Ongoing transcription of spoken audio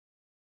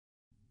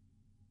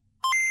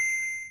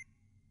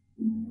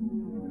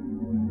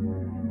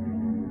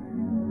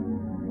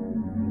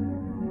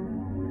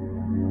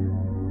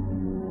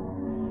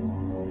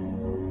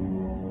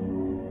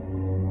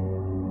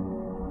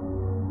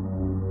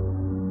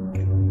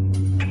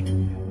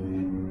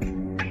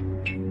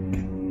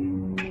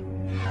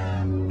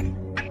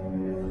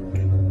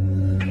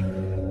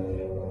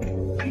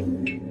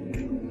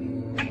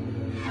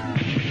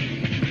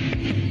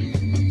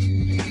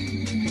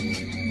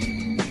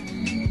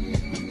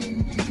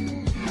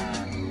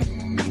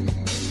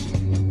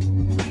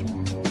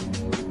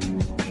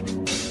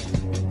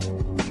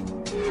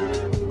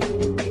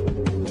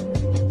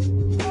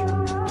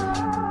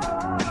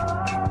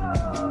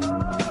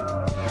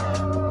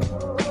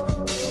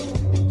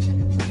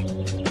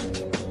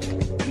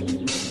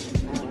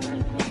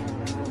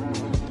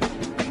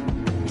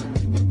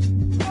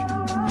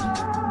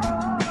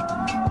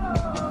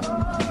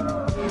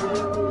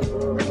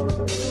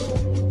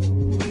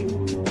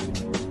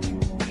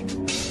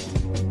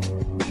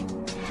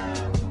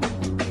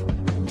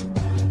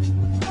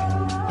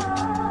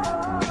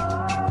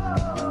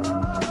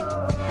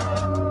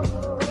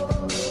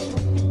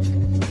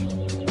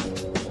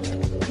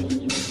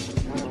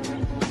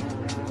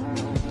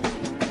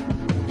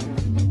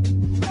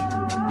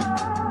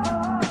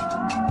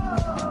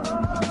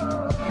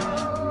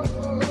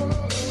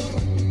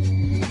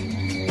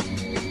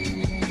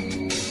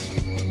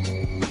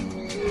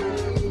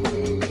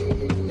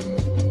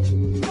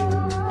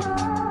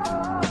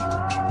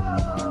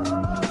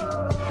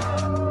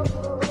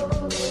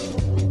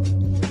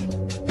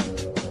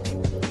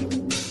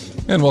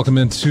And welcome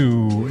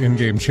into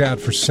In-Game Chat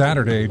for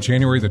Saturday,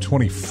 January the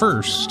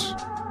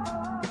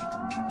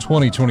 21st,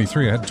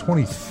 2023. I had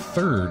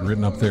 23rd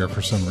written up there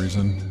for some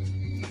reason.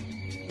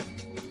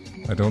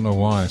 I don't know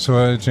why. So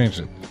I changed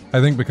it. I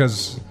think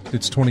because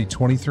it's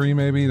 2023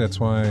 maybe. That's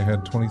why I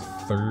had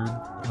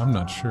 23rd. I'm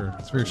not sure.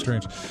 It's very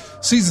strange.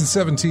 Season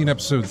 17,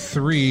 Episode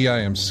 3. I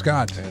am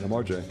Scott. And I'm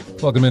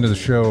RJ. Welcome into the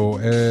show,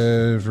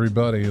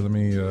 everybody. Let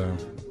me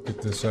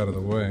get this out of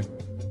the way.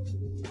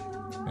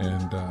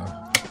 And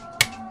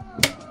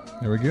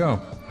there we go.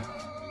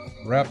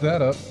 Wrap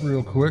that up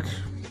real quick.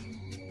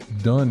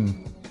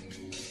 Done.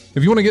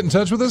 If you want to get in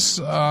touch with us,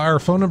 our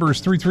phone number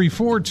is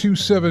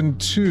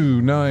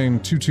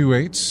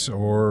 334-272-9228,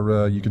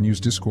 or you can use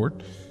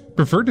Discord.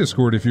 Prefer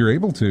Discord if you're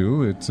able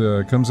to. It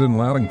comes in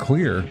loud and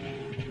clear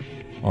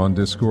on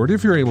Discord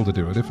if you're able to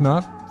do it. If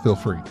not, feel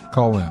free.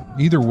 Call in.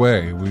 Either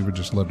way, we would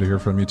just love to hear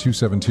from you.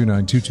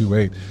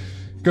 272-9228.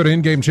 Go to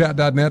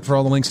ingamechat.net for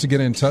all the links to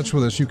get in touch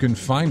with us. You can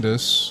find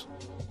us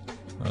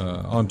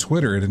on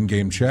Twitter at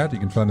In-Game Chat. You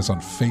can find us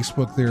on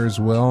Facebook there as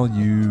well.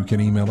 You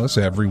can email us,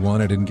 everyone,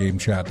 at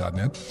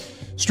ingamechat.net.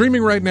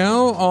 Streaming right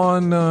now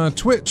on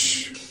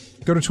Twitch.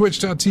 Go to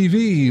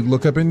twitch.tv,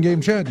 look up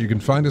In-Game Chat. You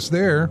can find us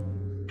there.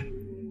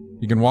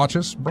 You can watch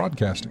us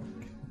broadcasting.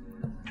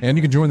 And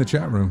you can join the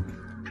chat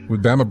room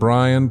with Bama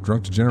Brian.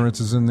 Drunk Degenerates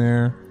is in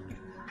there.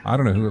 I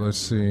don't know who. Let's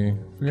see. Do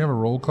we have a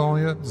roll call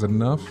yet? Is that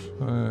enough?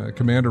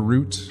 Commander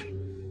Root.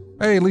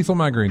 Hey, Lethal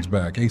Migraine's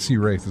back. AC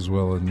Wraith as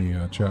well in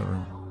the chat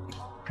room.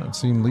 I've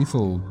seen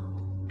Lethal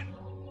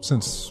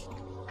since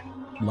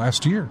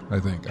last year, I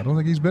think. I don't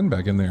think he's been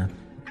back in there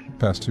the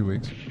past 2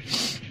 weeks.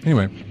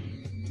 Anyway,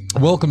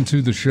 welcome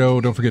to the show.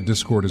 Don't forget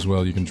Discord as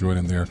well. You can join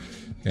in there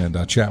and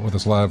chat with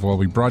us live while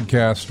we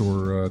broadcast,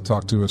 or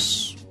talk to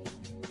us,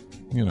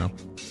 you know.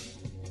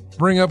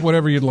 Bring up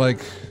whatever you'd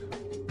like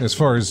as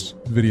far as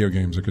video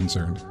games are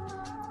concerned.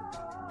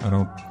 I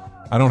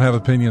don't have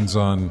opinions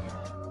on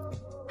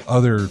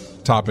other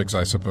topics,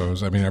 I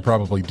suppose. I mean, I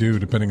probably do,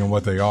 depending on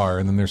what they are.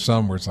 And then there's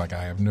some where it's like,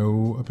 I have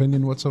no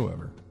opinion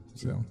whatsoever.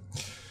 So,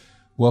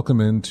 welcome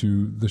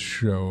into the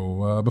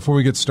show. Before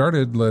we get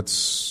started,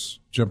 let's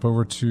jump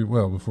over to,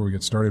 well, before we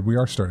get started, we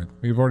are started.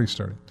 We've already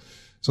started.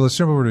 So let's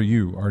jump over to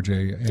you,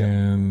 RJ,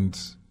 and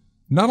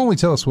not only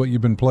tell us what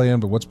you've been playing,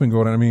 but what's been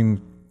going on. I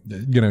mean,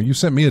 you know, you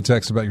sent me a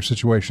text about your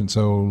situation,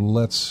 so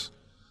let's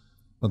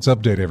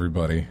update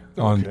everybody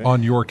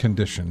on your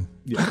condition.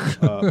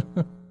 Yeah.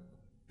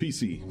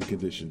 PC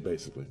condition,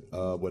 basically.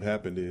 What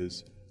happened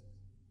is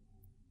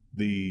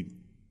the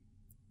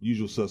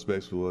usual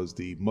suspects was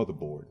the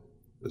motherboard,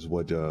 is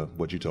what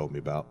you told me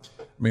about.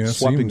 I mean,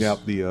 swapping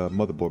out the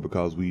motherboard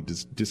because we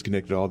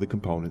disconnected all the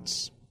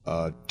components,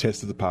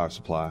 tested the power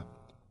supply,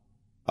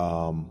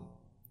 brought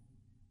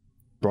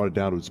it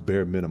down to its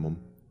bare minimum,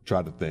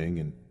 tried the thing,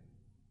 and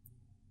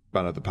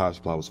found out the power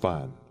supply was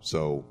fine.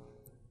 So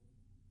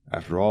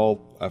after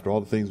all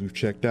the things we've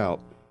checked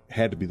out, it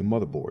had to be the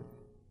motherboard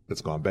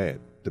that's gone bad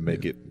to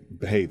make it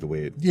behave the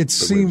way it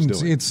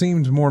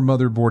seemed more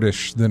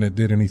motherboardish than it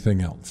did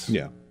anything else.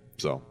 Yeah.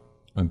 So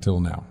until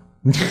now.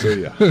 So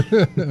yeah.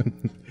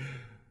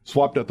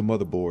 Swapped out the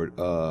motherboard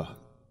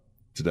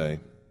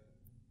today.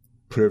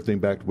 Put everything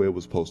back the way it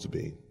was supposed to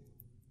be.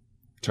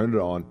 Turned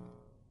it on.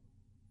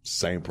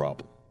 Same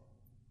problem.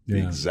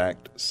 The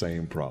exact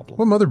same problem.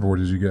 What motherboard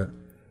did you get?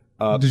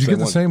 Did you get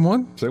the same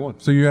one? Same one.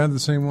 So you had the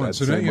same one.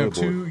 So now you have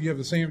two. You have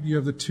the same. You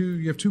have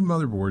two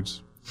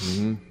motherboards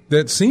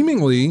that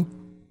seemingly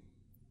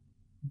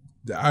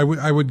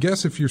I would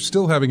guess if you're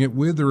still having it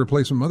with the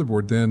replacement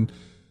motherboard, then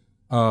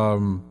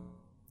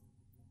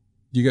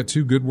you got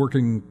two good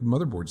working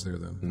motherboards there.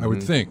 Then I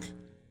would think,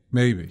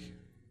 maybe.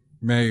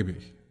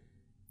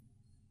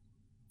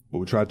 But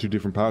we tried two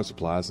different power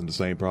supplies, and the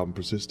same problem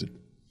persisted.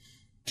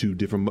 Two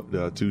different,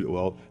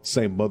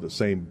 same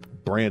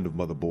brand of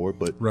motherboard,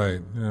 but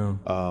right,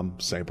 yeah,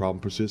 same problem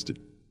persisted.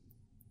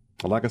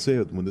 Like I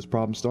said, when this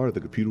problem started,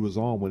 the computer was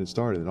on when it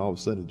started, and all of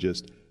a sudden it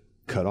just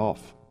cut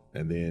off,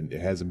 and then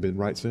it hasn't been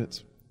right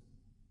since.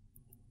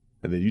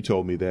 And then you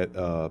told me that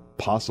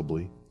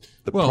possibly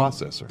the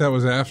processor. That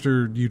was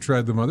after you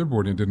tried the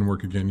motherboard and it didn't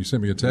work again. You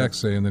sent me a text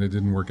saying that it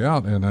didn't work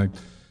out, and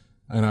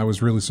I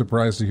was really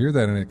surprised to hear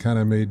that, and it kind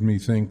of made me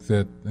think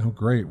that, oh,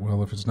 great.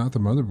 Well, if it's not the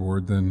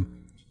motherboard, then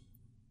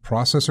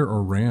processor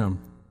or RAM?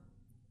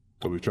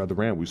 So we tried the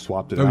RAM. We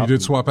swapped it out. Oh, you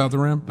did swap out the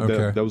RAM?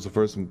 Okay. That was the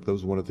first one. That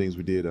was one of the things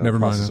we did. Never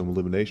mind. Process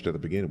elimination at the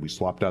beginning. We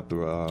swapped out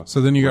the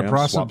so then you RAM,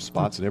 got swap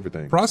spots and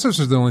everything.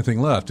 Processor's the only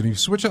thing left. And if you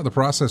switch out the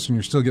processor and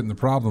you're still getting the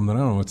problem, then I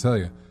don't know what to tell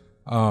you.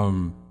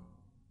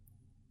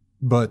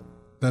 But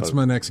that's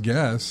my next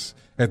guess.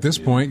 At this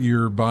point,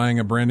 you're buying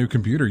a brand new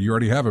computer. You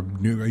already have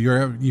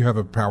you have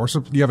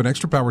an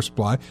extra power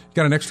supply. You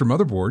got an extra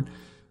motherboard.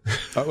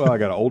 Well, I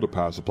got an older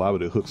power supply,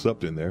 but it hooks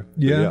up in there.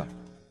 Yeah.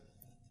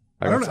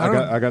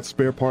 I got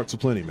spare parts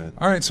aplenty, man.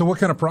 All right. So what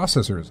kind of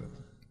processor is it?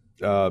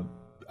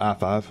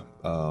 i5,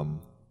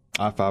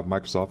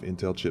 Microsoft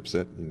Intel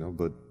chipset.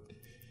 But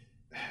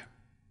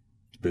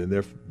been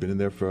in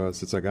there for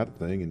since I got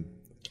the thing, and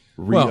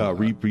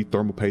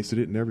thermal pasted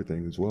it and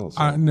everything as well.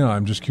 So. No,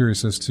 I'm just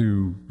curious as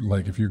to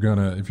like if you're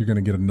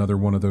gonna get another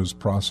one of those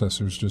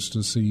processors just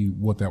to see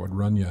what that would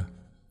run you.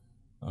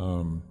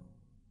 Do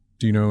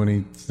you know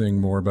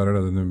anything more about it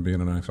other than being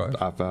an i5? The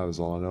i5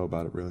 is all I know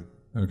about it, really.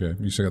 Okay,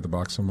 you still got the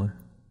box somewhere?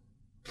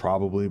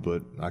 Probably,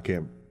 but I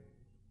can't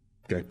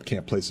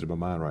place it in my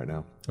mind right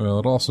now. Well,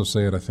 it'll also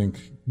say it. I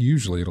think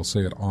usually it'll say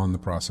it on the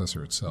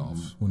processor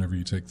itself whenever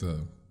you take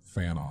the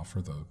fan off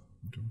or the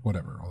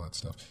whatever, all that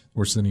stuff. Of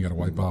course, then you got to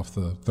wipe off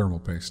the thermal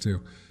paste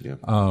too. Yeah.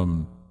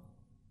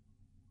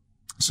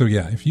 So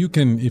yeah, if you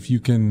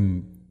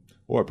can.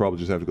 Or I probably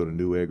just have to go to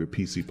Newegg or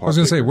PC Park. I was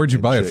going to say, where'd you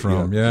buy it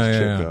from?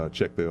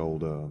 Check the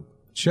old.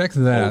 Check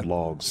that. Old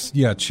logs.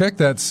 Yeah, check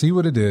that. See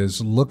what it is.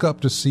 Look up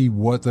to see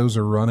what those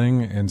are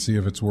running and see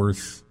if it's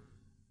worth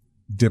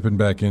dipping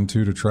back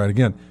into to try it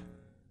again.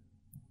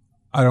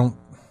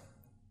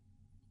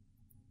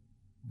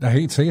 I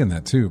hate saying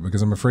that too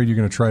because I'm afraid you're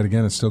going to try it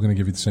again. It's still going to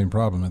give you the same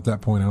problem. At that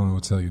point, I don't know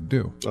what to tell you to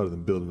do. Other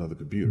than build another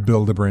computer.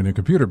 Build a brand new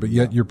computer. But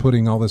yet you're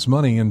putting all this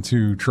money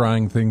into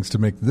trying things to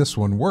make this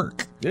one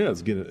work. Yeah,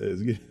 it's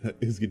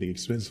getting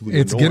expensive.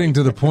 It's getting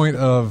to the point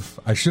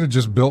of I should have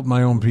just built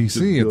my own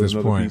PC at this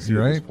point,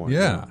 right?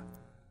 Yeah.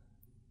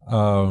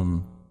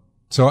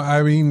 So,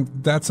 I mean,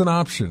 that's an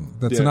option.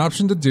 That's an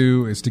option to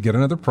do is to get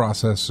another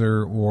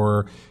processor,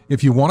 or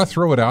if you want to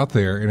throw it out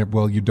there and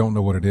you don't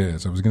know what it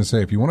is. I was going to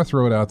say, if you want to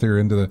throw it out there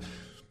into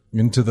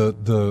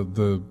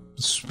the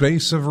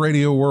space of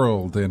Radio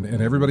World and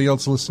everybody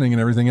else listening and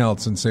everything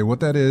else and say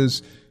what that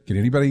is,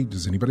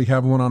 does anybody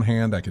have one on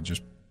hand? I could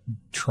just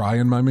try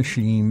in my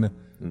machine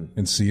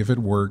and see if it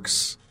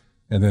works.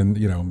 And then,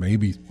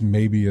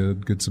 maybe a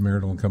good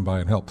Samaritan will come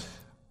by and help.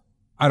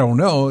 I don't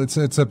know.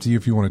 It's up to you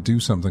if you want to do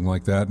something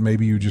like that.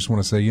 Maybe you just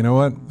want to say, you know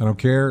what? I don't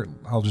care.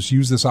 I'll just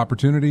use this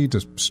opportunity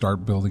to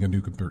start building a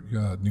new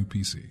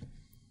PC.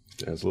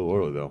 Yeah, it's a little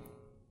early, though.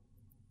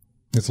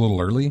 It's a little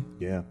early?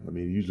 Yeah. I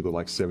mean, it usually go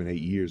like 7-8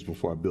 years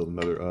before I build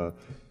another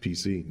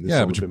PC. This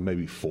yeah, but been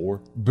maybe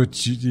 4. But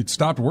it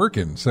stopped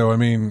working. So, I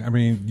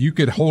mean, you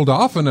could hold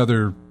off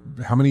another...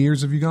 How many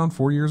years have you gone?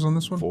 4 years on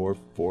this one? 4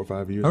 or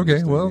 5 years.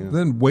 Okay,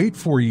 then wait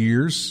 4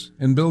 years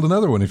and build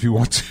another one if you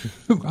want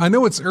to. I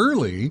know it's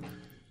early...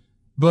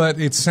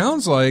 But it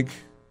sounds like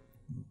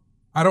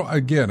I don't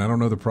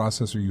know the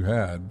processor you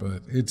had,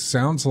 but it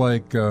sounds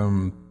like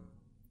you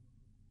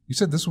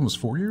said this one was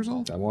 4 years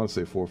old? I want to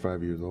say 4 or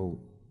 5 years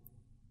old.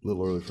 A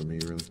little early for me,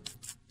 really.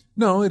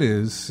 No, it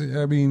is.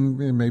 I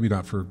mean, maybe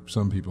not for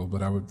some people,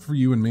 but for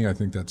you and me, I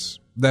think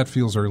that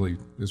feels early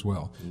as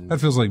well. That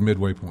feels like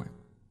midway point.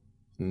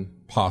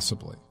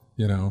 Possibly.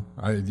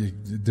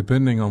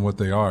 Depending on what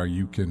they are,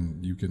 you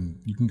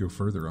can go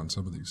further on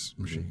some of these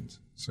machines.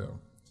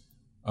 So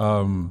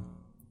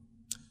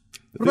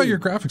what about your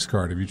graphics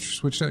card? Have you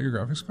switched out your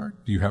graphics card?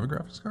 Do you have a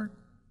graphics card?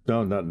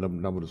 No, not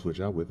what to switch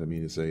out with. I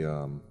mean, it's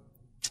a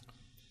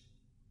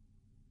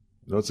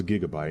it's a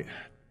gigabyte,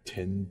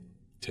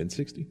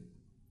 1060.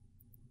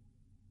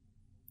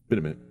 Been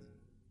a minute,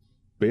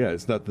 but yeah,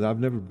 it's not. I've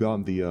never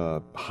gone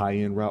the high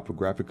end route for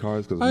graphic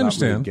cards because I'm not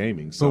really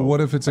gaming. So, but what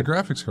if it's a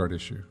graphics card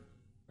issue?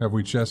 Have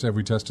we tested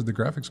the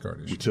graphics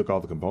card issue? We took all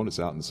the components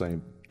out in the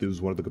same. It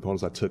was one of the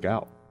components I took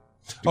out.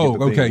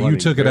 Oh, okay. You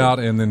took it out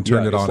and then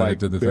turned it on and it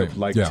did the thing.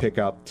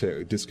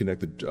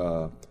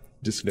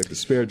 Disconnect the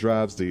spare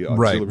drives, the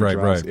auxiliary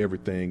drives,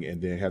 everything,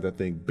 and then have that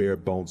thing bare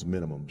bones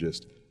minimum.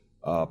 Just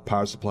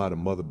power supply to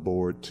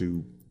motherboard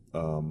to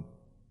I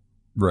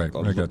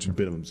got you.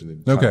 Minimums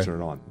and then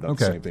turn it on. Not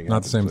the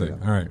same thing.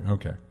 All right.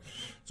 Okay.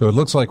 So it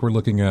looks like we're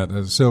looking at,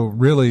 so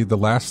really the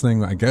last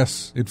thing, I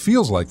guess, it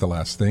feels like the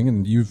last thing,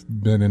 and you've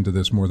been into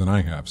this more than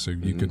I have, so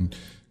you can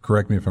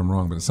correct me if I'm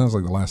wrong, but it sounds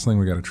like the last thing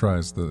we got to try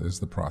is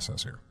the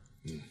processor.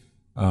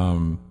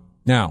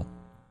 Now,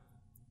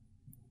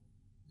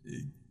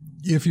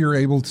 if you're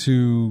able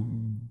to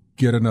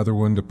get another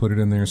one to put it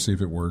in there, see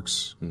if it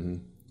works,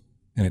 and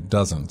it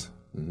doesn't,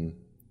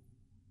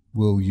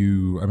 will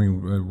you, I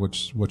mean,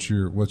 what's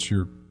your,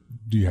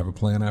 do you have a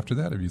plan after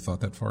that? Have you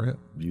thought that far yet?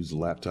 Use the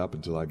laptop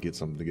until I get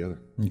something together.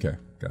 Okay,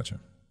 gotcha.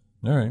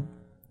 All right.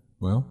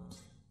 Well,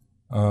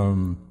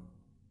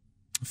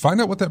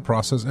 find out what that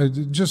process,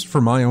 just for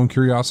my own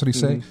curiosity's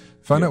sake,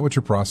 find out what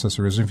your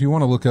processor is. If you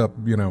want to look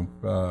up,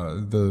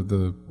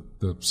 the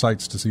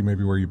sites to see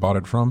maybe where you bought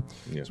it from,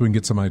 so we can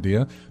get some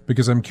idea.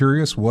 Because I'm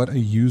curious what a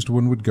used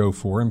one would go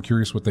for. I'm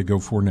curious what they go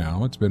for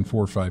now. It's been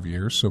 4 or 5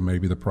 years, so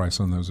maybe the price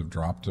on those have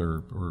dropped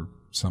or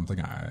something.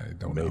 I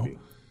don't know.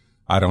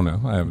 I don't know.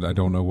 I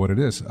don't know what it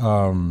is.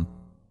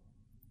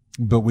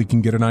 But we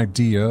can get an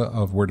idea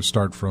of where to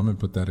start from and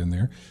put that in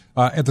there.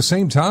 At the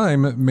same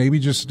time, maybe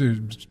just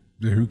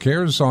who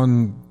cares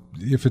on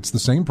if it's the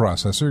same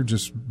processor?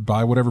 Just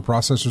buy whatever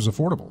processor is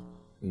affordable.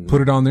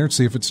 Put it on there and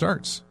see if it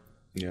starts.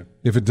 Yeah.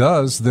 If it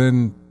does,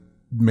 then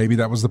maybe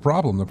that was the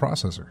problem, the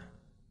processor.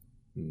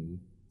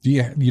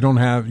 You don't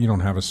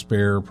have a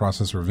spare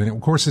processor of any.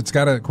 Of course, it's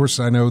got to. Of course,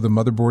 I know the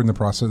motherboard and the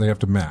processor, they have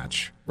to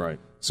match. Right.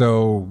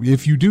 So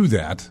if you do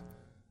that,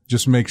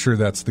 just make sure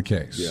that's the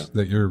case. Yeah.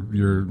 That your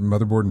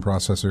motherboard and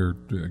processor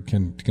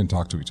can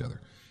talk to each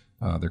other.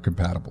 They're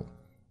compatible.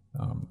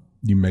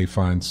 You may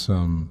find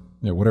some,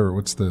 whatever.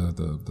 What's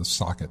the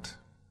socket?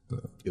 The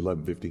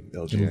 1150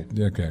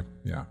 LGA. Okay.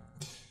 Yeah.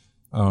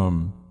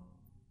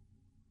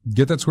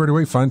 Get that squared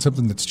away. Find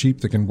something that's cheap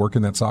that can work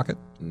in that socket.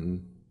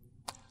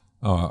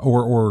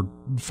 Or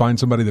find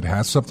somebody that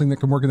has something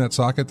that can work in that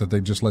socket that they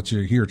just let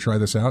you, here, try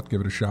this out,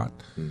 give it a shot.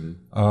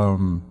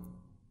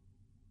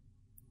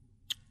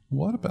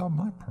 What about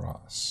my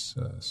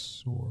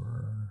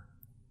processor?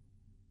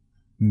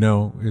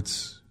 No,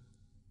 it's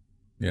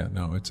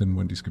in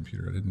Wendy's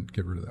computer. I didn't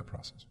get rid of that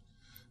processor.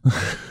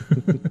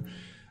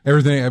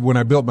 Everything, when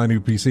I built my new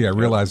PC, I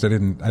realized I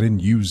didn't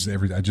use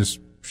everything. I just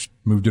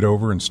moved it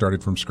over and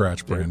started from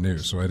scratch, brand new.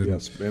 So I didn't.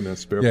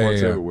 Spare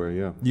parts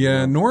everywhere.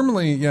 Yeah.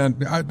 Normally,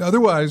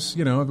 otherwise,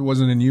 if it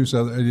wasn't in use,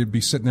 it'd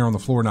be sitting there on the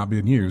floor not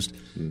being used,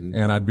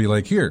 and I'd be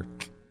like, here,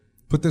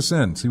 put this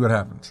in, see what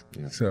happens.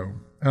 Yeah. So,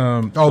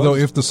 although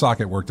if the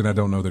socket worked, and I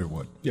don't know that it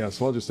would. Yeah.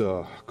 So I'll just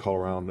call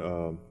around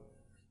to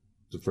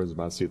friends of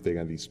mine, see if they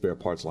got any spare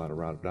parts lying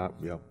around. If not,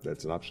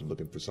 that's an option.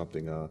 Looking for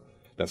something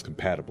that's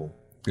compatible.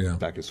 Yeah.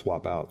 That I can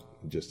swap out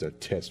and just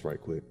test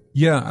right quick.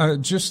 Yeah,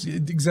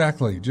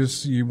 exactly.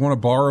 Just you want to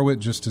borrow it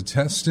just to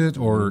test it,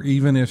 or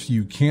even if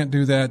you can't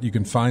do that, you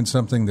can find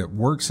something that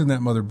works in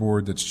that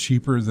motherboard that's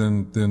cheaper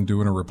than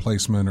doing a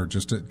replacement, or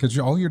just because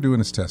all you're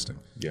doing is testing.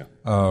 Yeah.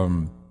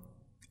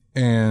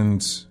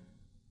 And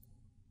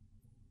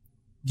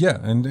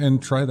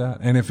try that.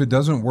 And if it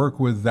doesn't work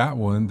with that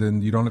one,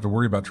 then you don't have to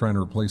worry about trying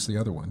to replace the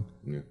other one.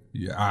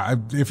 Yeah.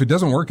 If it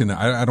doesn't work in that,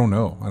 I don't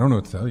know. I don't know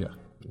what to tell you.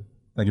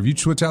 Like if you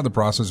switch out the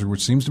processor,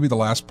 which seems to be the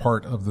last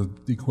part of the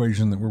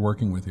equation that we're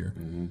working with here,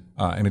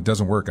 and it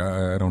doesn't work,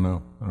 I don't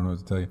know. I don't know what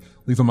to tell you.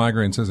 Lethal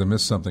Migraine says I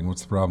missed something.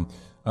 What's the problem?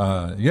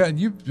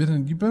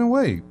 You've been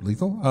away,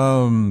 Lethal.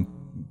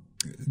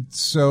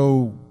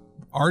 So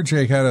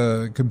RJ had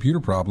a computer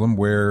problem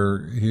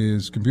where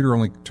his computer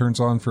only turns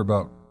on for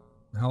about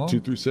how long?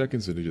 2-3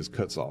 seconds, and it just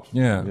cuts off.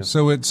 Yeah.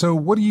 So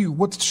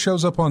what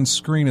shows up on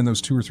screen in those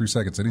 2 or 3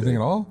 seconds? Anything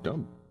at all?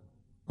 Dumb.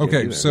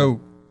 Okay,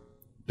 so.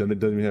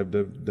 Doesn't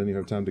even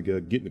have time to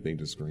get anything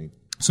to the screen.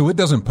 So it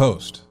doesn't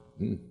post.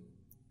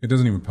 It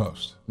doesn't even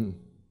post.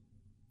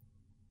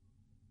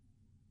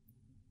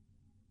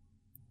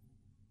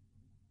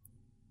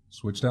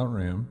 Switched out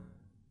RAM,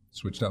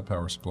 switched out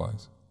power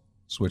supplies,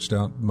 switched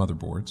out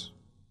motherboards,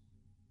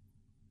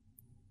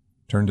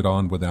 turned it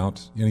on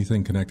without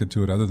anything connected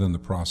to it other than the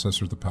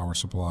processor, the power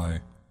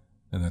supply,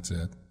 and that's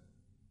it.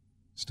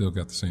 Still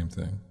got the same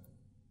thing.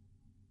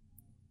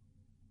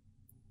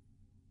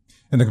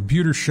 And the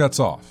computer shuts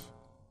off.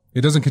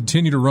 It doesn't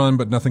continue to run,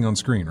 but nothing on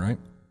screen, right?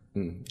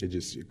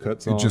 It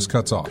cuts on. It just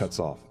cuts off. Cuts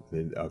off.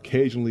 Then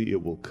occasionally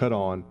it will cut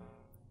on,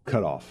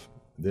 cut off.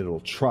 Then it'll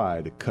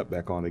try to cut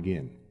back on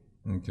again.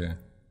 Okay.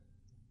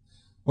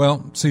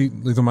 Well, see,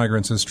 Lethal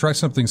Migrant says, try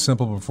something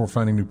simple before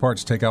finding new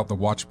parts. Take the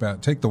watch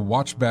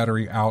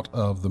battery out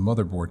of the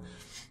motherboard.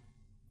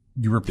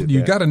 You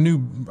got a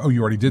new. Oh,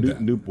 you already did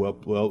that.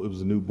 Well, it was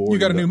a new board. You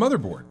got a new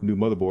motherboard. New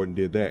motherboard and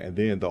did that, and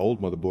then the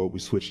old motherboard we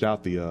switched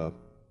out the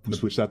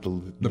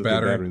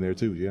battery in there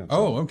too. Yeah.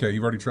 So, okay.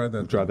 You've already tried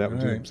that. We tried that one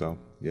too. So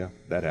yeah,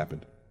 that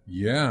happened.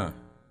 Yeah.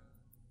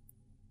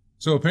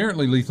 So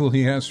apparently, Lethal,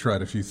 he has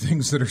tried a few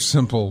things that are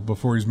simple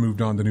before he's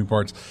moved on to new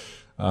parts,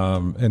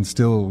 and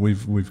still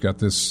we've got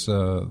this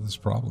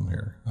problem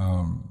here.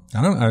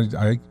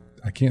 I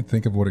can't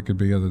think of what it could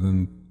be other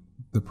than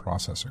the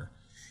processor.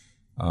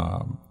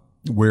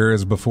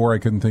 Whereas before I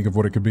couldn't think of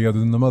what it could be other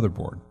than the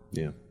motherboard.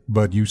 Yeah.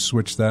 But you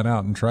switched that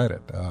out and tried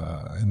it,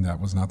 and that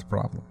was not the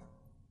problem,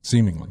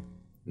 seemingly.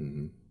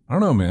 Mm-hmm. I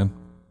don't know, man.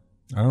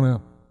 I don't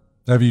know.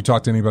 Have you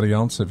talked to anybody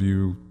else? Have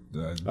you?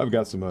 I've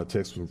got some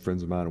texts from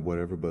friends of mine or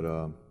whatever, but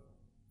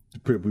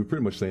we're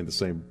pretty much saying the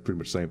same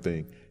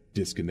thing.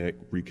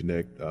 Disconnect,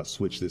 reconnect,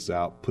 switch this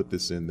out, put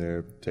this in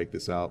there, take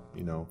this out.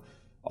 You know,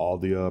 all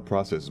the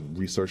process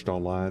researched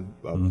online,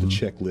 the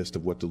checklist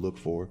of what to look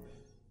for.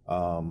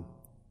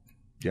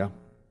 Yeah.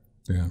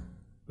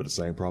 But the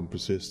same problem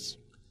persists.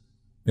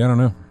 Yeah, I don't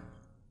know.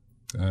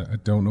 I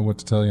don't know what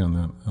to tell you on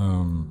that.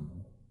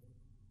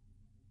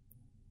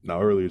 Now,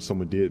 earlier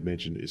someone did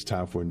mention it's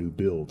time for a new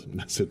build,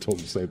 and I said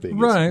totally the same thing.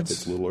 Right.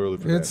 It's a little early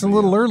for that. It's a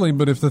little early,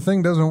 but if the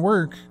thing doesn't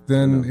work,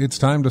 then it's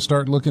time to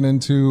start looking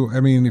into, I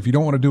mean, if you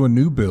don't want to do a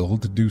new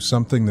build, to do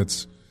something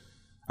that's,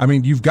 I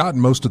mean, you've got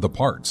most of the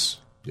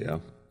parts. Yeah.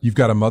 You've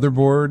got a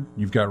motherboard,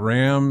 you've got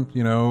RAM,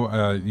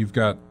 you've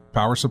got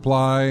power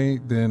supply,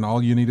 then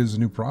all you need is a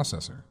new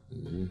processor.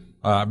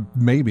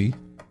 Maybe.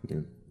 Yeah.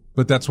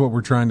 But that's what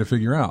we're trying to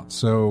figure out.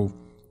 So,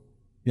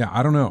 yeah,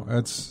 I don't know.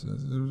 Let's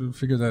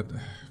figure that.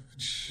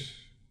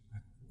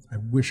 I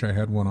wish I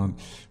had one on.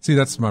 See,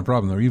 that's my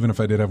problem, though. Even if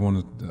I did have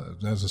one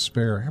as a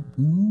spare,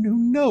 who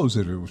knows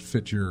if it would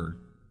fit your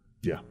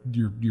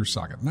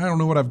socket? And I don't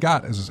know what I've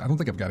got. I don't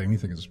think I've got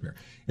anything as a spare.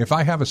 If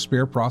I have a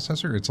spare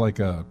processor, it's like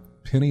a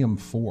Pentium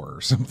 4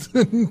 or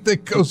something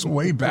that goes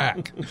way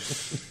back.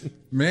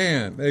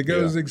 Man, it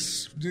goes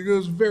it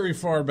goes very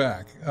far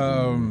back.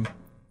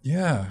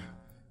 Yeah.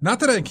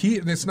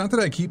 It's not that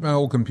I keep my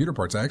old computer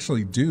parts. I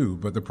actually do,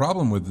 but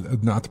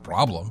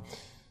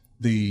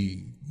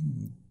the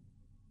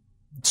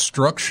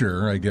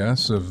structure, I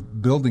guess,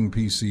 of building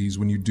PCs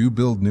when you do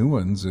build new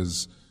ones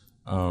is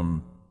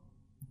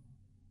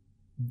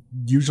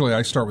usually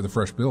I start with a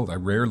fresh build. I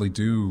rarely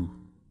do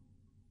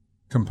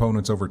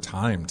components over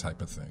time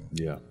type of thing.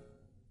 Yeah.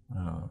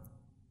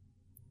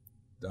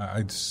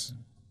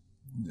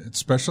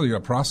 Especially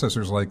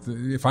processors, like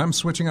if I'm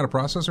switching out a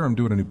processor, I'm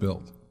doing a new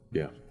build.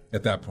 Yeah.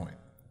 At that point,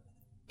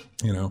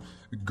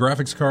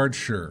 graphics card,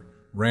 sure.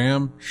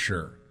 RAM,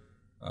 sure.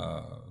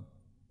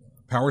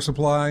 Power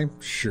supply,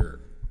 sure.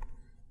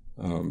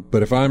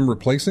 But if I'm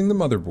replacing the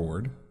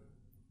motherboard,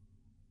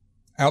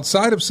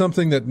 outside of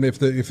something that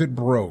if it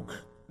broke,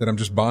 that I'm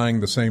just buying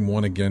the same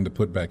one again to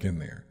put back in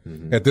there.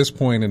 Mm-hmm. At this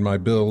point in my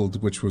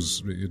build, which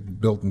was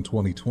built in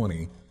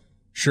 2020,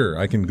 sure,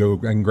 I can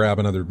grab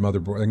another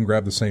motherboard. I can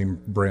grab the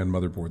same brand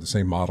motherboard, the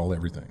same model,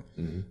 everything,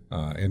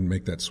 and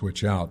make that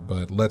switch out.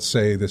 But let's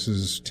say this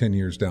is 10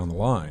 years down the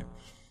line,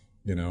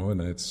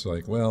 and it's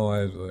like, well,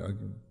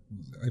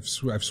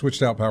 I've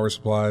switched out power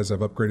supplies. I've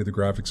upgraded the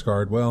graphics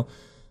card. Well,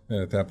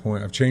 at that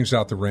point, I've changed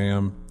out the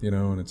RAM,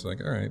 and it's like,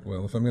 all right,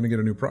 well, if I'm going to get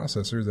a new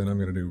processor, then I'm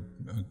going to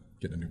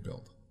get a new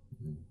build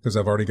because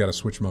I've already got to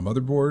switch my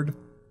motherboard.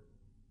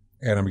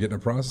 And I'm getting a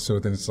processor, so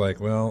then it's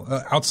like, well,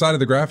 outside of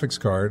the graphics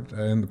card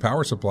and the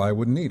power supply, I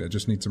wouldn't need. I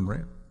just need some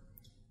RAM.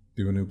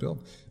 Do a new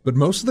build. But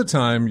most of the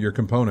time, your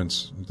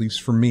components, at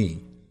least for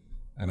me,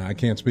 and I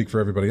can't speak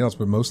for everybody else,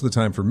 but most of the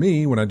time for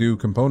me, when I do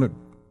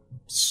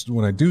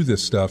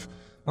this stuff,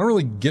 I don't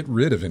really get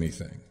rid of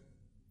anything.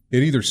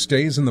 It either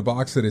stays in the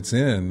box that it's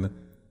in,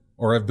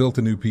 or I've built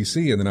a new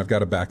PC and then I've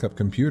got a backup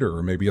computer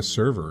or maybe a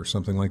server or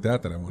something like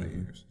that I want to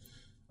use.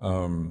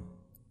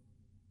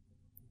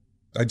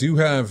 I do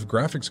have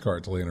graphics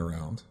cards laying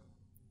around.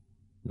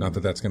 Not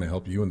that that's going to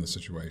help you in the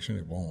situation.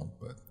 It won't.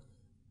 But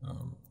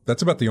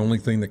that's about the only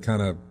thing that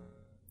kind of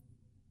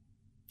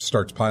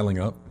starts piling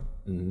up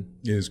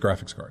is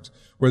graphics cards.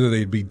 Whether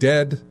they'd be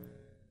dead,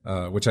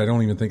 which I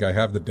don't even think I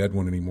have the dead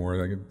one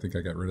anymore. I think I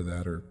got rid of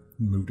that or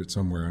moved it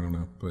somewhere. I don't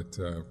know. But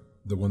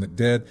the one that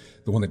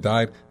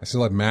died, I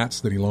still have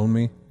Matt's that he loaned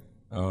me.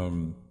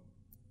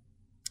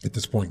 At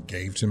this point,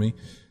 gave to me.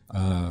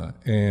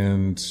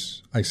 And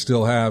I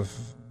still have...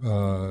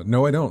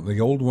 no, I don't.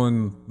 The old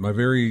one, my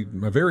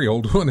very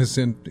old one is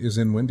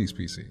in Wendy's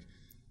PC.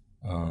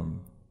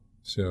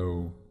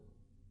 So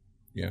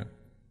yeah,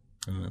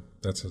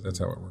 that's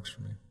how it works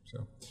for me.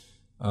 So,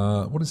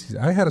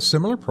 I had a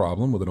similar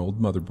problem with an old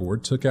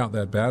motherboard, took out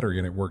that battery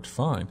and it worked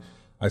fine.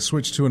 I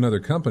switched to another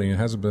company. It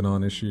hasn't been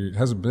an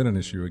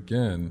issue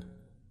again.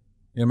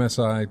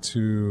 MSI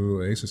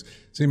to Asus.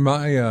 See,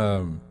 my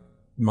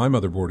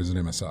motherboard is an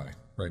MSI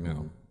right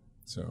now.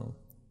 So,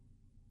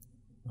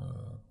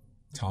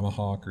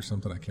 Tomahawk or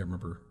something. I can't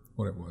remember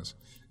what it was.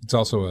 It's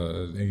also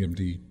an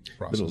AMD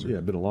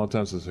processor. Been a long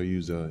time since I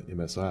used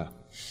MSI.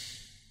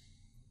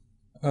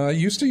 I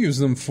used to use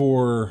them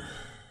for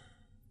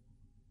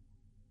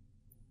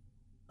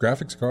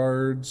graphics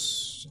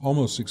cards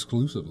almost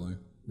exclusively.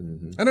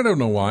 Mm-hmm. And I don't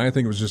know why. I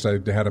think it was just I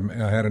had an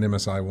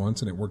MSI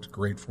once and it worked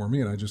great for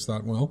me. And I just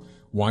thought, well,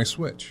 why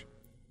switch?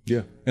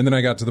 Yeah. And then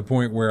I got to the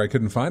point where I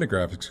couldn't find a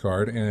graphics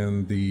card,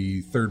 and the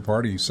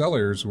third-party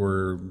sellers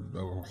were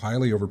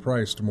highly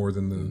overpriced, more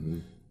than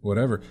the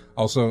whatever.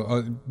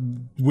 Also,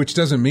 which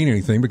doesn't mean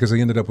anything because I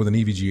ended up with an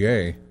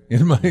EVGA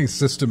in my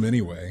system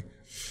anyway.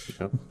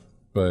 Yeah.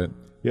 But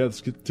yeah,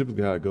 that's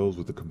typically how it goes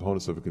with the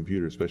components of a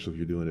computer, especially if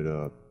you're doing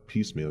it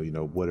piecemeal.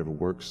 Whatever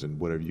works and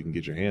whatever you can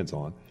get your hands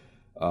on.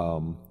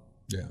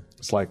 Yeah.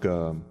 It's like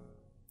one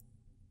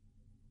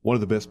of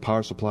the best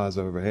power supplies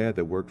I've ever had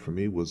that worked for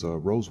me was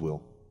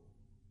Rosewell.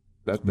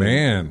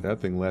 That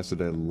thing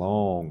lasted a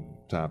long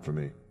time for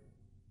me.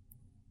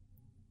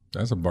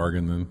 That's a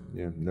bargain then.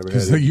 Yeah, never had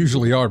because it. they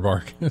usually are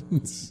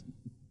bargains.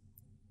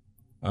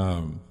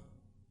 I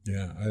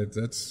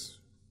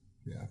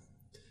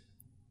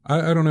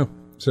don't know.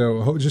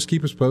 So just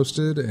keep us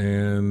posted,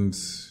 and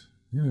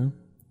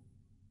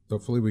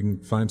hopefully we can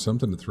find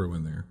something to throw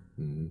in there.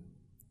 Mm-hmm.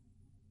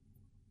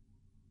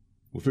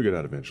 We'll figure it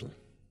out eventually.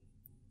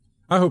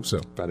 I hope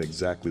so. Find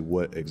exactly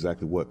what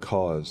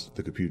caused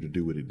the computer to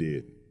do what it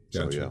did.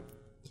 Gotcha. So yeah.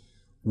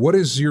 What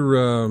is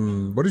your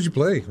what did you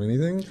play?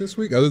 Anything this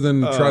week other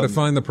than try to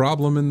find the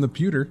problem in the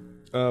pewter?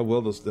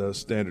 Well, the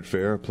standard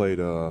fare. I played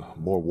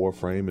more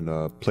Warframe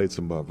and played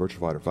some Virtua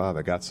Fighter 5.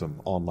 I got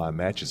some online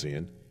matches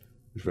in,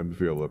 which made me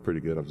feel pretty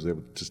good. I was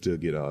able to still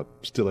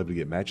able to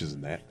get matches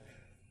in that.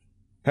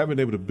 Haven't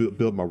been able to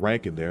build my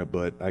rank in there,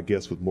 but I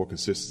guess with more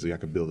consistency, I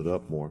can build it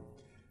up more.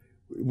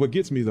 What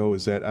gets me though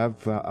is that I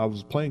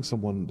was playing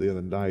someone the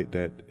other night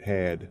that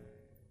had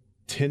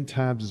 10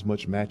 times as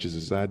much matches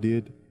as I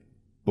did,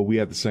 but we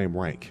had the same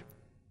rank.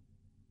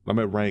 I'm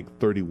at rank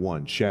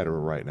 31,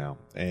 Shatterer right now,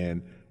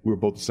 and we were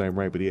both the same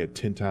rank, but he had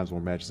 10 times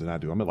more matches than I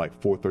do. I'm at like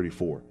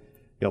 434.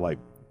 He had like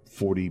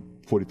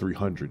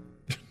 4,300.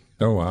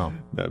 Oh wow,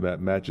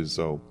 matches.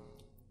 So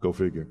go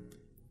figure.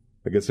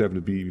 I guess having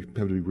to be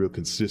real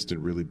consistent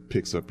really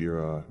picks up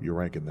your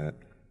rank in that.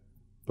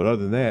 But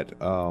other than that,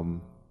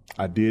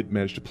 I did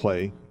manage to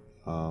play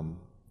and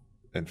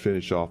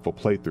finish off a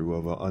playthrough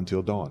of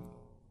Until Dawn.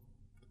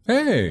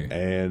 Hey,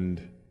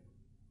 and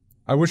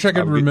I wish I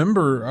could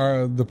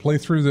remember the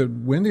playthrough that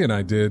Wendy and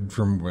I did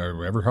from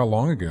ever how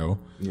long ago,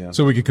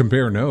 so we could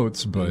compare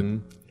notes. But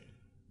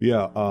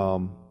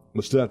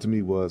what stood out to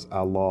me was I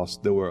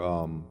lost. There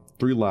were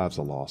 3 lives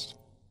I lost.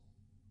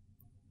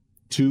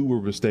 2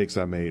 were mistakes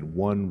I made.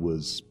 1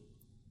 was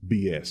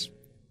BS.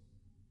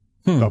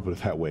 I'll put it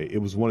that way. It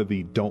was one of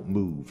the don't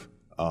move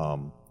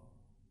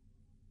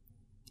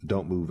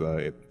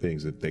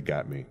things that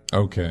got me.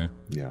 Okay.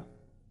 Yeah.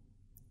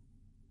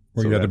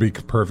 Where you had to be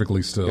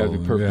perfectly still. Got to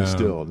be perfectly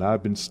still. Now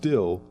I've been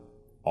still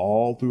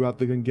all throughout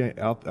the game,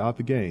 out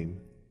the game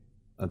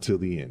until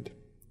the end.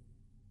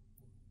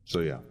 So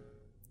yeah,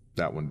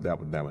 that one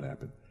happened,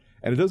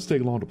 and it doesn't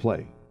take long to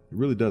play. It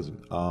really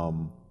doesn't.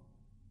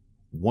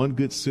 One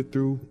good sit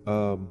through,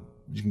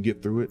 you can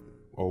get through it,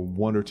 or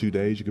 1 or 2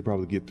 days, you could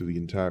probably get through the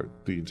entire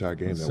game.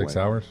 That 6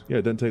 way. hours. Yeah,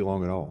 it doesn't take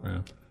long at all.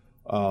 Yeah.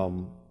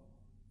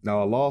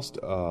 Now I lost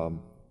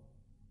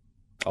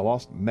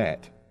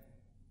Matt,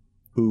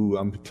 who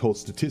I'm told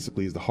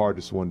statistically is the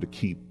hardest one to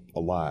keep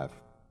alive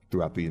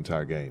throughout the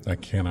entire game. I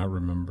cannot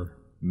remember.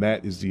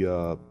 Matt is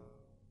the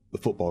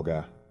football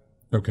guy.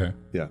 Okay.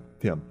 Yeah,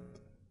 him.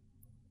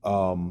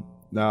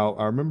 Now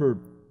I remember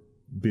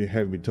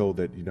having been told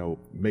that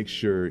make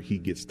sure he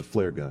gets the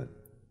flare gun.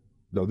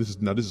 No, this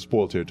is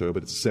spoiler territory,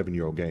 but it's a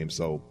 7-year-old game,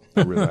 so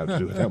I really don't have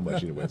to do it that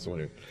much anyway. So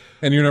anyway.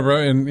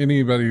 And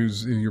anybody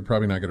you're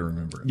probably not going to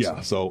remember it.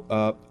 Yeah. So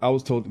I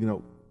was told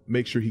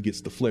make sure he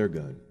gets the flare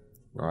gun.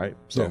 All right.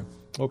 So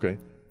okay,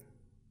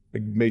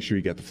 make sure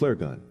he got the flare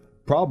gun.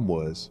 Problem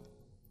was,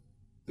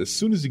 as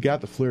soon as he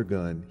got the flare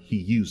gun, he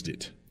used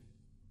it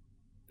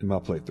in my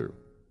playthrough.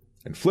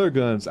 And flare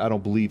guns, I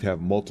don't believe,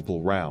 have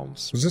multiple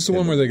rounds. Was this the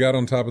one where they got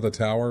on top of the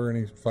tower and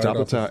he fired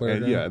off the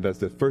flare gun? Yeah, that's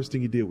the first thing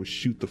he did was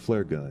shoot the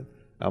flare gun.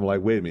 I'm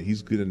like, wait a minute,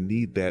 he's going to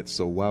need that,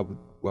 so why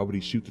would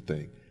he shoot the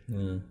thing?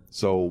 Mm.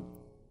 So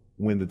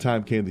when the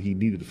time came that he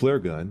needed the flare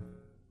gun,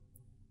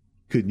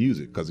 couldn't use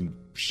it because he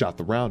shot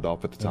the round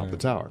off at the top of the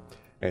tower,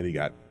 and he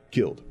got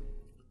killed.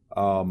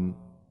 Now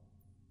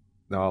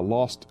I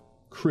lost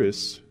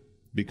Chris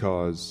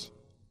because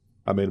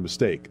I made a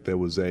mistake. There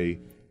was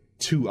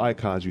 2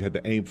 icons you had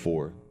to aim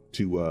for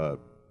to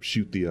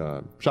shoot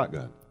the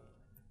shotgun,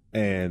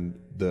 and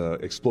the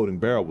exploding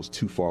barrel was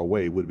too far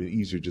away. It would have been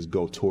easier to just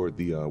go toward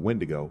the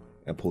Wendigo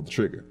and pull the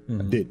trigger.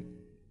 Mm-hmm. I didn't,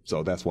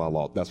 so that's why I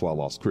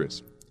lost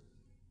Chris.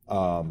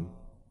 Another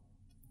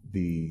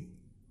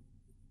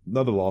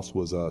loss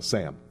was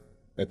Sam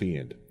at the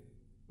end,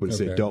 when it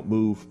said "Don't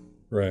move."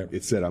 Right.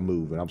 It said I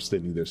move, and I'm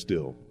standing there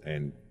still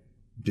and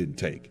didn't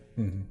take.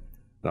 Mm-hmm.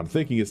 And I'm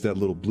thinking it's that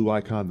little blue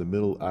icon in the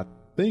middle. I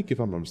think, if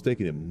I'm not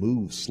mistaken, it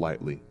moves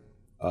slightly.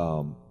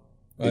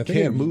 It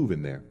can't move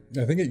in there.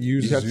 I think it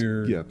uses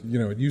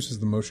it uses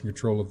the motion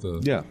control of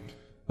the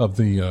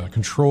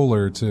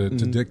controller to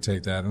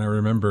dictate that. And I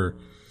remember,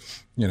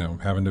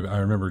 I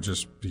remember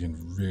just being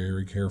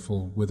very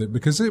careful with it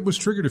because it was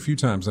triggered a few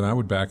times, and I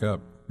would back up.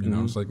 I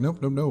was like,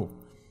 nope,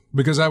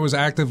 because I was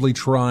actively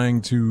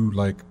trying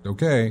to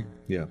okay.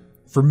 Yeah.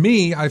 For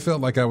me, I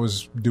felt like I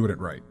was doing it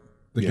right.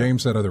 The game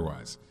said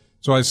otherwise.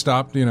 So I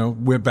stopped,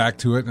 went back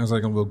to it, and I was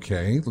like,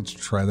 okay, let's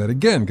try that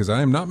again, because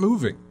I am not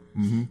moving.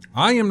 Mm-hmm.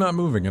 I am not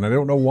moving, and I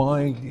don't know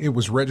why it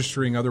was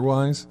registering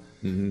otherwise.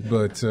 Mm-hmm.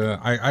 But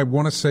I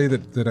want to say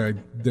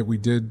that we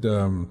did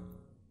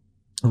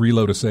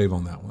reload a save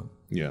on that one.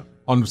 Yeah.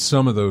 on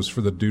some of those for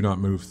the do not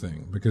move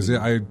thing, because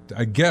I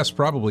guess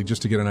probably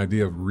just to get an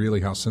idea of really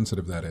how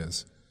sensitive that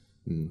is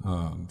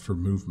for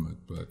movement.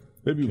 But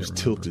maybe it was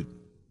tilted.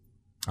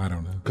 I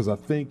don't know. Because I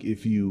think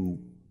if you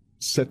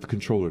set the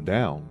controller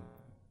down,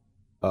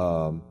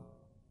 the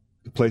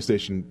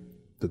PlayStation,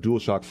 the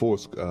DualShock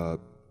 4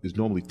 is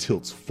normally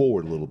tilts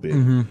forward a little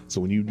bit. So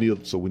when you it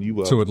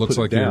looks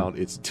put like it down,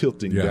 it's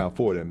tilting down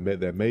forward, and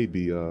that may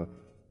be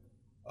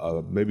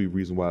maybe a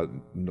reason why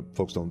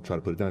folks don't try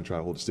to put it down, try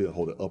to hold it still,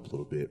 hold it up a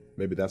little bit.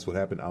 Maybe that's what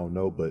happened. I don't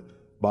know, but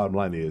bottom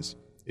line is,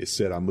 it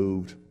said I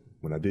moved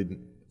when I didn't,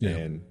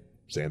 and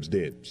Sam's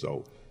dead.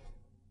 So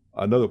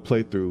another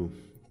playthrough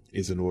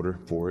is in order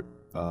for it.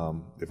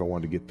 If I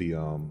wanted to get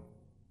the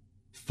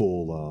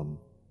full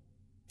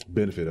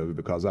benefit of it,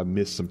 because I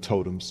missed some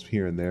totems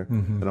here and there,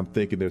 and I'm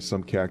thinking there's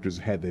some characters,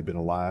 had they been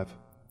alive,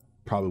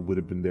 probably would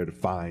have been there to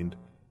find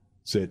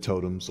said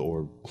totems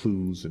or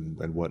clues and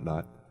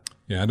whatnot.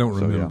 Yeah, I don't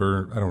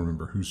remember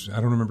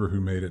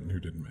who made it and who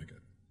didn't make it.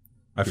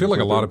 I feel like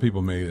a lot of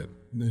people made it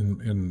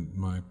in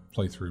my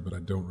playthrough, but I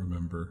don't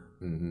remember.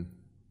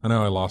 I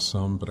know I lost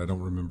some, but I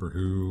don't remember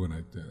who,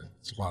 and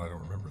it's a lot I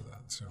don't remember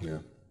that. So yeah,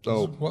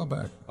 a while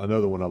back.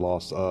 Another one I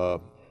lost,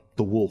 the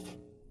wolf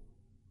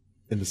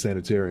in the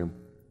sanitarium.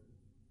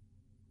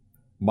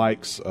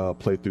 Mike's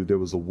playthrough, there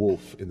was a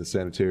wolf in the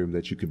sanitarium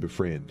that you could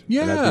befriend.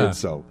 Yeah, and I did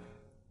so.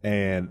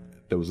 And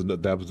that was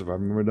if I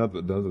remember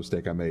another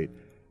mistake I made.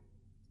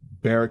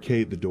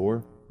 Barricade the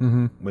door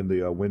when the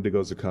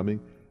Wendigos are coming.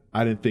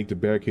 I didn't think to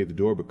barricade the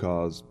door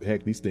because,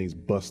 heck, these things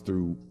bust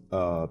through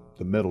the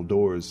metal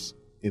doors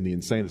in the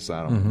insane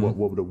asylum. What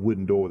would a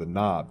wooden door with a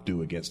knob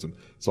do against them?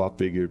 So I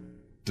figured,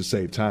 to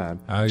save time,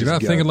 you're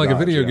not thinking like a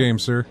video game,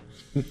 sir.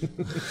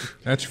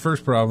 That's your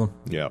first problem.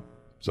 Yeah.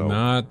 So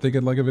not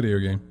thinking like a video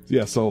game.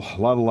 Yeah. So a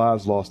lot of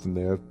lives lost in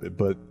there,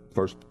 but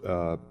first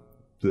that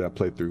I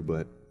played through,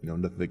 but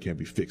nothing that can't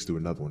be fixed through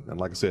another one. And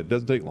like I said, it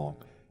doesn't take long.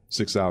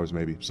 6 hours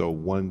maybe. So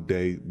one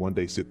day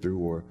sit through,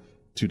 or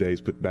 2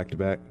 days put back to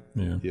back.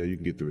 Yeah, you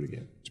can get through it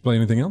again. Did you play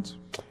anything else?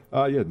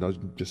 No,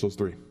 just those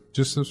three.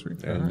 Just those three.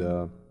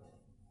 And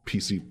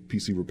PC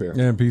repair.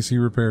 Yeah,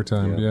 PC repair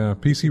time. Yeah,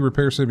 PC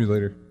repair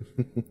simulator.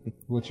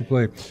 What you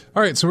play?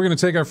 All right, so we're going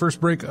to take our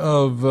first break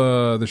of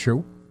the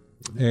show.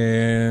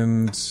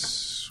 And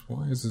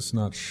why is this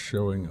not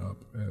showing up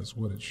as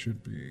what it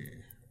should be?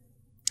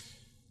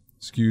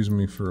 Excuse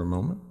me for a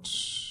moment.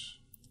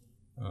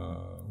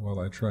 While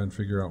I try and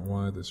figure out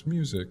why this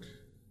music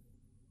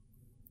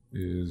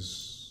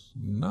is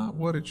not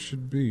what it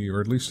should be,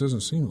 or at least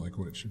doesn't seem like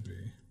what it should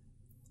be.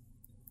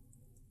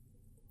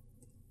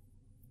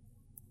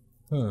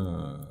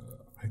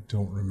 I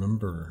don't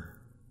remember.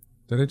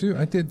 Did I do?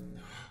 I did.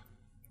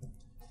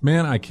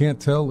 Man, I can't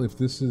tell if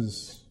this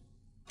is...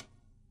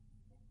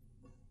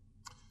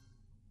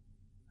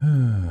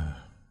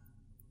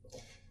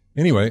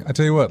 Anyway, I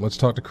tell you what, let's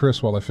talk to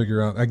Chris while I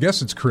figure out. I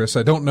guess it's Chris.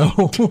 I don't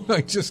know. I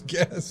just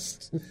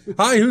guessed.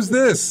 Hi, who's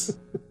this?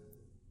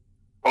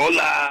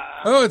 Hola.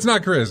 Oh, it's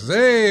not Chris.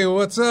 Hey,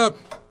 what's up,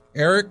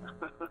 Eric?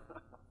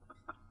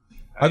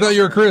 I thought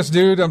you were Chris,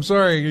 dude. I'm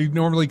sorry. He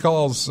normally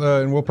calls,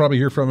 and we'll probably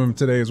hear from him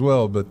today as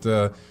well.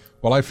 But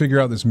while I figure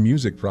out this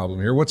music problem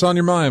here, what's on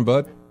your mind,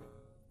 bud?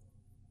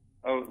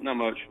 Oh, not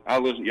much. I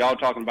listen. Y'all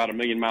talking about a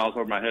million miles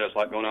over my head. It's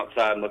like going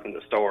outside and looking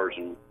at the stars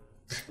and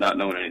not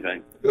knowing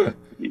anything.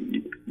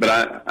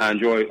 But I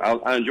enjoy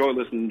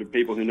listening to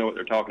people who know what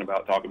they're talking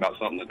about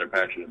something that they're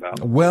passionate about.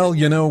 Well,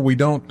 we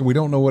don't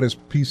know what his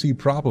PC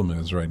problem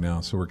is right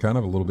now, so we're kind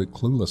of a little bit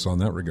clueless on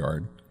that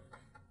regard.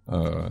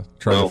 Trying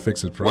to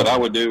fix his problem. What I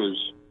would do is,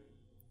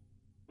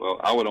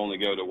 I would only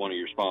go to one of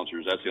your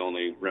sponsors. That's the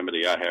only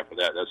remedy I have for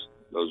that.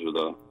 Those are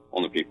the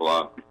only people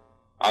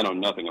I know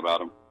nothing about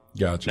them.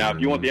 Gotcha. Now, if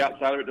you want the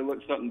outside of it to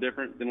look something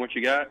different than what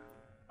you got,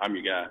 I'm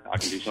your guy. I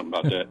can do something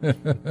about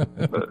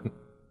that. But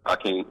I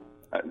can't.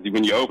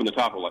 When you open the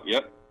top, I'm like,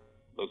 yep,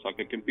 looks like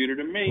a computer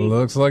to me.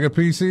 Looks like a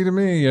PC to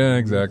me. Yeah,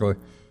 exactly.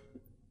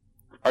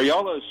 Are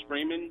y'all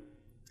streaming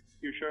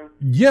your show?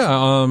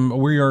 Yeah,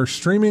 we are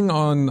streaming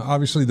on,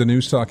 obviously, the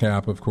News Talk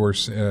app, of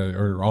course,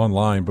 or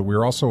online, but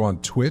we're also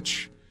on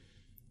Twitch,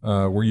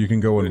 where you can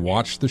go and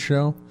watch the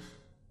show.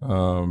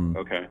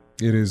 Okay.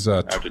 It is... I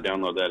have to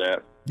download that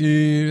app.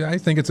 Yeah, I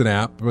think it's an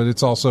app, but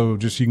it's also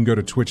just, you can go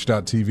to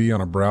twitch.tv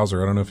on a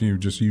browser. I don't know if you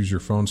just use your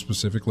phone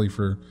specifically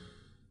for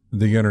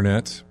the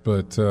internet,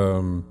 but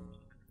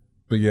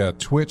yeah,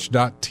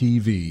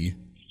 twitch.tv.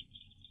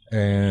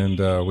 And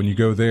when you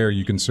go there,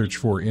 you can search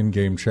for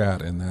in-game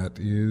chat, and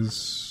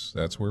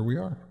that's where we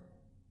are.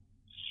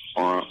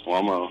 All right.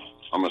 Well,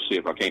 I'm gonna see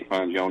if I can't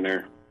find you on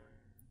there.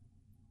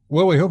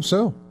 Well, we hope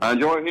so. I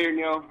enjoy hearing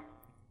y'all.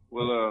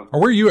 Well,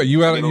 where are you at?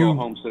 You out? You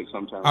homesick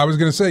sometimes. I was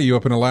gonna say, you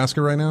up in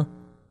Alaska right now?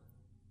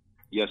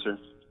 Yes, sir.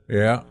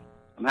 Yeah.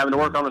 I'm having to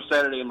work on a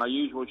Saturday in my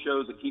usual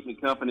shows that keep me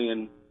company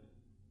and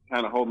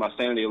kind of hold my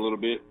sanity a little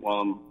bit while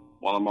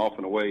I'm off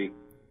and away.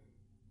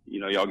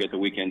 Y'all get the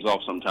weekends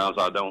off sometimes.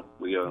 I don't.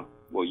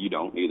 You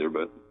don't either,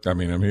 but I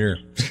mean, I'm here.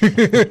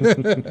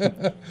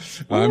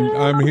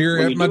 I'm here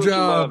at my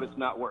job. Love, it's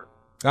not work.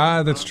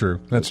 That's true.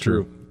 That's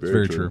true. It's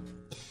very true.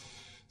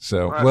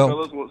 So, All right,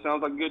 fellas. Well, it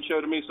sounds like a good show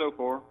to me so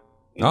far.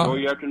 Enjoy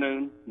your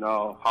afternoon. And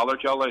I'll holler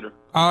at y'all later.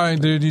 All right,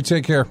 dude. You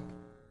take care.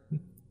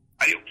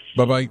 Adios.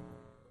 Bye-bye.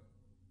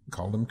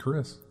 Called him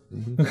Chris.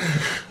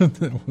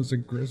 Mm-hmm. That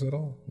wasn't Chris at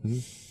all. Mm-hmm.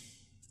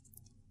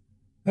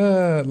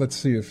 Let's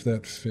see if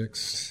that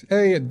fixed.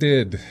 Hey, it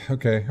did.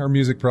 Okay, our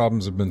music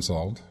problems have been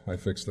solved. I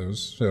fixed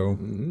those. So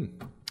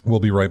we'll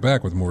be right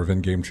back with more of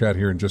In-Game Chat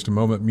here in just a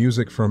moment.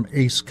 Music from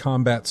Ace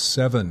Combat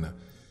 7.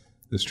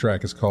 This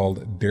track is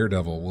called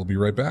Daredevil. We'll be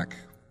right back.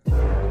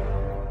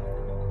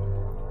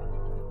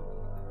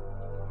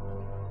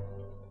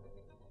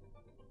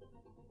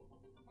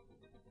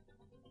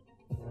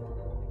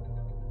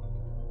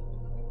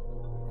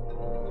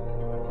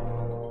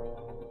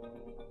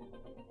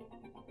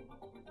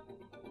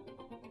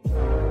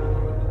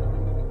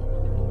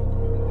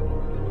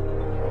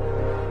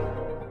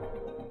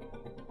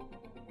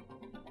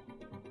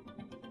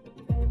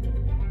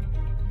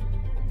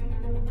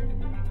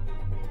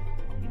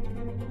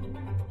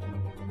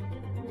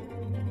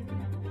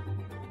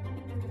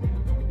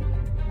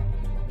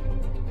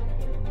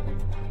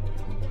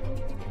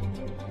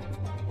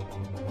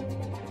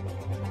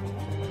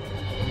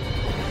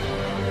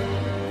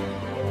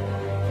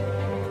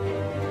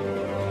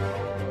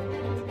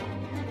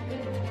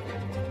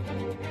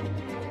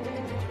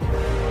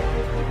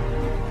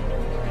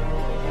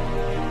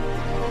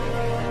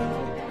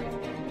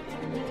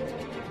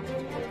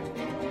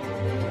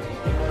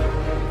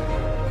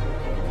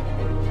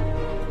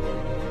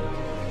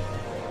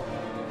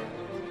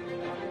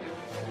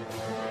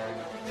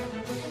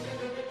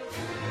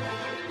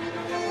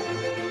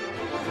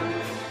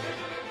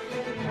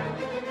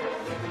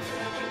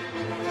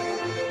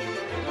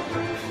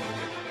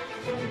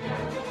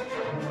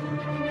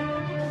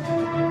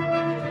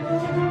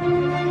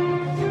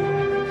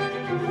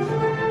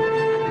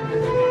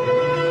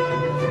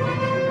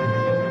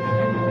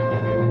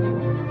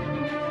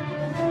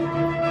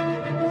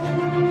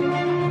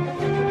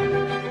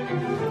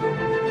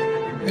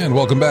 And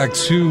welcome back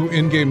to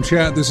In-Game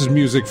Chat. This is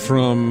music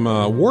from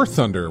War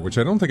Thunder, which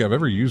I don't think I've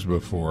ever used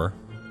before.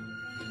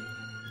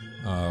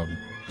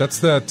 That's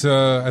that,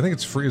 I think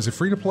it's free. Is it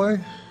free to play?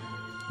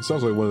 It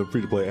sounds like one of the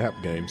free-to-play app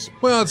games.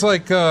 Well, it's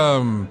like,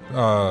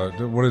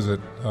 what is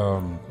it?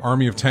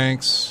 Army of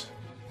Tanks?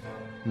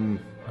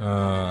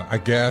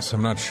 I guess.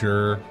 I'm not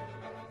sure.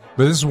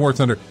 But this is War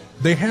Thunder.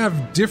 They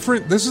have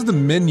different, this is the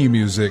menu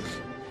music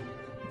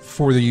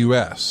for the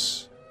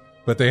U.S.,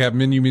 but they have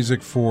menu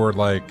music for,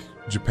 like,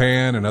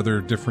 Japan and other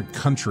different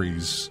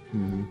countries,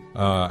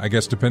 I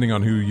guess, depending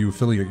on who you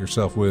affiliate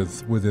yourself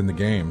with within the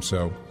game.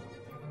 So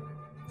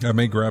I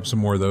may grab some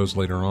more of those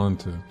later on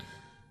to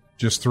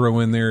just throw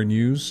in there and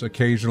use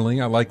occasionally.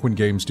 I like when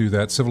games do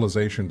that.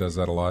 Civilization does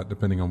that a lot.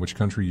 Depending on which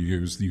country you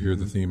use, you hear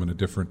the theme in a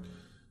different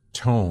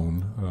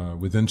tone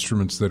with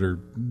instruments that are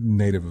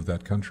native of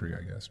that country,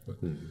 I guess, but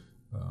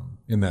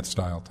in that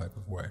style type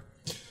of way.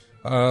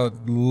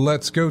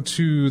 Let's go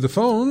to the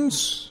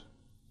phones.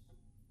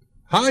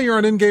 Hi, you're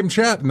on In-Game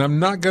Chat, and I'm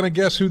not going to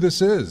guess who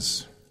this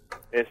is.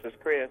 This is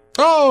Chris.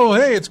 Oh,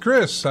 hey, it's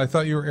Chris. I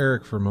thought you were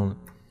Eric for a moment.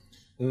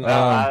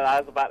 I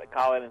was about to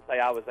call in and say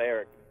I was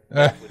Eric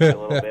a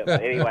little bit.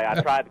 But anyway,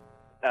 I tried.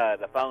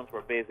 The phones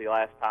were busy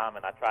last time,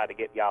 and I tried to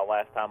get y'all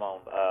last time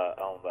on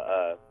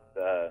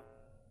the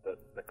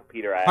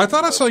computer app. I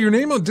thought I saw your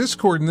name on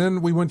Discord, and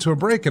then we went to a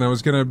break, and I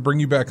was going to bring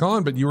you back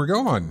on, but you were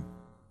gone.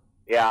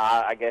 Yeah,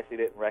 I guess you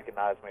didn't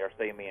recognize me or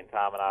see me in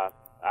time, and I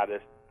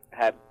just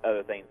had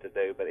other things to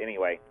do. But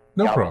anyway,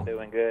 no y'all problem. Been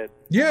doing good?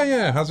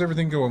 Yeah. How's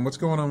everything going? What's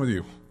going on with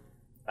you?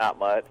 Not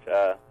much.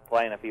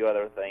 Playing a few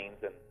other things.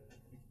 And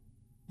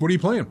what are you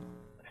playing?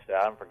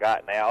 I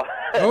forgot now.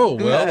 Oh,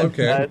 well,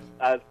 okay.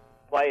 I was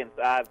playing.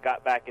 I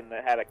got back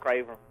had a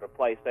craving to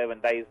play 7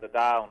 Days to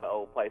Die on the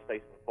old PlayStation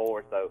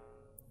 4, so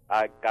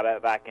I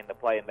got back into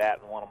playing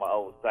that in one of my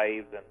old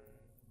saves, and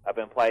I've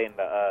been playing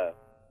the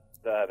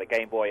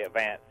Game Boy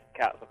Advance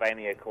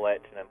Castlevania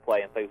collection and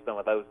playing through some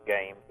of those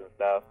games and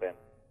stuff, and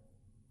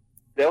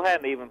still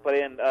hadn't even put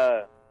in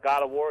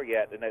God of War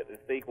yet, the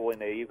sequel in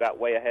there. You got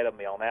way ahead of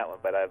me on that one,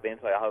 but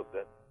eventually I hope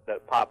to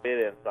pop it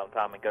in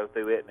sometime and go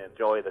through it and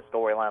enjoy the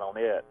storyline on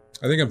it.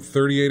 I think I'm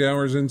 38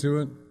 hours into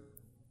it.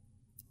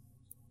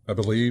 I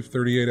believe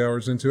 38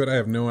 hours into it. I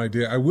have no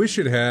idea. I wish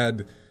it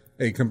had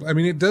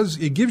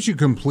it gives you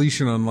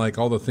completion on like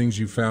all the things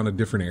you found in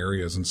different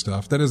areas and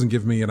stuff. That doesn't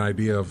give me an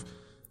idea of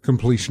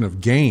completion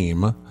of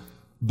game,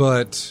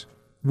 but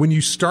when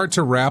you start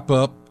to wrap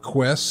up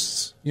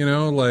quests,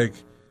 like,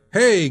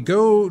 hey,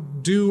 go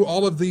do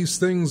all of these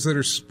things that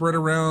are spread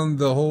around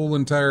the whole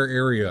entire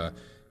area.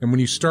 And when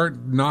you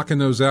start knocking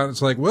those out,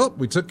 it's like, well,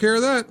 we took care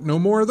of that. No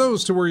more of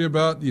those to worry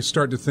about. You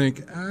start to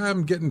think,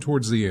 I'm getting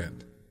towards the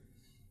end.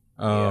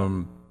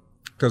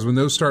 Because when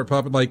those start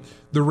popping, like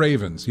the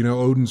Ravens,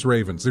 Odin's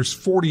Ravens, there's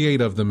 48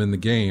 of them in the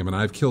game, and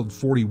I've killed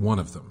 41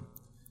 of them.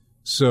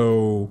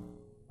 So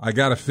I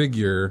got to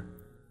figure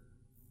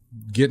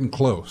getting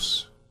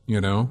close,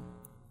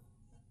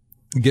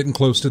 getting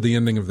close to the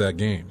ending of that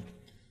game.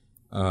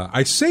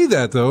 I say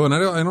that though, and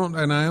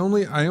I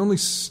only,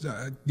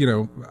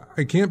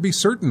 I can't be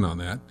certain on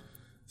that.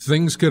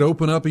 Things could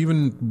open up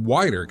even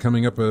wider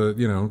coming up,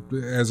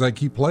 as I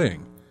keep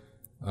playing.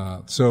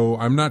 So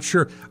I'm not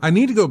sure. I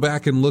need to go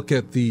back and look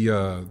at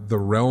the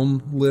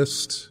realm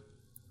list.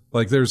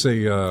 Like there's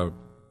a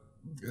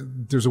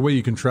way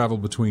you can travel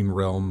between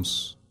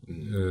realms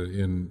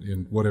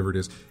in whatever it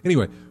is.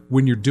 Anyway,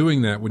 when you're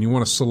doing that, when you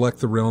want to select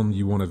the realm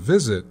you want to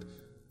visit,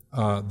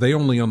 they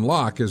only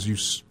unlock as you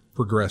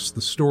progress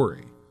the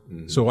story.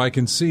 Mm-hmm. So I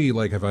can see,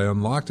 like, have I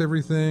unlocked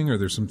everything, or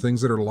there's some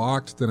things that are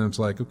locked, then it's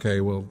like, okay,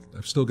 well,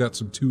 I've still got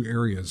some 2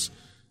 areas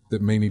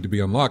that may need to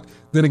be unlocked.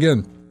 Then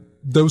again,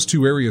 those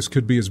 2 areas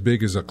could be as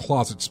big as a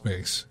closet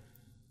space,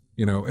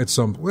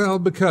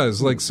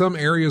 because like some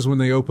areas when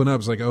they open up,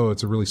 it's like, oh,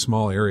 it's a really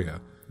small area,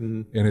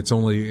 and it's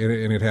only,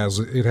 and it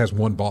has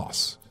one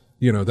boss,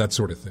 that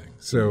sort of thing.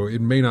 So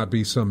it may not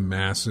be some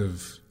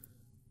massive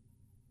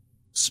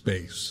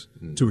space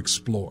to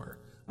explore.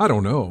 I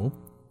don't know.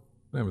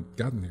 I haven't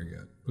gotten there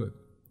yet, but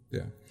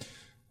yeah.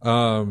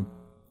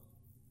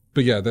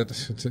 But yeah,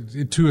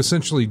 to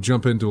essentially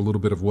jump into a little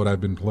bit of what I've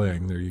been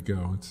playing. There you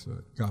go. It's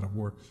God of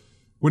War.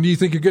 When do you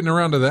think you're getting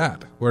around to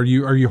that? Are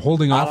you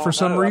holding off for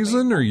some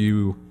reason, or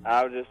you?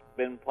 I've just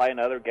been playing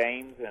other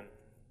games, and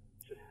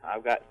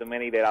I've got so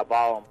many that I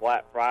bought on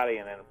Black Friday,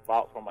 and then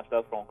bought for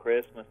myself on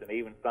Christmas, and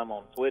even some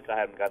on Switch I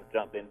haven't got to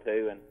jump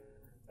into. And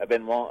I've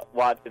been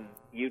watching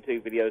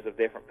YouTube videos of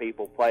different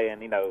people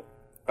playing,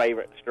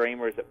 favorite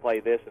streamers that play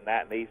this and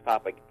that, and these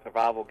type of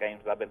survival games.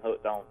 I've been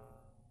hooked on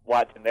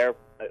watching their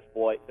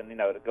exploits and,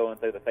 going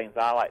through the things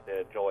I like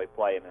to enjoy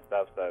playing and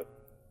stuff. So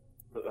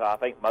I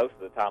think most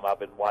of the time I've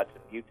been watching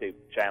YouTube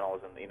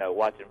channels and,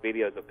 watching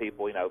videos of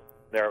people,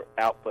 their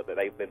output that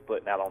they've been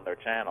putting out on their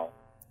channel.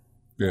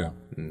 Yeah.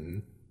 Mm-hmm.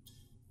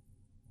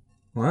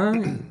 All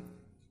right.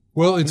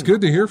 Well, it's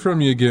good to hear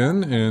from you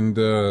again,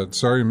 and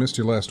sorry I missed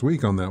you last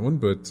week on that one.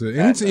 But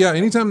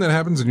anytime that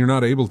happens and you're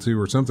not able to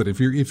or something,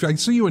 if I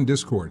see you in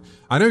Discord,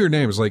 I know your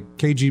name is like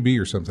KGB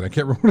or something. I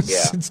can't remember what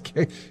it's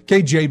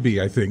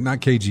KJB, I think,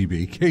 not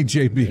KGB,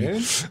 KJB.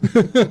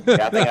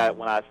 Yeah, I think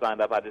when I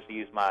signed up, I just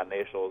used my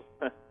initials.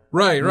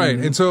 Right.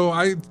 Mm-hmm. And so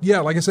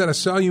like I said, I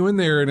saw you in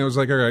there, and I was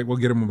like, all right, we'll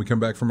get him when we come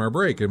back from our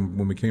break. And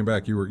when we came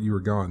back, you were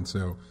gone.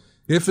 So.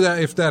 If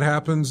that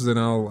happens, then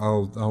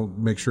I'll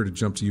make sure to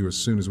jump to you as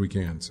soon as we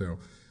can. So,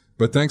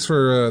 but thanks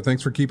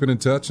for keeping in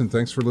touch, and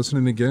thanks for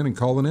listening again and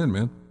calling in,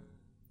 man.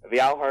 Have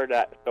y'all heard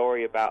that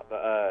story about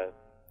the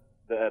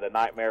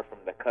nightmare from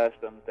the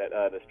customs that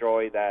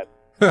destroyed that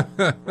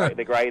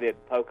degraded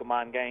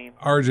Pokemon game?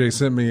 RJ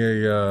sent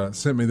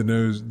me the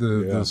news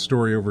the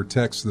story over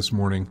text this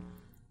morning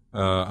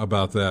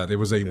about that. It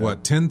was a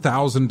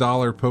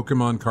 $10,000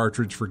 Pokemon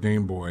cartridge for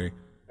Game Boy,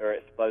 or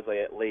it's supposedly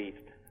at least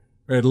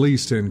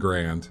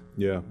 $10,000.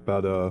 Yeah,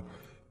 about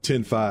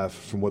 10.5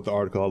 from what the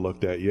article I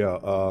looked at. Yeah,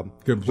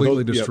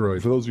 completely destroyed.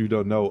 Yeah, for those of you who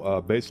don't know,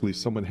 basically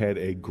someone had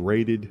a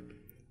graded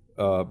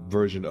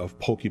version of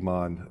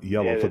Pokemon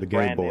Yellow for the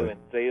Game Boy. Brand new and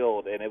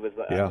sealed, and it was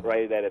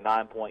rated at a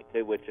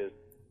 9.2, which is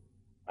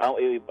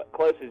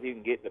close as you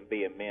can get to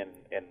being mint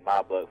in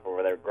my book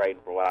for their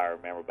grading for what I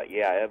remember. But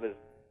yeah, it was.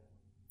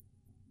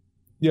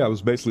 Yeah, it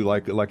was basically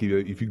like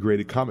if you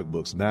graded comic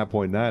books,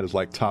 9.9 is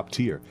like top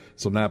tier.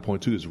 So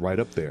 9.2 is right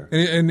up there.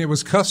 And it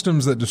was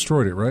Customs that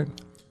destroyed it, right?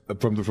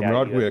 From the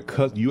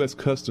article, U.S.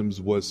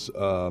 Customs was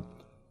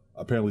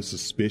apparently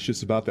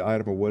suspicious about the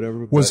item or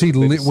whatever. Was he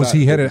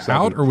headed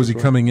out, or was he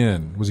coming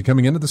in? Was he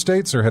coming into the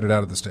States or headed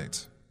out of the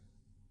States?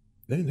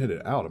 They didn't head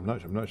it out. I'm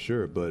not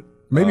sure, but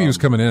maybe he was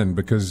coming in,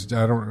 because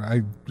I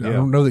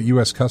don't know that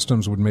U.S.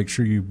 Customs would make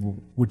sure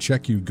you would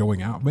check you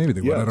going out. Maybe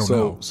they would. I don't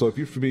know. So if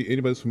you're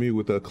anybody's familiar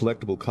with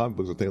collectible comic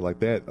books or things like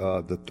that,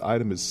 the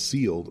item is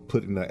sealed,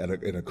 put in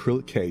an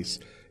acrylic case.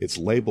 It's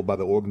labeled by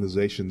the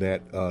organization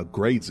that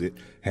grades it,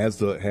 has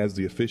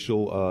the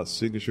official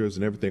signatures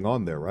and everything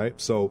on there, right?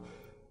 So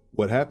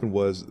what happened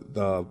was,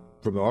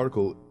 from the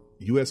article,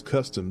 U.S.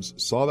 Customs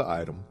saw the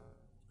item,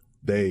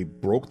 they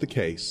broke the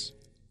case,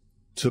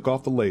 took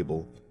off the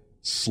label,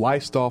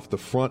 sliced off the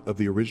front of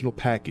the original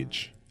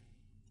package,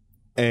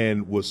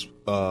 and was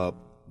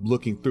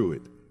looking through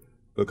it,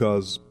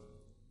 because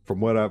from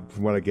what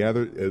I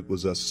gathered, it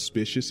was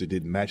suspicious. It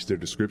didn't match their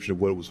description of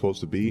what it was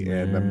supposed to be,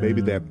 and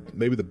maybe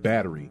the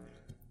battery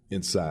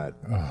inside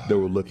they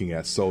were looking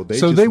at. So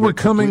they were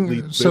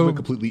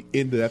completely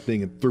into that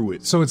thing and threw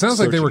it. So it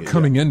sounds like they were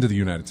coming into the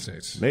United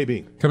States,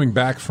 maybe coming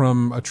back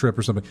from a trip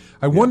or something.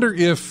 I wonder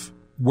if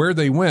where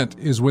they went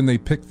is when they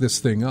picked this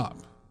thing up.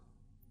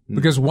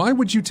 Because why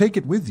would you take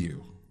it with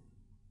you?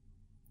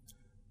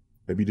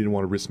 Maybe you didn't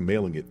want to risk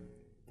mailing it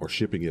or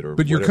shipping it, or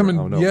but you're whatever.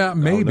 Coming, yeah,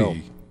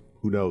 maybe.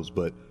 Who knows?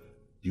 But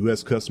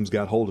U.S. Customs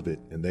got hold of it,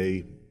 and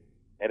they.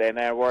 And then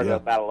they're worried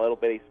about a little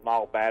bitty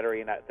small battery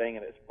in that thing,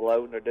 and it's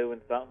exploding or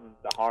doing something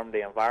to harm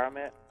the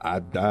environment.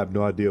 I have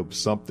no idea.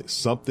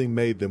 Something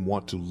made them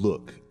want to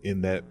look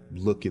in that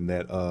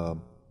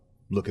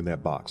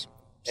box.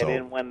 So. And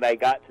then when they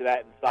got to that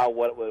and saw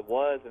what it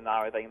was and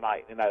everything,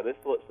 like, this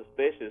looks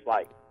suspicious,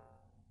 like.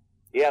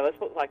 Yeah, this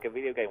looks like a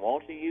video game. Why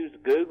don't you use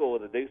Google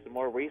to do some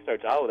more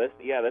research? Oh, this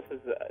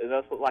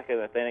looks like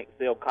an authentic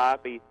sealed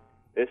copy.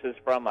 This is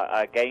from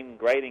a game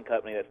grading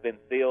company that's been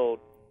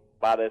sealed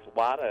by this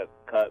WADA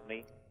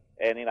company.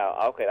 And,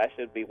 okay, that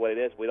should be what it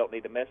is. We don't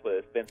need to mess with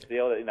it. It's been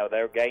sealed.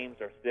 Their games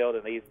are sealed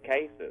in these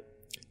cases.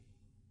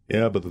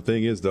 Yeah, but the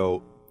thing is,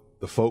 though,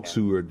 the folks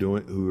who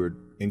are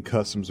in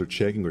customs or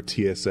checking or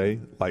TSA,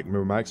 like,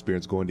 remember my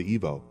experience going to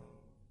Evo.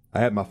 I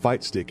had my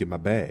fight stick in my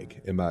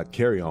bag, in my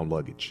carry-on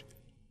luggage.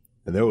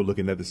 And they were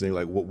looking at this thing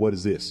like, what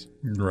is this?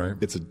 Right.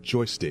 It's a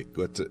joystick.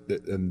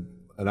 And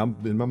I'm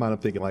in my mind, I'm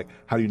thinking like,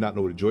 how do you not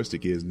know what a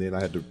joystick is? And then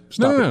I had to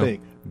stop and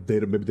think.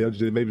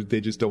 Maybe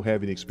they just don't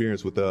have any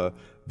experience with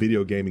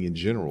video gaming in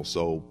general.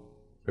 So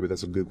maybe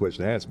that's a good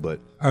question to ask.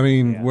 But I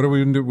mean, what have we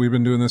been doing? We've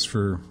been doing this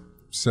for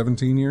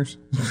 17 years.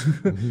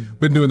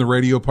 Been doing the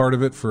radio part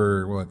of it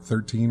for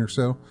 13 or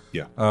so.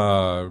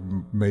 Yeah.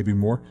 Maybe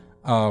more.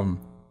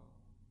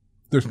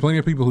 There's plenty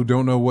of people who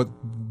don't know what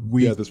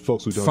there's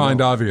folks who don't find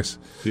know. obvious.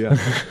 Yeah.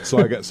 So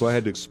I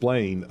had to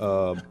explain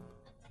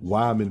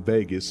why I'm in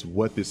Vegas,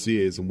 what this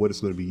is, and what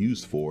it's going to be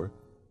used for.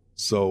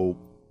 So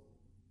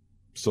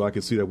I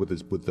can see that with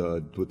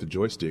the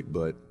joystick.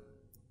 But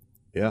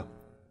yeah,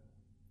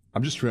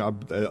 I'm just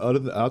trying.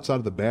 Outside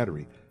of the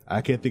battery,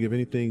 I can't think of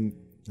anything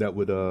that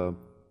would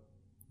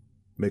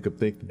make them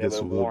think that this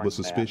was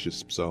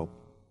suspicious. So.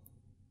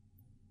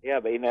 Yeah,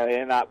 but in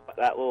that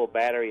little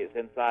battery, it's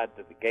inside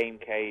the game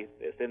case.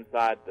 It's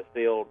inside the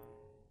sealed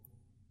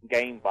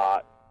game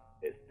box.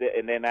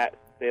 And then that's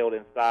sealed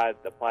inside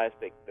the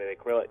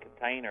acrylic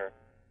container.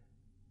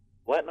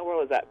 What in the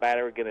world is that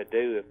battery going to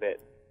do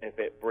if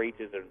it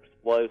breaches and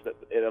explodes?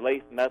 At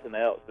least nothing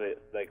else. The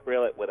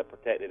acrylic would have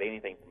protected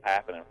anything from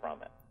happening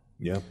from it.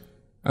 Yeah.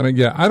 I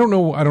mean, I don't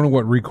know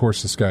what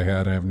recourse this guy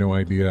had. I have no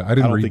idea. I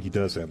don't think he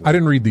does have one. I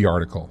didn't read the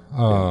article.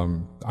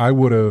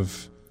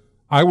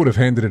 I would have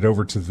handed it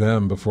over to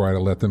them before I'd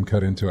have let them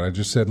cut into it. I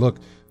just said, look,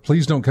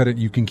 please don't cut it.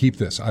 You can keep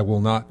this. I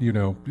will not,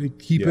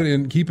 keep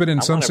it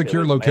in some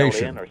secure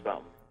location.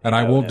 And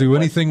I won't do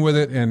anything with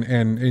it.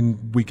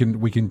 And we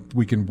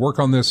can work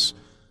on this,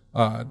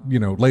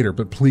 later.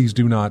 But please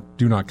do not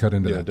cut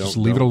into that. Just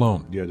leave it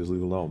alone. Yeah, just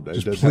leave it alone.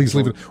 Please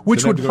leave it.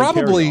 Which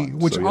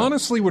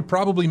honestly would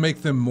probably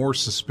make them more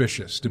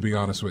suspicious, to be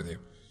honest with you.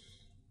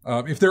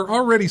 If they're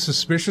already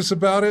suspicious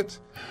about it,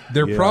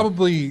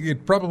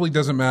 it probably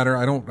doesn't matter.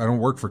 I don't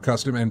work for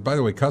custom, and by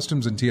the way,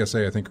 customs and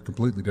TSA I think are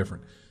completely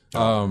different.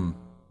 But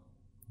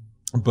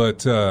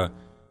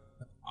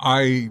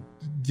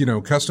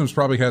customs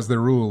probably has their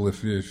rule.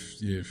 If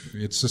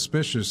it's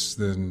suspicious,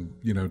 then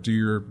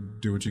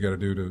do what you got to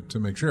do to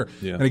make sure.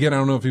 Yeah. And again, I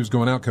don't know if he was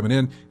going out, coming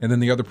in, and then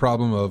the other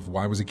problem of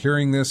why was he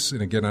carrying this?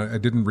 And again, I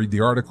didn't read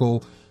the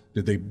article.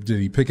 Did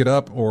he pick it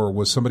up, or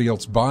was somebody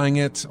else buying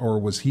it, or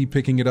was he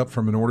picking it up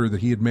from an order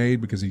that he had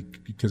made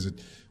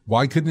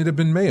why couldn't it have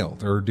been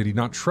mailed, or did he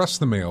not trust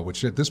the mail?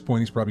 Which at this point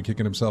he's probably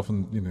kicking himself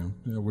and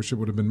wish it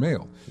would have been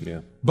mailed.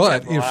 Yeah.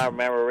 But I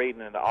remember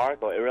reading in the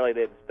article, it really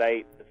didn't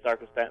state the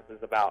circumstances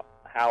about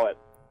how it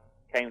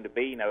came to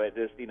be.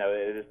 This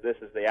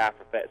is the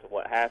after effects of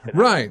what happened.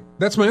 Right.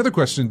 That's my other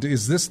question.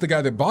 Is this the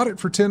guy that bought it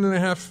for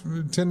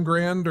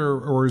 $10,000,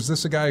 or is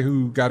this a guy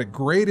who got it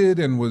graded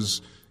and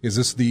was? Is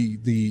this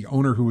the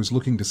owner who was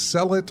looking to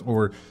sell it,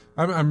 or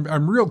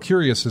I'm real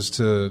curious as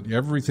to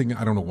everything.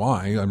 I don't know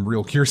why. I'm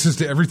real curious as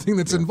to everything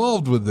that's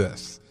involved with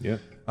this. Yeah.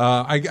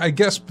 I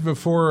guess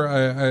before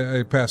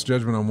I pass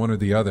judgment on one or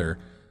the other,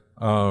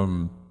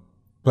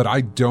 but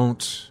I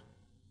don't.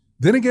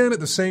 Then again, at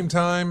the same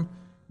time,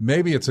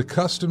 maybe it's a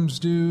customs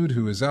dude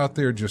who is out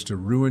there just to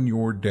ruin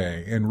your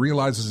day and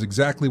realizes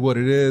exactly what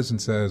it is and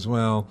says,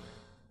 well,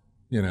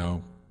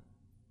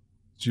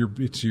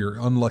 it's your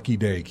unlucky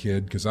day,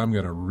 kid, because I'm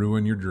going to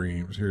ruin your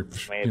dreams. Here,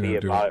 if he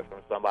had bought it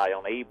from somebody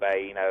on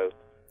eBay,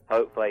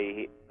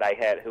 hopefully they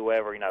had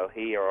whoever,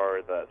 he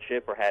or the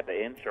shipper had the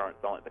insurance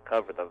on it to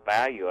cover the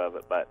value of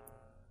it. But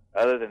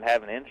other than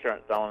having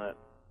insurance on it,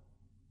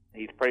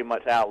 he's pretty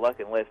much out of luck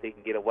unless he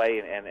can get away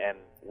and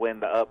win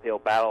the uphill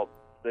battle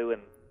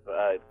suing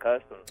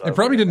customs. It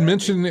probably didn't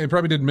mention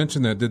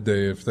that, did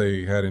they? If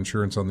they had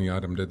insurance on the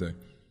item, did they?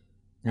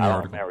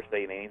 I've never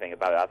seen anything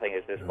about it. I think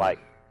it's just like,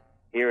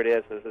 here it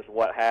is. This is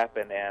what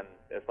happened, and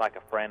it's like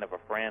a friend of a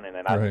friend, and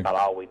that's about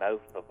all we know.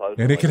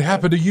 Supposedly, and it could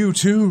happen to you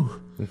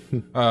too.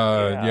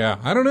 Yeah,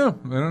 I don't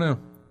know.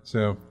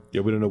 So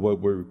we don't know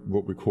what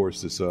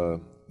recourse this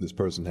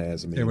person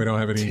has. I mean, we don't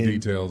have any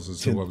details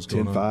as to what was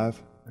going on. 10-5,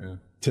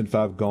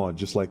 10-5 gone,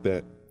 just like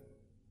that.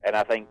 And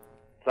I think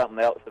something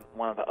else.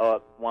 One of the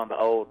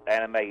old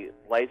anime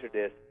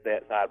Laserdisc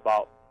sets I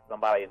bought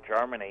somebody in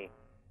Germany.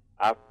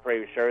 I'm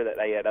pretty sure that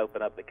they had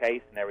opened up the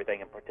case and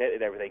everything and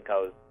protected everything,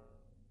 because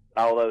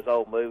all those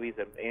old movies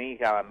and any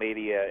kind of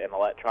media and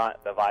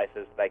electronic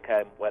devices, they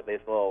come with this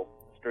little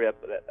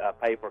strip,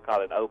 paper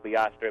called an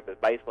OBI strip. Is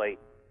basically,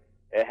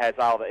 it has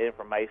all the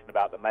information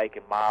about the make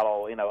and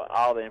model,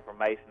 all the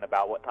information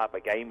about what type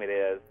of game it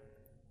is.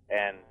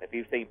 And if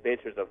you've seen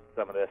pictures of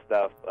some of this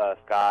stuff,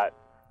 Scott,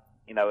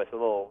 it's a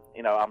little,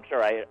 I'm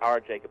sure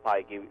RJ could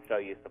probably show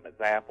you some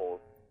examples.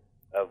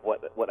 of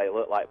what they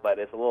look like. But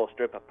it's a little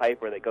strip of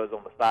paper that goes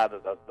on the side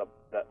of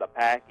the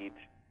package,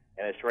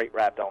 and it's shrink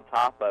wrapped on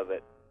top of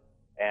it.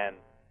 And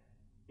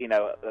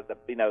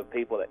the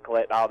people that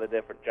collect all the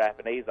different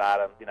Japanese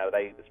items,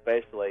 they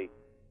especially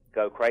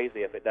go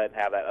crazy if it doesn't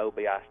have that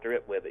OBI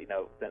strip with it,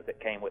 since it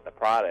came with the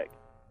product.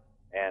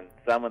 And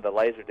some of the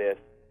Laserdisc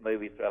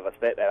movies of a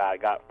set that I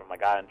got from a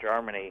guy in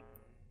Germany,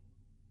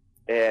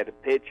 it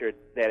had pictured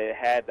that it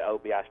had the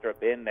OBI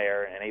strip in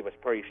there, and he was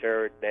pretty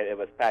sure that it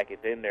was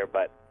packaged in there,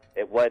 but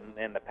it wasn't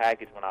in the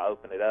package when I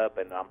opened it up,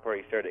 and I'm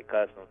pretty sure that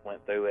customs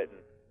went through it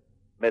and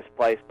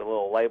misplaced the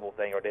little label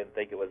thing, or didn't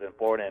think it was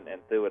important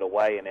and threw it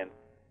away, and then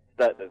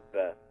stuck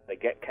the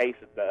case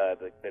of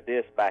the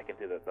disc back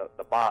into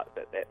the box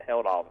that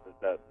held off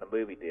the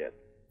movie disc.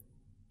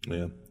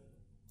 Yeah,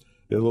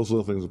 those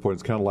little things are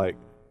important. It's kind of like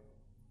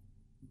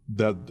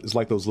that. It's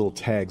like those little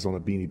tags on a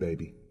Beanie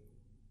Baby.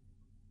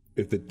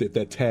 If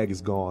that tag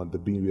is gone, the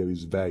Beanie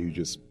Baby's value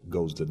just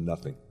goes to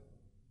nothing.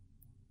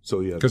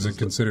 So yeah, because it's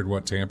considered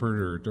what,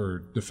 tampered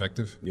or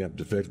defective? Yeah,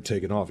 defective,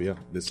 taken off. Yeah,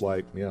 it's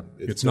like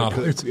it's not.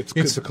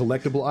 It's a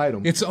collectible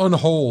item. It's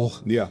unwhole.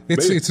 Yeah,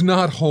 it's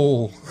not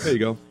whole. There you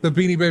go. The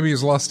Beanie Baby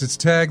has lost its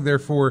tag,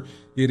 therefore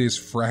it is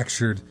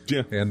fractured.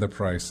 Yeah, and the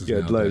price is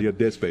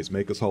Dead Space,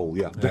 make us whole.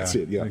 Yeah, that's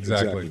it. Yeah,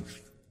 exactly.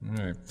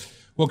 All right.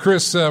 Well,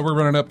 Chris, we're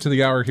running up to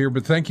the hour here,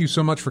 but thank you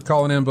so much for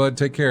calling in, bud.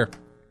 Take care.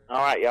 All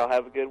right, y'all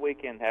have a good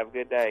weekend. Have a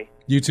good day.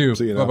 You too.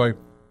 See you. Bye-bye.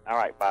 All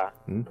right, bye.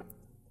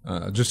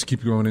 Just to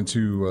keep going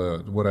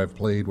into what I've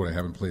played, what I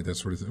haven't played, that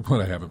sort of thing.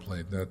 What I haven't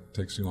played, that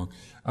takes too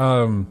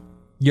long.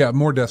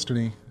 More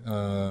Destiny.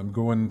 I'm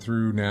going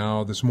through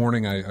now. This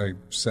morning I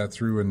sat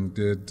through and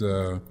did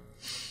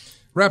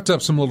wrapped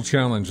up some little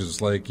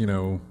challenges, like,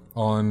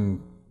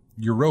 on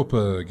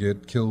Europa,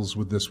 get kills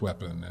with this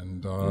weapon,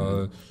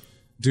 and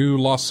do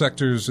lost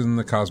sectors in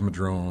the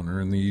Cosmodrome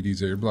or in the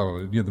EDZ, blah,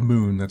 blah, blah, the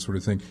moon, that sort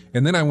of thing.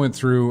 And then I went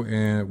through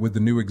and with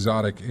the new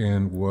exotic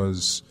and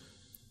was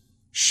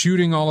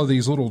shooting all of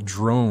these little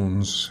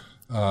drones.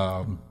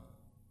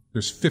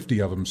 There's 50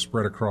 of them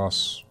spread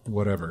across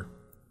whatever.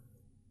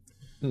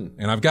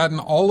 And I've gotten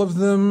all of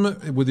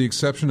them with the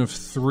exception of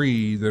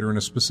 3 that are in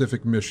a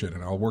specific mission,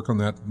 and I'll work on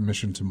that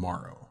mission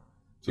tomorrow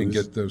and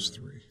get those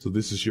 3. So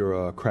this is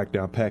your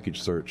Crackdown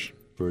package search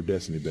for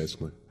Destiny,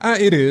 basically.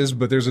 It is,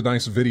 but there's a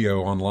nice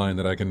video online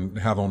that I can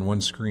have on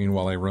one screen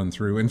while I run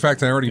through. In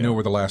fact, I already know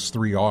where the last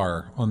 3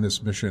 are on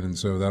this mission, and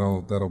so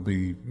that'll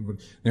be.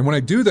 And when I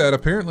do that,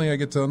 apparently I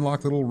get to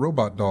unlock the little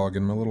robot dog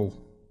in my little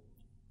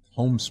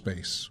home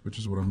space, which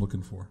is what I'm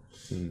looking for.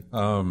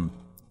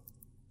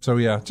 So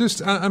yeah,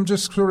 I'm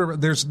just sort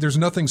of there's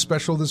nothing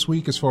special this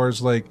week as far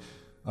as like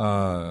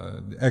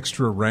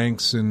extra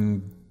ranks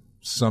and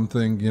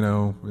something,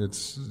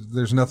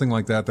 there's nothing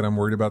like that I'm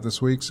worried about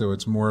this week. So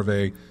it's more of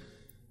a,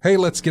 hey,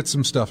 let's get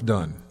some stuff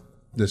done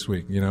this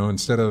week,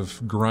 instead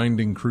of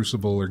grinding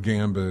Crucible or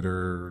Gambit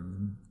or,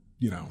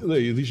 At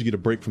least you get a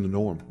break from the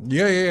norm.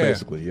 Yeah.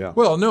 Basically, yeah.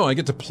 Well, no, I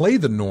get to play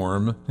the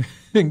norm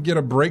and get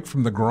a break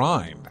from the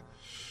grind.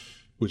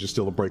 Which is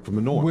still a break from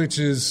the norm. Which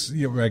is,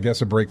 I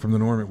guess, a break from the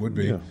norm it would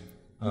be.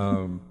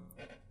 Yeah.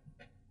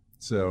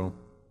 So,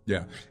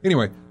 yeah.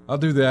 Anyway, I'll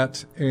do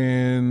that.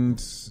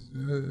 And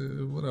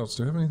what else?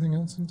 Do I have anything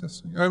else in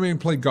Destiny? I mean,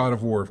 play God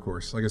of War, of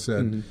course. Like I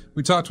said,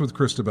 we talked with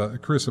Chris about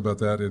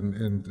that,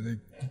 and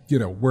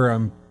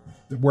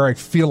where I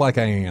feel like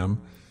I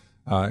am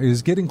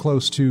is getting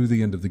close to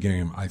the end of the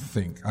game. I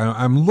think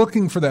I'm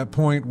looking for that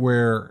point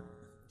where.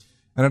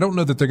 And I don't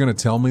know that they're going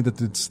to tell me that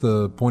it's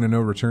the point of no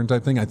return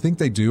type thing. I think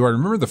they do. I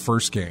remember the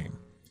first game.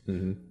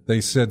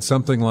 They said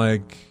something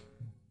like,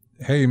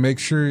 hey, make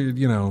sure,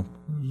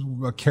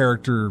 a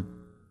character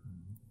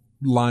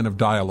line of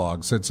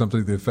dialogue said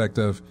something to the effect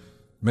of,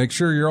 make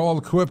sure you're all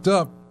equipped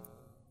up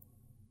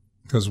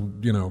because,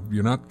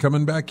 you're not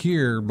coming back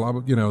here, blah,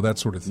 blah, that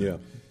sort of thing. Yeah.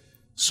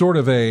 Sort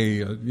of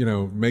a,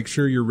 make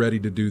sure you're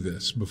ready to do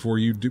this. Before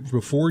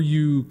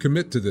you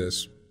commit to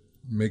this,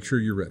 make sure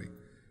you're ready.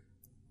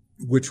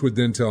 Which would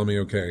then tell me,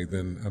 okay,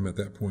 then I'm at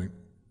that point.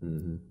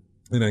 And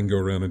I can go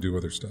around and do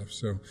other stuff.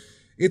 So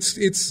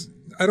it's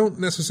I don't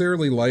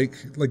necessarily like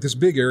this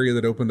big area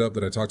that opened up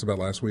that I talked about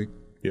last week.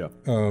 Yeah.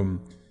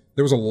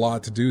 There was a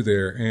lot to do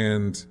there.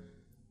 And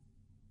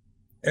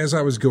as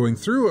I was going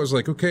through, I was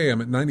like, okay, I'm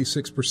at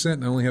 96%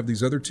 and I only have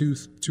these other two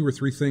or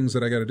three things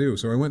that I got to do.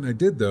 So I went and I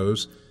did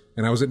those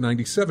and I was at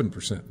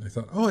 97%.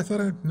 I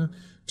thought,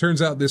 turns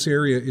out this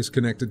area is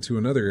connected to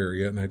another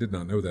area and I did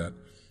not know that.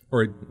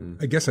 Or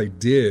I guess I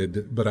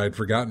did, but I'd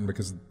forgotten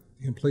because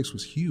the place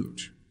was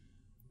huge.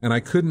 And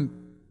I couldn't,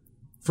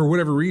 for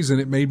whatever reason,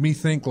 it made me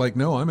think like,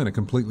 no, I'm in a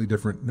completely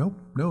different, no,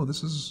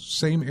 this is the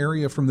same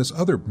area from this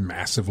other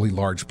massively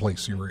large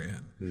place you were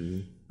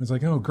in. I was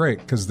like, oh, great,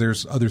 because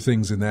there's other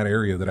things in that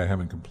area that I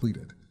haven't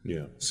completed.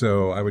 Yeah.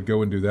 So I would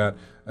go and do that.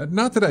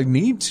 Not that I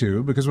need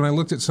to, because when I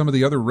looked at some of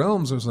the other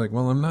realms, I was like,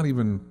 well, I'm not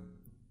even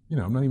in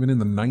the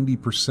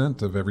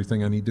 90% of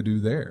everything I need to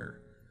do there.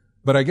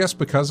 But I guess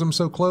because I'm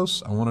so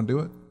close, I want to do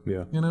it.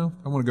 Yeah. You know,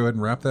 I want to go ahead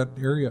and wrap that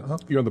area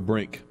up. You're on the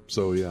brink,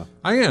 so yeah.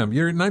 I am.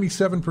 You're at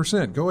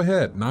 97%. Go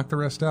ahead, knock the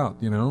rest out.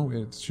 You know,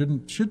 it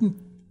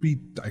shouldn't be.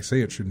 I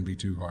say it shouldn't be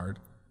too hard.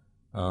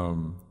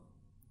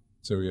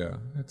 So yeah,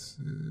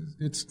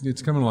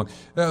 it's coming along.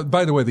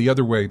 By the way, the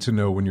other way to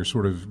know when you're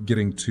sort of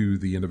getting to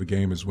the end of a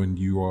game is when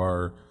you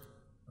are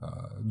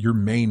your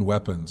main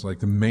weapons, like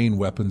the main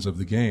weapons of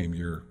the game,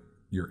 your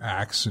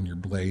axe and your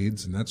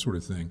blades and that sort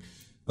of thing.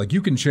 Like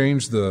you can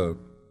change the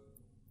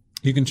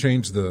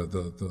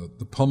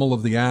pummel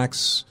of the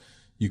axe,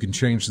 you can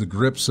change the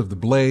grips of the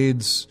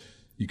blades,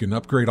 you can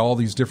upgrade all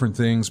these different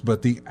things,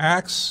 but the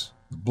axe,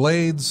 the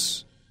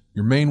blades,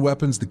 your main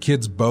weapons, the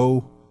kid's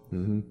bow,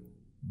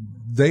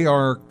 they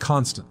are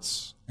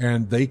constants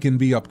and they can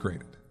be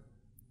upgraded.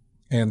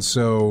 And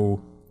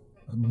so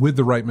with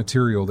the right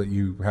material that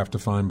you have to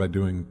find by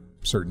doing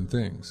certain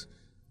things.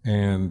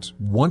 And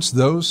once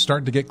those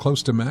start to get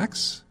close to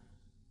max,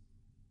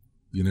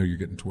 you know you're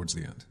getting towards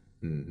the end.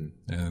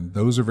 And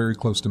those are very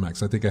close to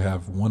max. I think I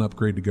have one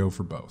upgrade to go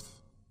for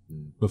both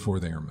before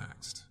they are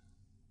maxed.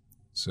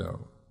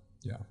 So,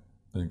 yeah,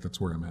 I think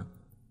that's where I'm at.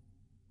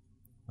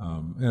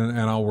 And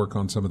I'll work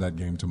on some of that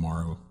game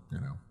tomorrow, you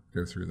know,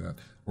 go through that.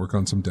 Work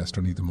on some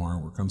Destiny tomorrow,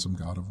 work on some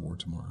God of War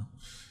tomorrow.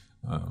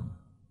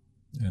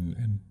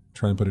 And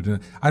try and put it in.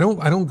 I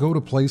don't go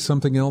to play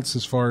something else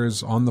as far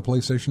as on the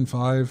PlayStation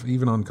 5,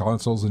 even on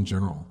consoles in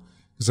general.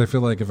 Because I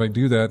feel like if I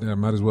do that, I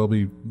might as well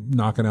be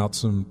knocking out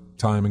some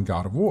time in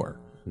God of War.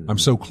 I'm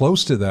so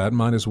close to that,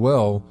 might as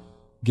well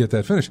get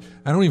that finished.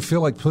 I don't even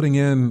feel like putting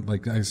in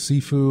like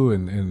Sifu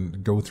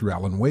and go through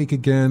Alan Wake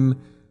again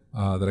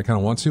that I kind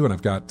of want to. And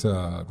I've got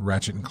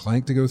Ratchet and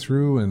Clank to go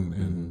through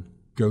and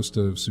Ghost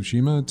of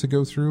Tsushima to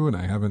go through. And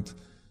I haven't...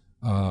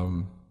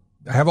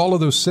 I have all of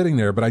those sitting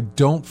there, but I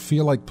don't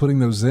feel like putting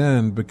those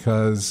in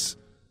because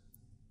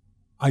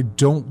I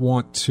don't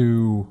want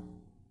to,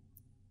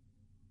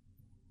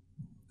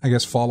 I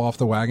guess, fall off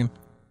the wagon,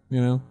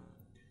 you know?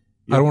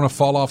 Yeah. I don't want to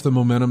fall off the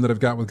momentum that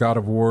I've got with God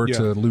of War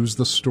to lose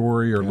the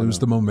story or lose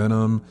the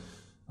momentum,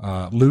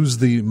 lose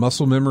the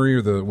muscle memory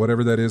or the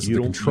whatever that is, the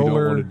controller. You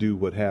don't want to do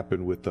what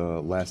happened with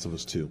Last of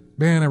Us 2.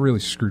 Man, I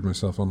really screwed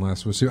myself on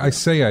Last of Us 2. I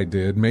say I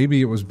did.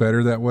 Maybe it was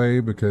better that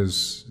way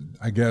because...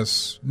 I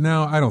guess,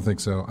 no, I don't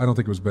think so. I don't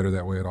think it was better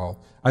that way at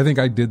all. I think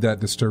I did that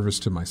disservice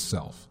to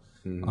myself.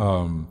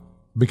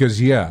 Because,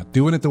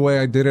 doing it the way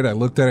I did it, I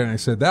looked at it and I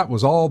said, that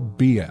was all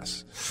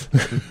BS.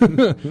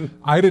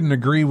 I didn't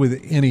agree with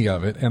any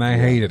of it and I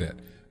hated it.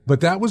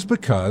 But that was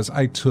because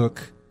I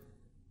took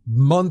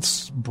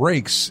months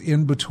breaks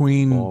in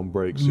between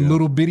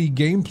little bitty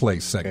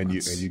gameplay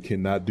segments. And you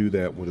cannot do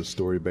that with a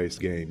story-based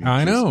game.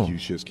 I know. You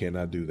just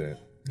cannot do that.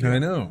 Yeah.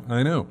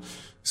 I know.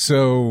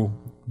 So...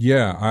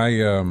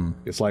 yeah,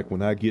 it's like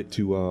when I get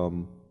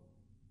to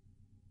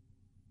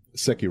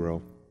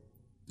Sekiro.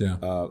 Yeah.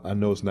 I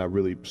know it's not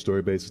really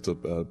story based.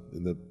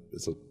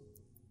 It's a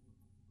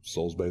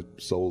Souls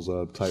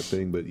type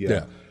thing. But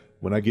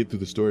when I get through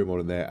the story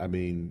mode in that, I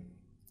mean,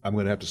 I'm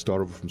going to have to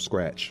start over from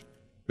scratch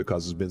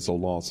because it's been so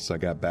long since I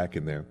got back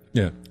in there.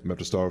 Yeah. I'm going to have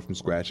to start over from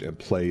scratch and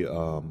play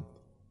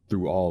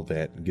through all of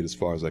that and get as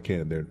far as I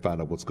can in there and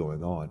find out what's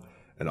going on.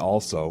 And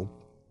also,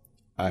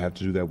 I have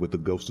to do that with the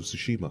Ghost of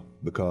Tsushima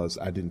because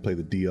I didn't play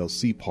the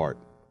DLC part.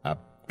 I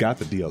got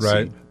the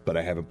DLC, but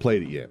I haven't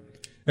played it yet.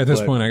 At this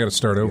point, I got to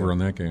start over on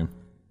that game.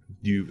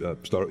 You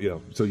so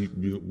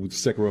you with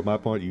Sekiro on my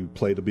part, you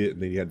played a bit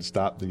and then you had to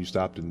stop, then you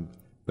stopped and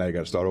now you got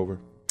to start over?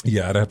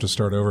 Yeah, I'd have to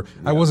start over.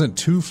 Yeah. I wasn't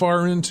too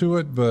far into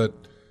it, but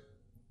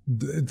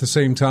at the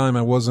same time,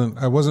 I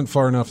wasn't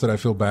far enough that I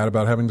feel bad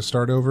about having to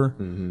start over,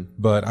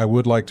 but I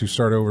would like to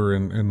start over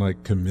and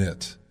like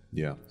commit.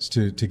 Yeah,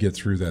 to get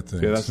through that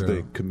thing. Yeah, that's the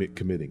thing.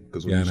 Committing,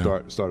 because when you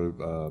start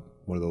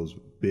one of those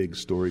big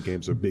story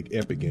games or big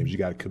epic games, you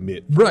got to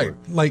commit. Right,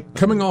 like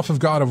coming off of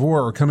God of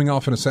War or coming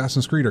off an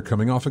Assassin's Creed or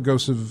coming off of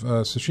Ghost of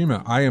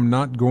Tsushima, I am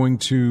not going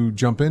to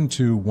jump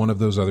into one of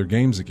those other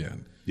games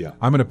again. Yeah,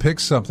 I'm going to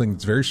pick something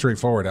that's very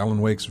straightforward. Alan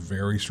Wake's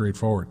very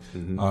straightforward.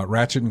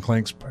 Ratchet and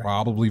Clank's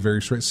probably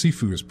very straight.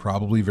 Sifu is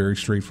probably very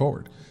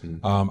straightforward.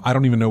 I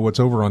don't even know what's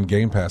over on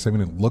Game Pass. I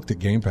haven't even looked at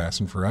Game Pass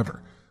in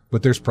forever.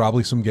 But there's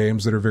probably some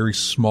games that are very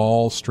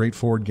small,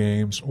 straightforward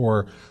games,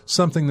 or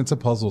something that's a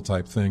puzzle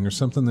type thing, or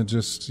something that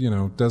just, you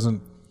know,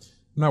 doesn't. I'm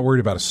not worried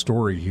about a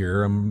story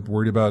here. I'm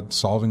worried about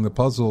solving the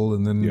puzzle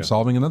and then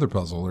solving another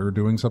puzzle or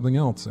doing something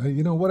else.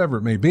 You know, whatever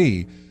it may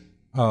be.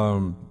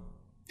 I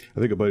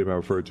think a buddy of mine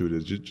referred to it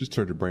as just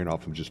turn your brain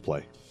off and just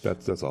play.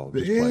 That's all.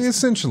 Just play.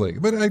 Essentially,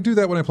 but I do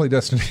that when I play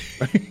Destiny.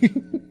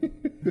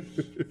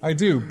 I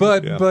do,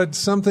 but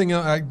something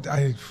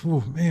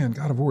oh man,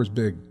 God of War is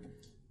big.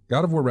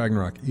 God of War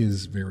Ragnarok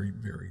is very,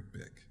 very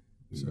big.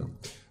 So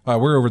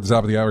we're over at the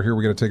top of the hour here.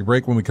 We're going to take a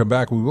break. When we come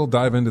back, we will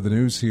dive into the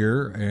news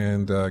here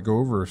and go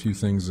over a few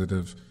things that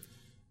have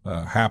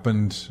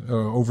happened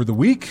over the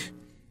week.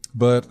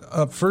 But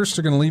up first,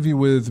 we're going to leave you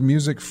with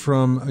music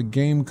from a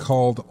game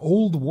called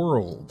Old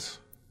World.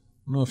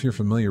 I don't know if you're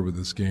familiar with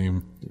this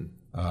game.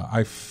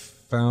 I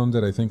found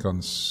it, I think,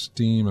 on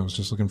Steam. I was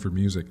just looking for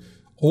music.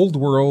 Old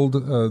World.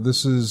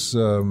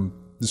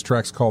 This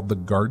track's called The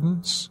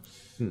Gardens.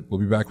 We'll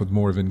be back with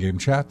more of In-Game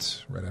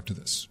Chat right after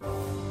this.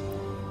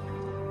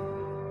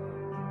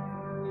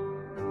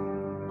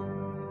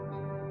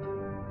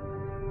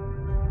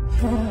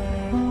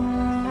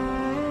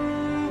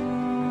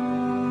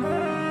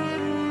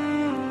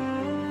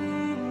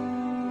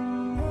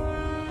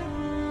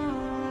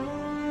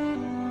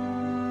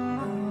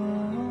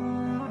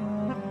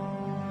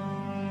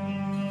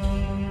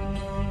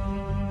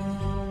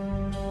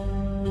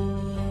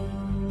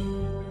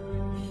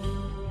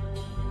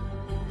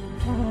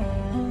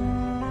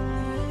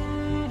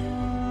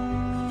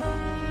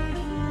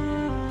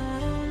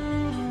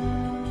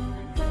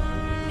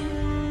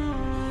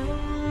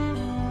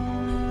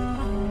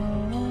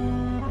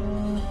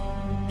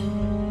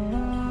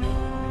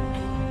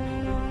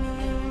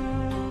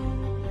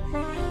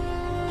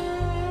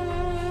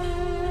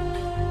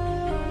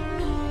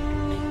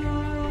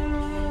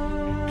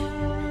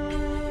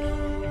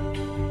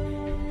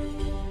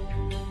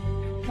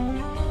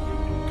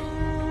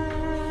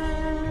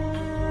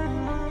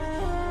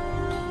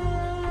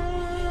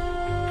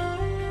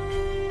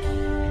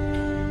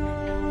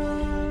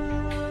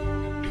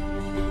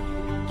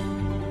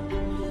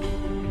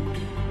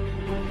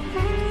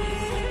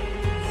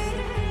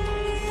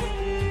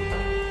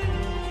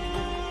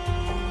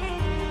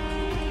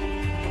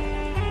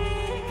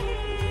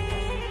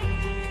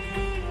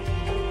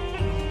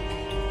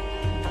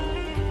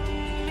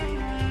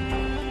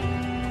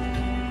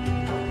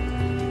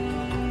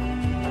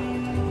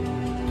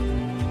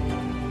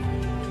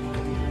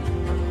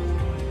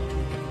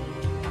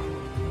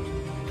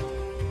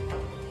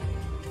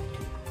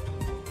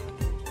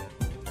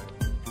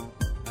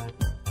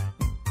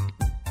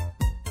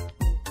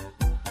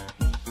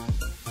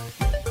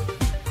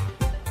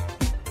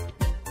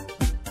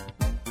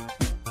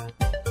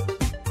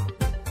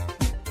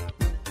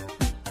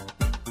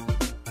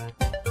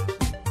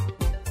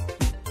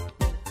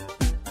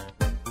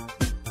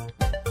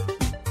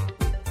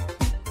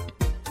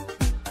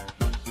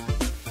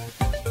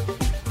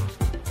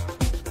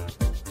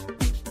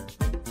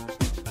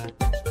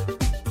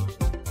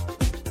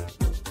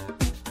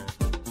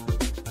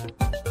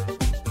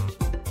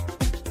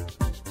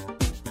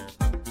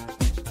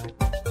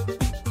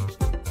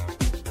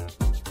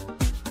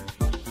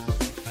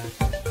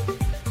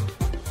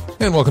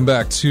 And welcome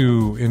back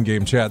to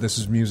In-Game Chat. This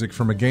is music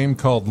from a game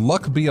called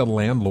Luck Be a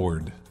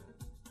Landlord.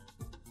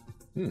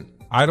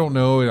 I don't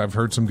know. I've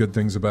heard some good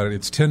things about it.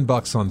 It's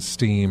 $10 on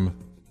Steam.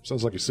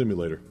 Sounds like a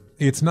simulator.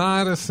 It's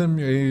not a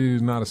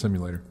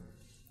simulator.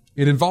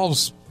 It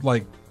involves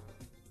like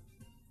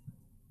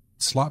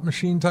slot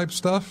machine type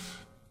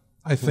stuff,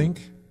 I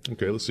think.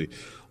 Okay, let's see.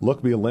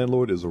 Luck Be a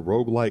Landlord is a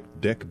roguelike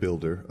deck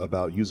builder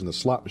about using a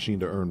slot machine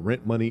to earn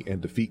rent money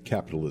and defeat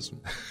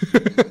capitalism.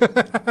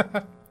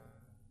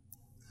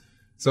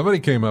 Somebody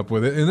came up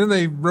with it, and then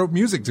they wrote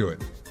music to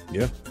it.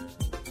 Yeah.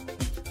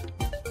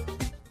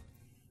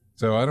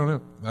 So I don't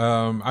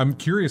know. I'm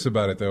curious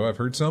about it, though. I've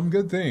heard some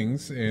good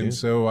things, and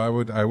so I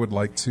would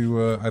like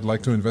to. I'd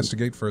like to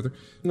investigate further.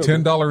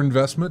 $10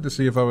 investment to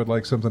see if I would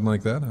like something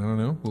like that. I don't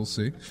know. We'll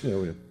see.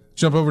 Yeah.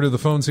 Jump over to the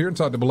phones here and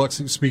talk to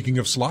Biloxi. Speaking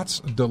of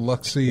slots,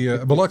 Biloxi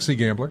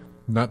Gambler,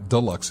 not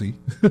Deluxey.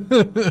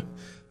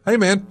 Hey,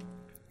 man.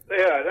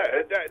 Yeah,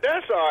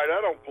 that's all right.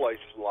 I don't play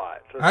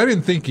slots. I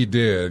didn't think you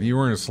did. You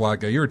weren't a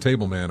slot guy. You're a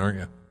table man, aren't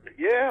you?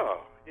 Yeah.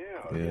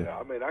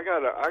 I mean, I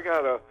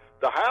gotta.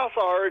 The house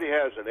already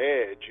has an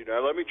edge, you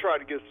know. Let me try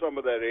to get some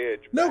of that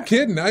edge back. No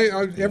kidding. I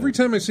every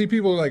time I see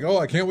people like, oh,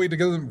 I can't wait to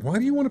go. Why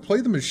do you want to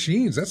play the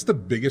machines? That's the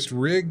biggest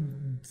rig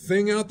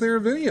thing out there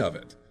of any of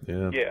it.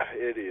 Yeah,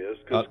 it is.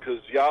 Because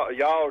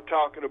y'all are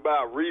talking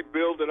about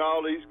rebuilding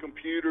all these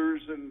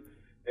computers and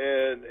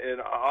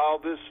all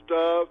this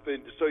stuff,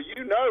 and so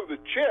you know the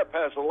chip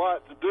has a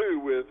lot to do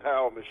with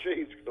how a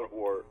machine's going to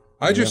work.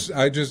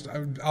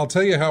 I'll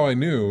tell you how I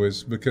knew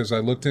is because I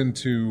looked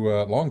into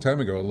a long time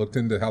ago. I looked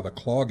into how the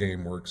claw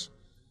game works,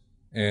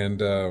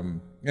 and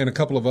a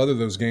couple of other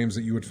those games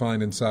that you would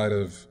find inside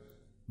of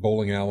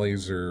bowling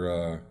alleys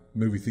or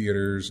movie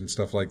theaters and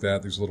stuff like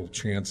that. There's little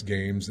chance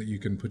games that you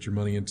can put your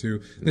money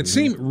into that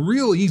seem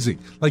real easy.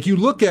 Like you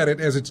look at it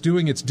as it's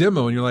doing its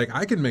demo, and you're like,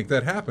 I can make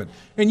that happen,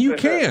 and you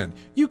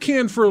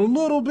can for a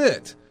little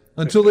bit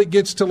until it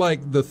gets to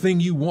like the thing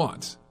you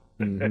want.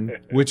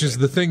 Which is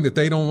the thing that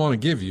they don't want to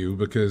give you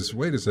because,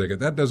 wait a second,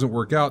 that doesn't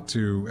work out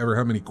to ever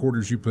how many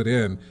quarters you put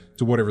in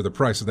to whatever the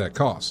price of that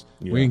costs.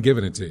 Yeah. We ain't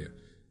giving it to you.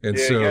 And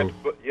so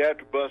you have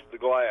to bust the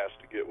glass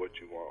to get what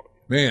you want.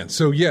 Man,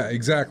 so yeah,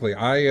 exactly.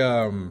 I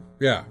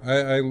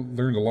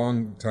learned a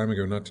long time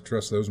ago not to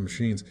trust those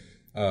machines.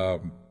 I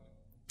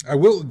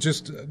will,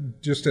 just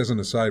as an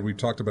aside, we've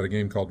talked about a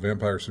game called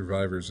Vampire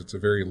Survivors. It's a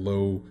very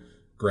low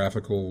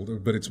graphical,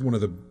 but it's one of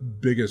the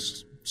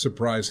biggest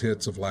surprise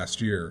hits of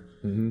last year.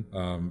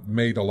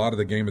 Made a lot of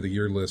the Game of the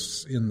Year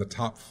lists in the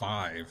top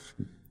 5,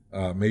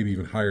 maybe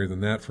even higher than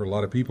that for a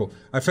lot of people.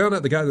 I found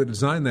out the guy that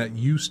designed that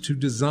used to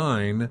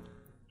design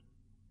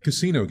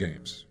casino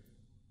games.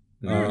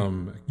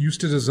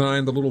 Used to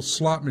design the little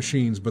slot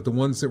machines, but the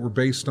ones that were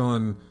based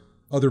on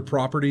other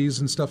properties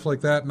and stuff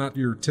like that, not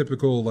your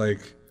typical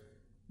like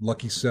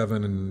Lucky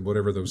 7 and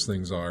whatever those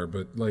things are,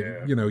 but like,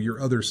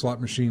 your other slot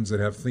machines that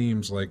have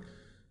themes like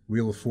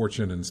Wheel of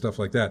Fortune and stuff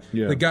like that.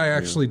 Yeah, the guy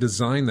actually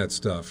designed that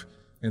stuff.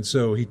 And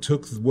so he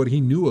took what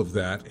he knew of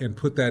that and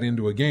put that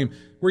into a game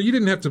where you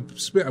didn't have to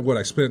spend,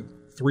 I spent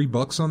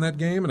 $3 on that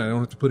game and I don't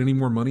have to put any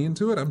more money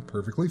into it. I'm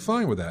perfectly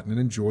fine with that and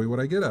enjoy what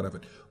I get out of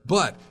it.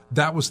 But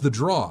that was the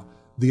draw,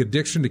 the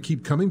addiction to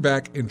keep coming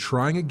back and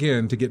trying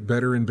again to get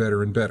better and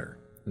better and better.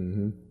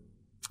 Mm-hmm.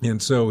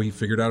 And so he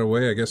figured out a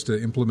way, I guess,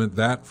 to implement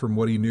that from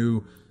what he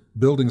knew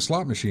building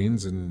slot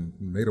machines and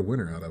made a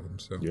winner out of them.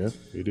 So yeah,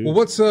 he did. Well,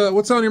 what's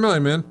on your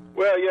mind, man?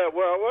 Well,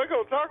 we're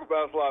going to talk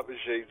about slot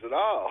machines at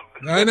all.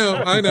 I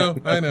know.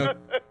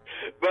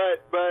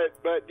 But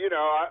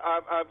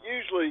I'm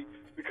usually,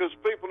 because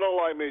people don't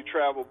like me to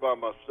travel by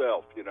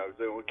myself,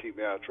 they want to keep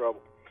me out of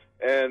trouble,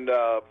 and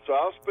so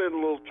I'll spend a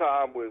little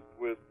time with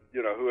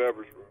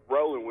whoever's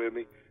rolling with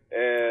me,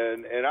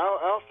 and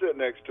I'll sit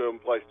next to them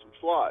and play some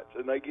slots,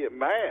 and they get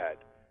mad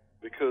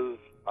because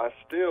I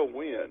still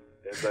win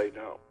and they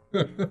don't.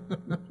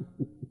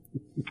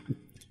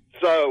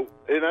 So,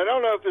 and I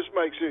don't know if this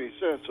makes any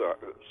sense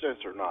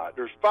or not.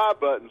 There's 5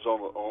 buttons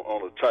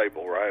on a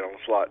table, right, on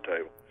a slot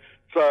table.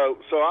 So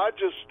I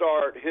just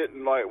start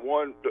hitting like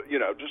one,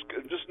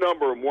 just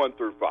number them 1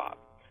 through 5.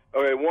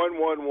 Okay, 1,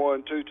 1,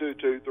 1, 2, 2,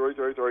 2, 3,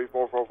 3, 3,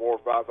 4, 4, 4,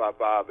 5, 5,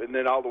 5, and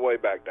then all the way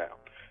back down.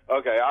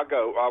 Okay,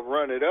 I'll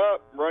run it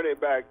up, run it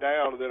back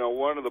down, and then on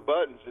one of the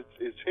buttons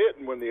it's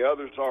hitting when the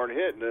others aren't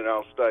hitting, and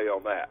I'll stay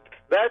on that.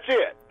 That's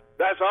it.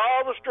 That's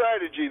all the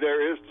strategy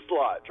there is to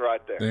slots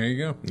right there. There you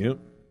go. Yep.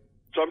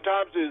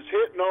 Sometimes it's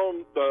hitting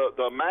on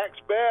the max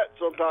bet.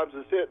 Sometimes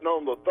it's hitting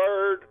on the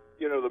third,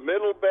 the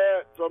middle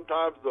bet.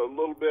 Sometimes a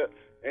little bit.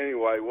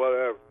 Anyway,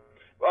 whatever.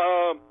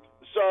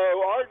 So,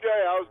 RJ,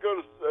 I was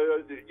going to,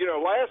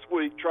 last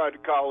week tried to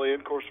call in.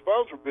 Of course, the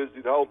phones were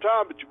busy the whole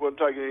time, but you wasn't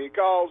taking any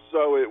calls,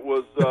 so it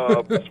was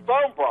a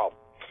phone problem.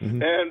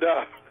 Mm-hmm. And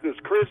because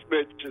Chris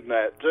mentioned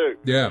that, too.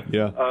 Yeah.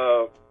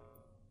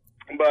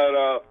 But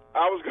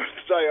I was going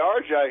to say,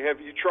 RJ,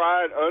 have you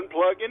tried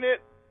unplugging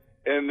it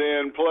and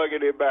then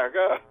plugging it back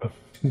up?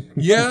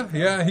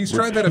 Yeah, he's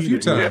tried that a few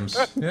times.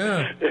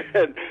 Yeah.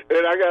 And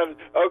I got,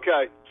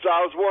 okay, so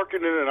I was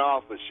working in an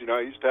office,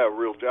 I used to have a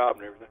real job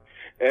and everything.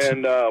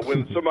 And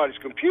when somebody's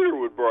computer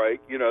would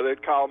break,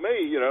 they'd call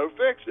me, to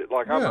fix it.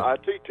 Like I'm an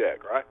IT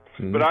tech, right?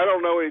 Mm-hmm. But I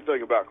don't know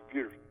anything about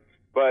computers.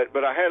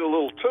 But I had a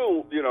little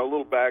tool, a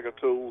little bag of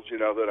tools,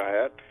 that I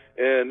had.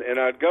 And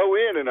I'd go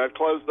in and I'd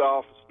close the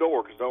office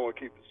door because I want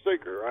to keep it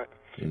secret, right?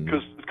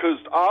 Because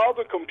all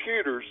the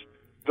computers,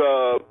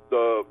 the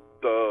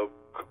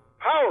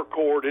power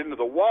cord into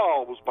the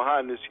wall was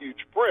behind this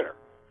huge printer.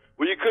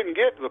 Well, you couldn't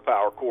get to the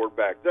power cord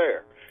back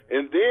there.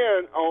 And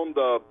then on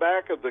the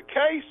back of the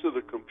case of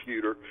the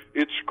computer,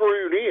 it's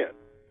screwed in.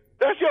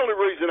 That's the only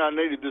reason I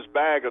needed this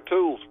bag of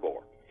tools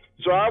for.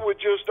 So I would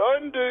just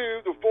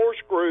undo the 4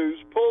 screws,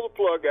 pull the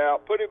plug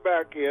out, put it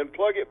back in,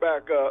 plug it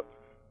back up,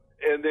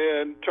 and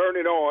then turn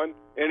it on,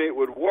 and it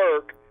would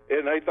work,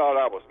 and they thought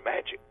I was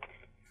magic.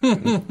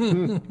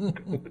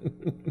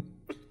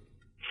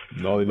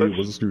 All they needed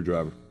was a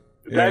screwdriver.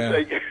 And I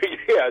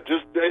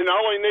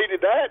only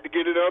needed that to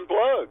get it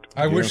unplugged.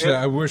 I wish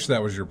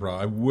that was your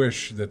problem. I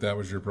wish that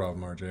was your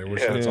problem, RJ. I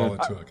wish that's all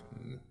it took.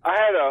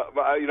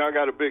 I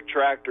got a big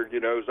tractor,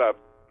 as I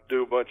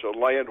do a bunch of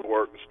land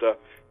work and stuff.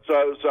 So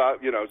as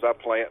I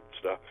plant and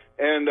stuff.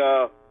 And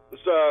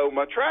so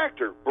my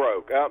tractor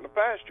broke out in the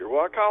pasture.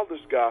 Well, I called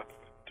this guy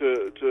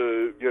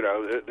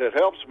that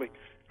helps me,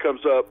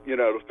 comes up,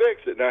 to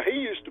fix it. Now, he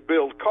used to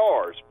build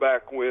cars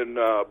back when,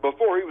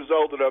 before he was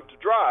old enough to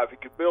drive, he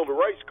could build a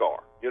race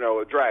car, a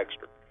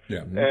dragster.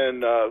 Yeah.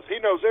 And he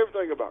knows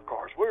everything about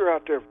cars. We were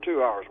out there for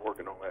 2 hours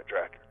working on that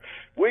tractor.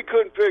 We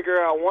couldn't figure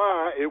out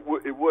why it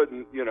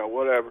wouldn't,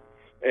 whatever.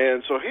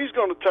 And so he's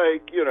going to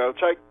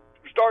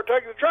start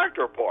taking the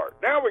tractor apart.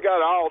 Now we got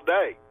an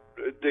all-day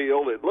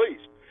deal at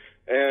least.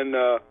 And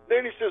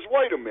then he says,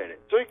 wait a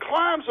minute. So he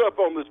climbs up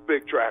on this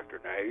big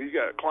tractor now. He's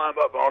got to climb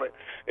up on it.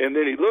 And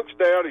then he looks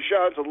down, he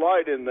shines a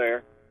light in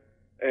there,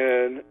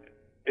 and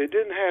it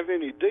didn't have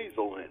any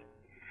diesel in it.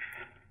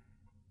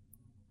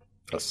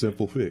 A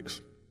simple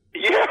fix.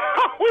 Yeah,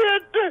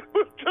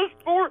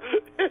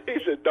 he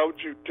said,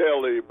 don't you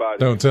tell anybody.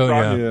 Don't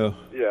tell you.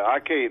 Yeah, I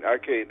can't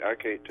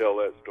tell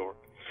that story.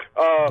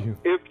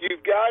 If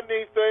you've got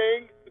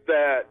anything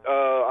that,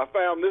 I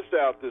found this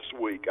out this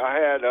week. I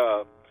had,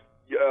 a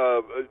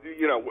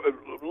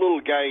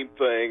little game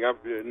thing,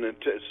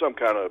 some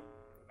kind of,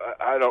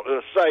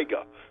 a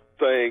Sega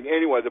thing.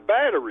 Anyway, the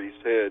batteries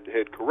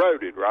had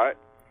corroded, right?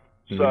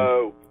 Mm-hmm.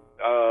 So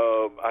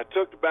I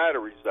took the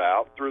batteries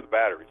out, threw the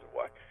batteries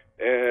away,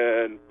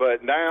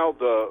 but now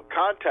the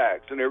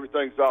contacts and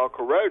everything's all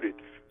corroded.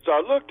 So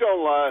I looked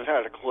online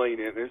how to clean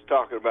it, and it's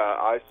talking about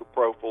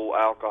isopropyl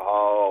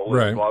alcohol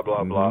and blah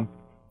blah blah.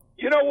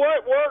 You know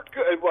what worked?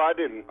 Well,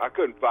 I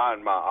couldn't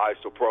find my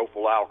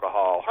isopropyl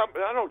alcohol.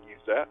 I don't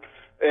use that.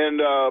 and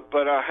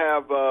but I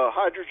have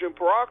hydrogen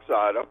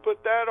peroxide. I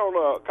put that on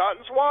a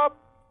cotton swab.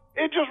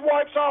 It just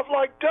wipes off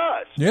like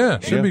dust. Yeah,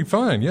 should be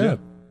fine. Yeah.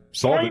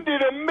 Cleaned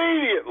it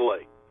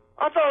immediately.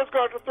 I thought I was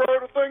going to throw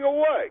the thing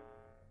away.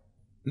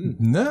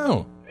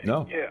 No.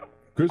 Yeah.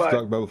 Chris talked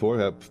about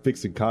before,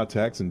 fixing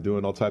contacts and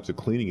doing all types of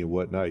cleaning and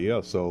whatnot. Yeah,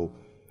 so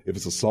if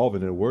it's a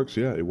solvent and it works,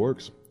 it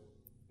works.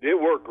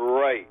 It worked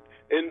great.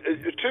 And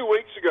 2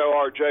 weeks ago,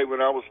 RJ,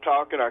 when I was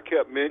talking, I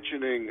kept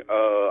mentioning,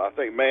 I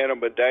think, Man of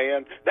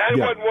Medan. That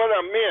wasn't what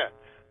I meant.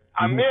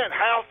 I meant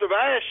House of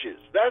Ashes.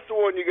 That's the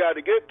one you got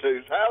to get to.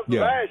 Is House of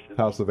Ashes.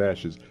 House of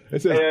Ashes.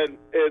 It says,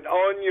 and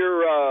on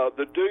your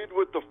the dude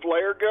with the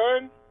flare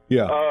gun.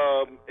 Yeah.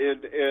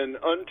 In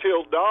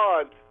Until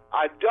Dawn,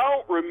 I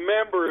don't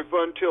remember if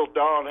Until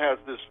Dawn has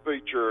this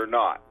feature or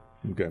not.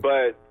 Okay.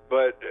 But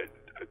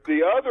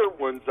the other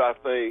ones, I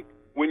think,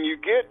 when you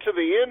get to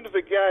the end of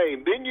the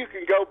game, then you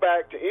can go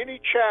back to any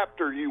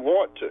chapter you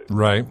want to.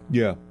 Right.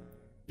 Yeah.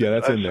 Yeah,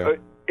 that's in there.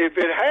 If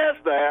it has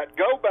that,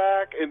 go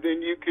back, and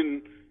then you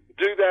can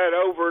do that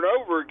over and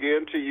over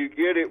again till you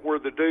get it where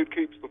the dude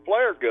keeps the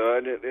flare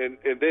gun,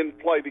 and then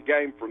play the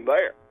game from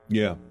there.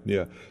 Yeah.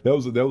 That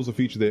was a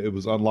feature that it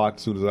was unlocked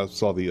as soon as I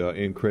saw the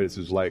end credits.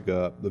 It was like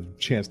the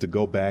chance to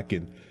go back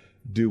and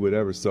do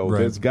whatever. So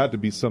there's got to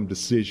be some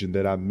decision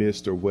that I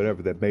missed or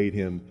whatever that made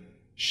him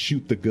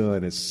shoot the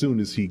gun as soon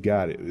as he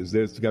got it.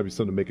 There's got to be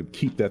something to make him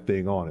keep that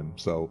thing on him.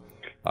 So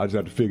I just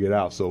have to figure it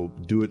out. So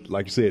do it,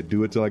 like you said,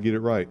 do it till I get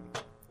it right.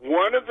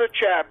 One of the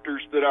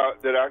chapters that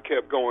I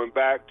kept going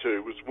back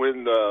to was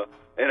when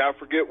and I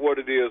forget what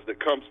it is that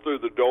comes through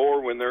the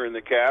door when they're in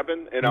the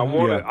cabin, and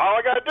all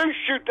I got to do is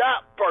shoot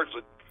that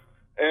person,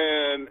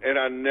 and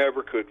I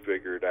never could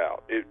figure it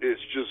out.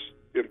 It's just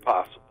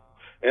impossible.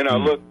 And I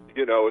looked,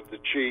 at the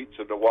cheats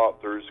and the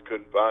walkthroughs,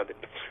 couldn't find it.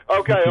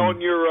 Okay, on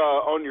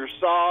your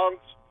songs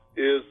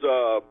is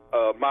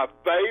my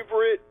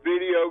favorite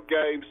video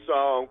game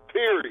song.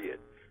 Period,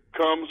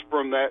 comes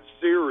from that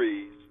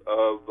series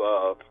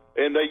of.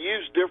 And they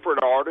use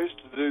different artists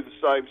to do the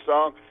same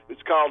song.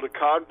 It's called A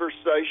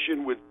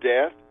Conversation with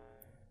Death,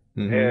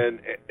 and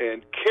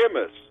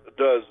Chemist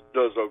does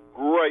a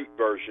great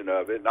version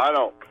of it. And I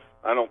don't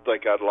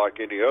think I'd like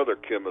any other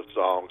Chemist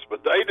songs,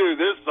 but they do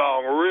this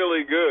song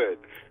really good.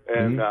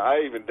 And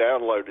I even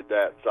downloaded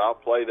that, so I'll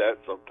play that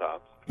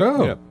sometimes.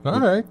 Oh, yeah. All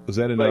right. Was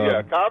that in?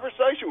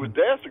 Conversation with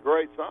Death's a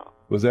great song.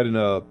 Was that in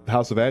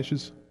House of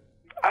Ashes?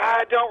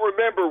 I don't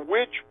remember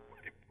which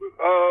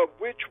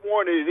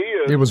one it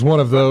is. It was one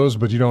of those,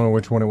 but you don't know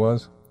which one it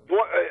was?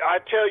 Well, I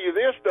tell you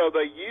this, though,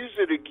 they use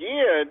it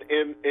again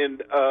in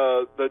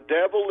The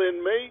Devil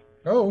in Me.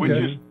 Oh, okay. Which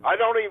is, I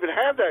don't even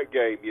have that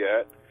game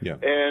yet. Yeah.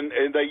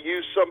 And they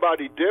use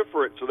somebody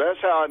different, so that's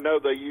how I know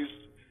they use.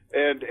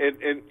 And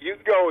you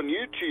can go on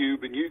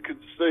YouTube and you can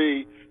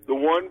see the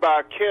one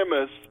by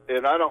Chemist,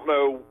 and I don't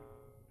know,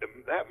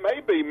 that may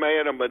be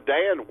Man of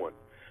Medan one.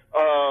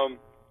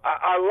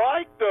 I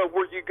like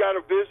where you got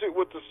to visit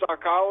with the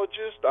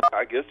psychologist.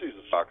 I guess he's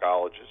a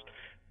psychologist.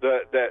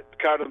 That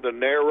kind of the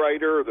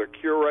narrator, or the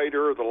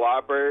curator of the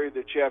library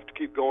that you have to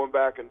keep going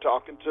back and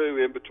talking to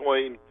in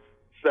between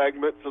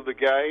segments of the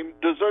game.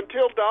 Does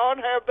Until Dawn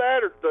have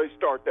that, or do they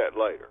start that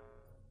later?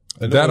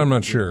 I'm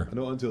not sure. I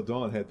know Until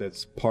Dawn had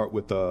that part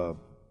with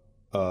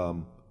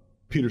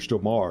Peter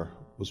Stormare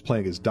was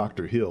playing as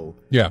Dr. Hill.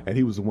 Yeah. And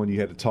he was the one you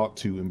had to talk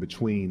to in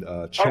between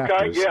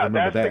chapters. Okay, yeah,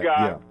 that's the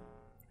guy. Yeah.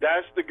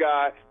 That's the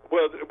guy.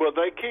 Well,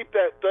 they keep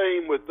that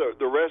theme with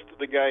the rest of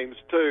the games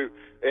too.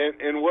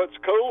 And what's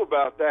cool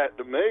about that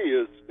to me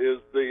is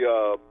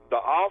the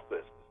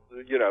office.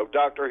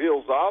 Dr.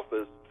 Hill's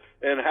office,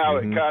 and how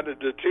it kind of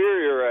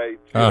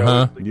deteriorates.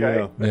 Yeah.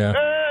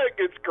 It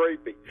gets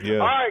creepy. Yeah.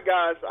 All right,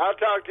 guys. I'll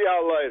talk to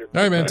y'all later.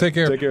 All right, man. Take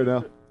care. Take care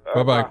now.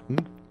 Bye-bye.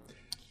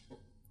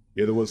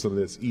 Yeah, there was something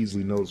that's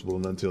easily noticeable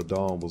in Until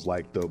Dawn was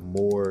like the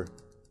more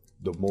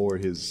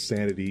his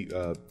sanity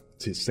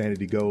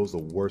goes, the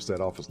worse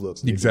that office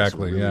looks.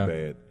 Exactly. Really yeah.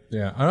 bad.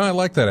 Yeah. I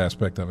like that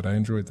aspect of it. I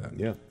enjoyed that.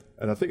 Yeah.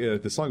 And I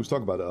think the song was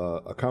talking about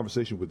A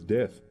Conversation with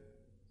Death.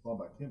 Song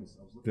by Chemist.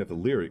 I was looking at the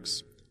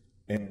lyrics,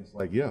 and it's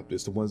like,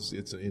 it's the ones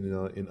it's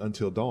in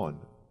Until Dawn,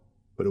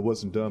 but it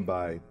wasn't done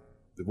by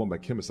the one by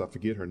Chemist. I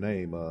forget her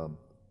name.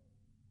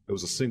 It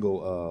was a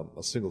single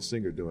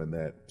singer doing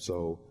that.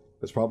 So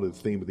that's probably the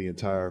theme of the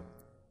entire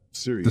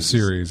series. The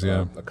series,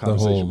 yeah. A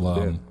Conversation the whole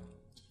with Death.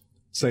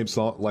 Same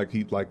song, like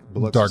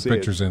Biloxi Dark said,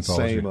 Pictures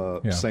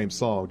anthology. Same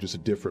song, just a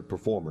different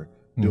performer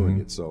doing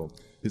it. So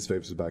his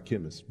favorite is by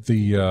Chemist.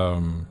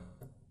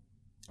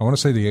 I want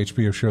to say the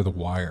HBO show The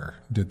Wire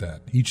did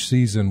that. Each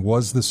season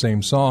was the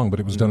same song, but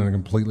it was done in a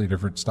completely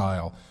different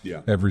style.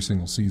 Yeah. Every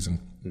single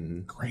season.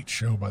 Great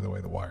show, by the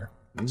way, The Wire.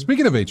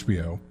 Speaking of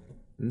HBO,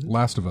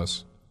 Last of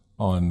Us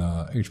on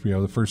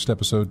HBO. The first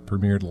episode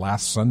premiered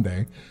last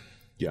Sunday.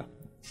 Yeah.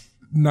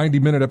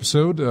 90-minute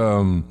episode.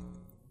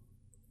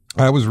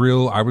 I was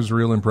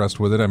real impressed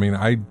with it. I mean,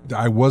 I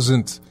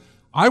wasn't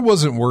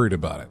worried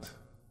about it.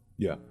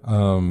 Yeah.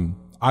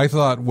 I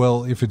thought,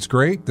 well, if it's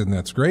great, then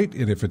that's great.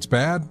 And if it's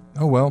bad,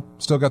 oh well,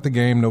 still got the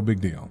game, no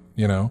big deal.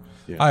 You know,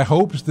 Yeah. I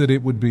hoped that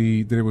it would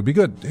be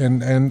good,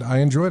 and I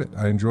enjoyed it.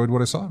 I enjoyed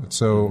what I saw of it.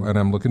 So, and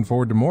I'm looking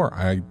forward to more.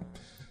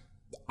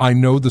 I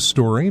know the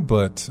story,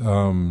 but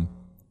I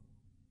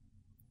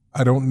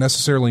don't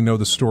necessarily know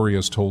the story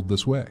as told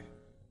this way.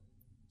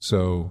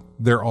 So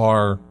there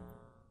are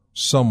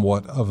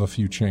somewhat of a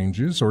few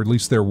changes, or at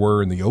least there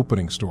were in the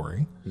opening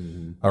story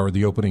or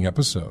the opening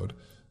episode,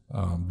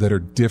 that are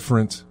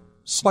different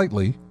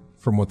slightly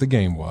from what the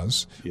game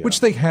was, which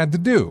they had to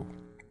do.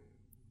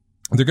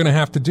 They're going to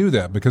have to do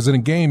that because in a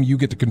game you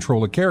get to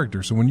control a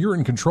character. So when you're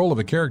in control of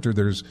a character,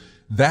 there's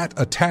that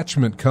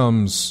attachment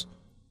comes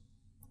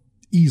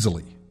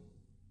easily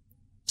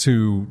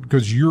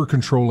because you're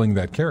controlling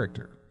that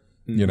character,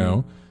 you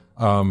know?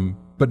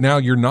 But now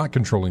you're not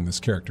controlling this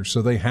character.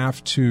 So they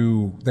have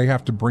to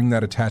bring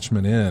that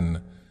attachment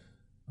in.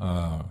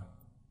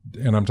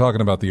 And I'm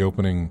talking about the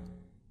opening.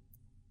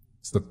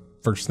 It's the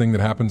first thing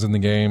that happens in the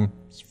game.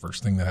 It's the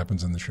first thing that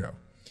happens in the show.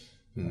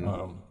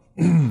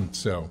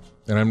 So,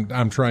 and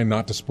I'm trying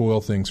not to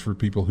spoil things for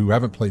people who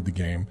haven't played the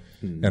game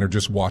and are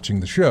just watching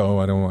the show.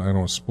 I don't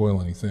want to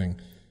spoil anything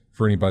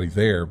for anybody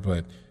there,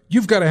 but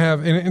you've got to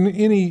have in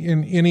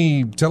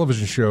any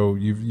television show,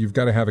 you've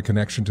got to have a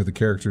connection to the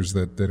characters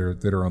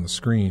that are on the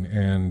screen.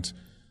 And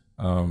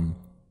I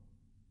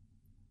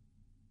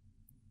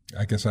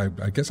guess I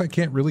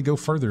can't really go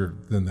further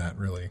than that.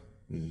 Really,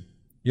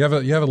 you have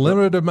a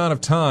limited amount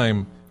of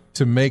time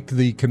to make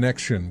the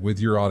connection with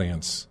your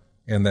audience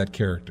and that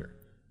character.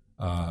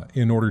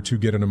 In order to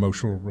get an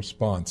emotional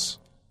response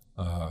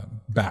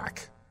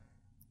back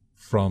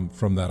from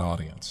that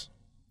audience.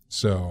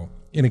 So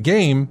in a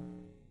game,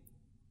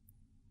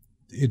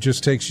 it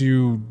just takes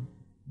you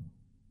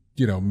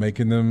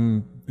making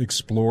them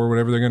explore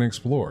whatever they're going to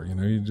explore.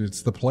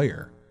 It's the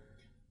player.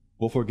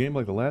 Well, for a game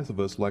like The Last of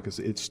Us, like I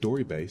said, it's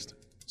story-based.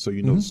 So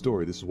you know the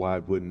story. This is why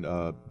I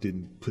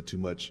didn't put too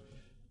much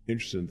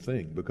interest in the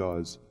thing,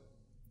 because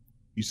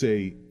you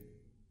say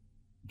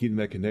getting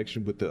that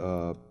connection with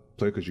the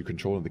player because you're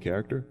controlling the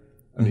character.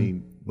 I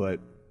mean, but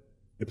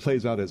it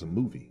plays out as a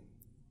movie.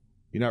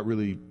 You're not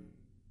really.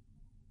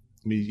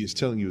 I mean, it's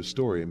telling you a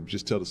story, and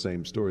just tell the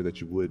same story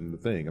that you would in the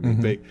thing. I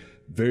mean,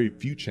 very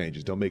few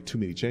changes. Don't make too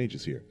many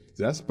changes here.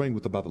 So that's the thing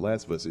about The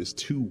Last of Us. It's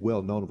too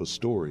well known of a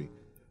story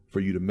for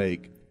you to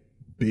make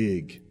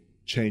big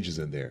changes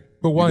in there.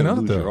 But why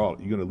not, though?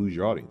 You're going to lose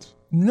your audience.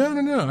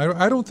 No.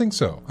 I don't think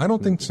so. I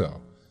don't think so.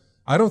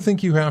 I don't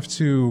think you have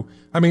to.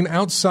 I mean,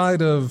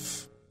 outside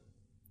of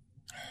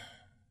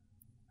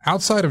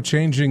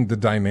changing the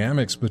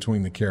dynamics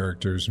between the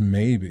characters,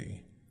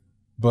 maybe.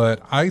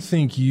 But I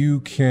think you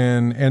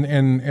can,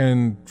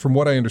 and from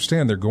what I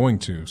understand, they're going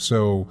to.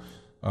 So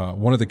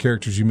one of the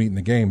characters you meet in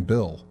the game,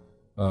 Bill,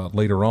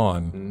 later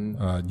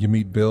on, you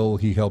meet Bill.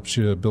 He helps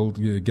you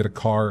get a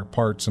car,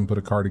 parts, and put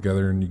a car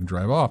together, and you can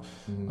drive off.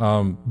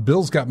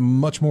 Bill's got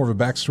much more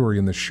of a backstory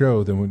in the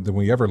show than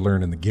we ever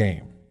learn in the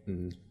game.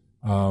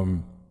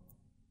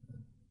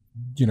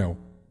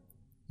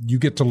 You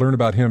get to learn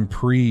about him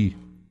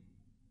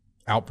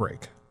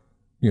pre-outbreak,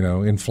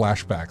 in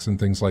flashbacks and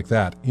things like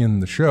that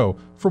in the show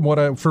from what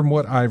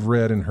I've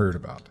read and heard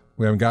about.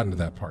 We haven't gotten to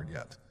that part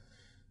yet.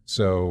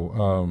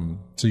 So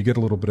you get a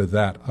little bit of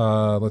that.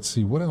 Let's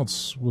see, what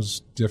else was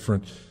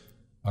different?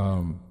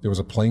 There was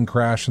a plane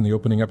crash in the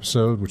opening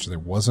episode, which there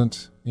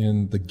wasn't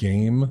in the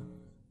game.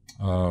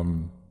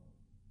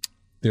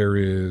 There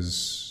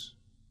is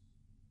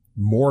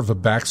more of a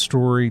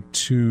backstory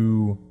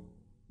to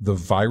the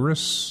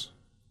virus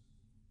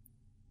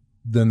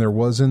than there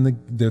was in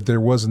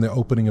the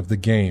opening of the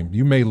game.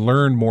 You may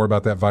learn more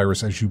about that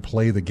virus as you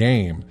play the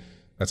game.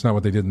 That's not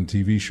what they did in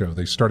the TV show.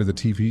 They started the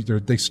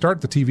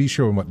TV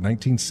show in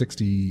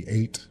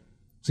 1968,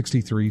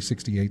 63,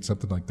 68,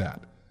 something like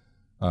that,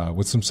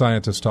 with some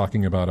scientists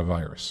talking about a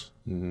virus.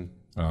 Then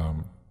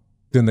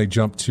they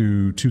jumped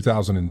to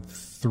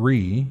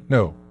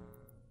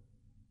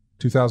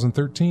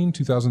 2013,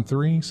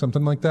 2003,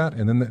 something like that.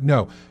 And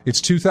then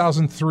it's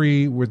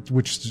 2003,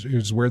 which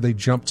is where they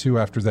jumped to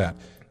after that.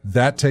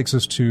 That takes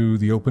us to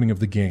the opening of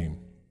the game.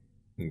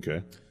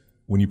 Okay.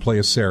 When you play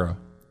as Sarah,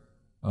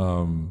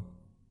 on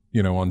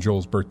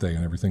Joel's birthday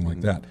and everything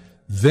like that.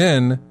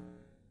 Then,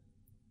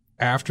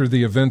 after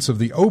the events of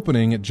the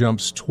opening, it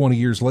jumps 20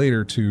 years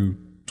later to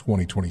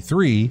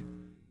 2023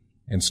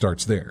 and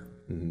starts there.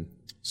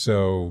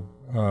 So,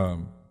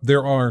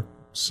 there are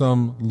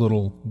some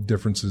little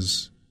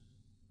differences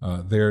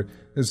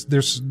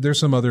There's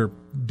some other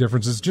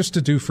differences just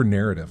to do for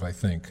narrative, I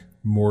think,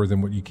 more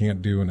than what you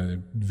can't do in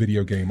a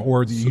video game,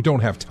 or you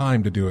don't have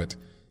time to do it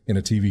in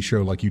a TV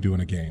show like you do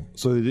in a game.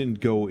 So they didn't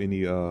go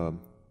any.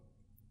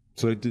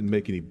 So they didn't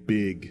make any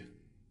big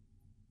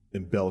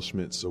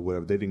embellishments or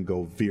whatever. They didn't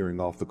go veering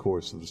off the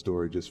course of the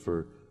story just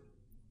for.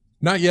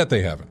 Not yet.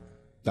 They haven't.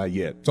 Not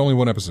yet. It's only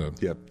one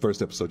episode. Yeah,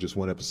 first episode, just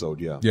one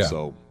episode. Yeah. Yeah.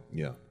 So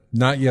yeah.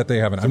 Not yet. They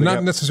haven't. So I'm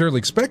not necessarily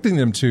expecting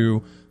them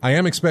to. I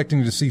am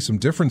expecting to see some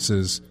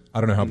differences.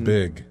 I don't know how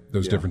big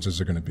those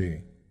differences are going to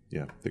be.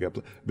 Yeah, they got.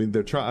 I mean,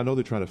 I know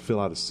they're trying to fill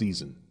out a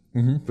season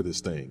for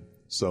this thing.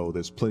 So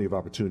there's plenty of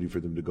opportunity for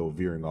them to go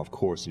veering off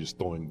course and just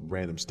throwing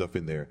random stuff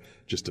in there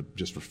just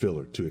for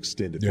filler, to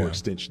extend it for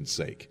extension's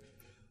sake.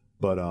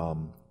 But I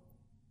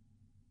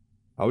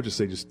would just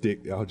say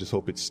I would just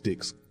hope it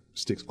sticks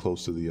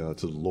close to the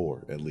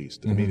lore at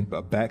least. I mean,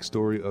 a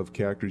backstory of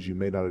characters you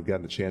may not have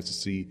gotten a chance to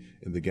see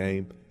in the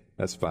game,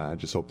 that's fine. I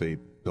just hope they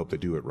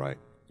do it right.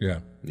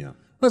 Yeah. Yeah.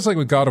 That's like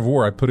with God of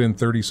War. I put in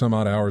 30 some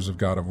odd hours of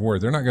God of War.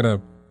 They're not going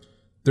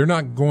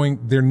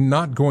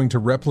to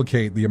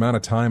replicate the amount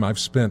of time I've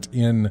spent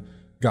in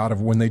God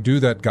of when they do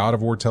that God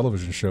of War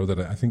television show that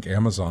I think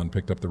Amazon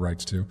picked up the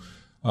rights to.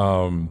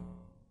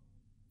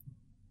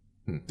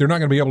 They're not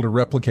going to be able to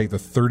replicate the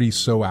 30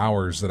 so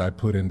hours that I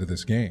put into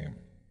this game.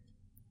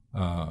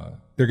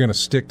 They're going to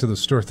stick to the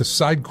story. The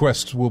side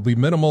quests will be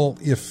minimal,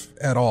 if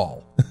at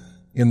all,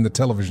 in the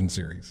television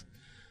series.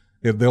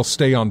 They'll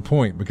stay on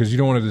point because you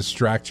don't want to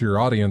distract your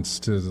audience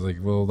to like,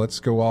 well, let's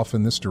go off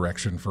in this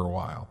direction for a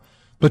while.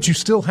 But you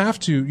still have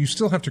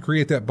to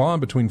create that bond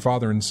between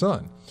father and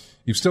son.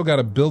 You've still got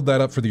to build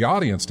that up for the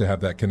audience to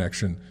have that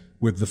connection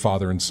with the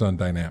father and son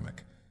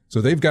dynamic.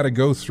 So they've got to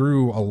go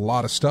through a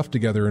lot of stuff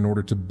together in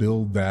order to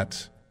build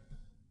that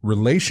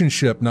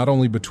relationship, not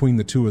only between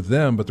the two of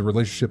them, but the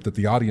relationship that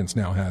the audience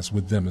now has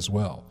with them as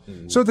well,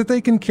 so that they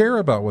can care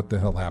about what the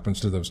hell happens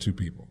to those two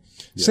people.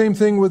 Yeah. Same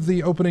thing with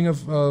the opening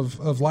of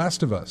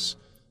Last of Us.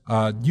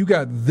 You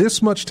got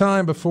this much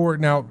time before.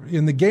 Now,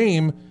 in the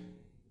game,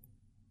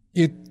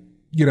 it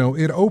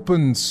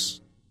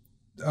opens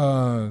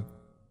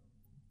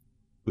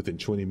within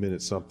 20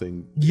 minutes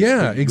something.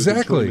 Yeah,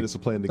 exactly. 20 minutes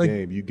of playing the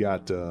game, you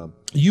got...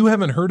 you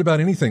haven't heard about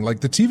anything.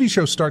 Like, the TV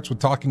show starts with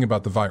talking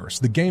about the virus.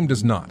 The game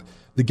does not.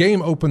 The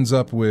game opens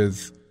up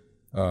with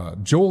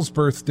Joel's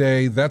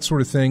birthday, that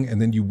sort of thing,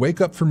 and then you wake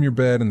up from your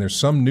bed and there's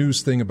some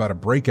news thing about a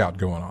breakout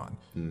going on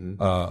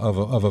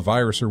of a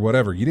virus or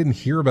whatever. You didn't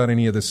hear about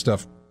any of this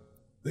stuff,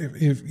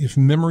 if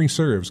memory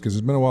serves, because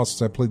it's been a while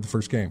since I played the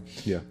first game.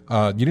 Yeah.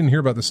 You didn't hear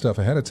about this stuff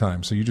ahead of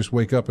time, so you just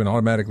wake up and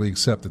automatically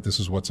accept that this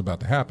is what's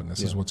about to happen.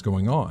 This is what's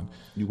going on.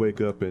 You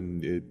wake up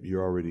and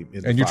you're already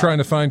in and you're trying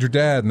to find your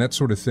dad and that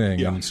sort of thing.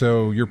 Yeah. And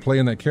so you're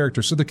playing that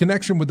character. So the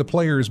connection with the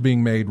player is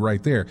being made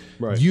right there.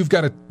 Right. You've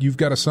got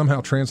to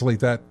somehow translate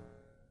that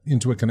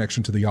into a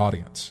connection to the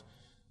audience.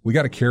 We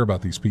got to care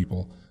about these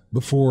people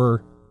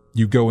before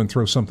you go and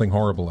throw something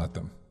horrible at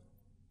them,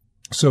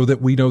 so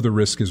that we know the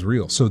risk is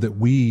real, so that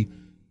we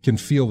can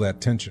feel that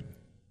tension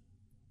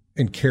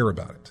and care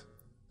about it,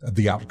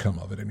 the outcome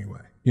of it anyway.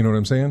 You know what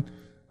I'm saying?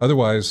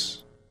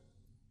 Otherwise...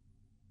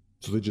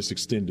 So they just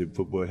extended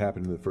what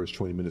happened in the first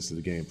 20 minutes of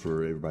the game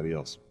for everybody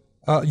else.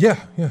 Yeah,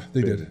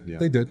 they did. Yeah.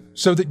 They did.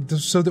 So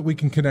that we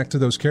can connect to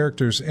those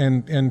characters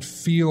and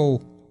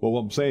feel... Well, what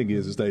I'm saying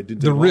is that it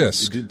didn't take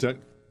risk. It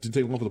didn't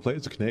take long for the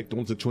players to connect. It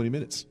only took 20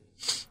 minutes.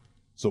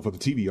 So for the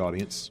TV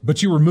audience...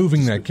 But you were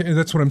moving that.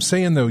 That's what I'm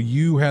saying, though.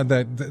 You had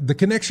that... The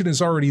connection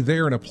is already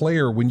there in a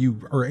player when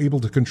you are able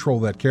to control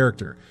that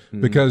character.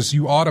 Because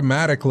you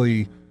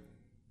automatically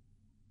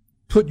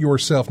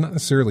not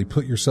necessarily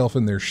put yourself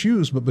in their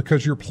shoes, but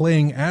because you're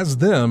playing as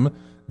them,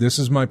 this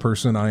is my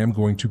person, I am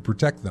going to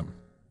protect them.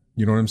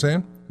 You know what I'm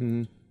saying?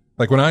 Mm-hmm.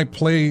 Like when I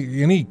play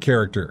any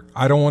character,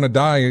 I don't want to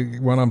die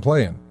when I'm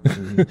playing.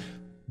 Mm-hmm.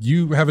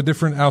 You have a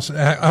different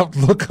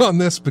outlook on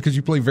this because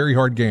you play very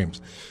hard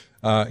games.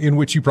 In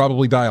which you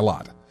probably die a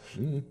lot.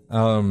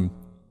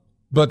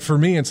 But for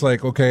me, it's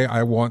like, okay,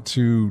 I want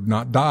to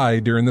not die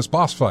during this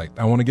boss fight.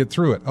 I want to get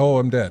through it. Oh,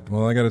 I'm dead.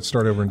 Well, I got to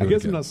start over and do it again. I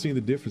guess I'm not seeing the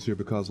difference here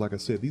because, like I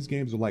said, these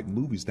games are like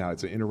movies now.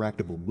 It's an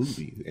interactive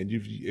movie. And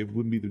it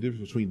wouldn't be the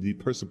difference between the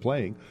person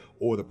playing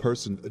or the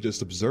person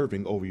just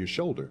observing over your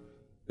shoulder.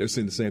 They're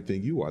saying the same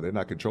thing you are. They're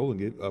not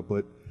controlling it,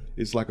 but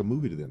it's like a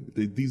movie to them.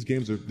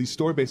 These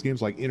story-based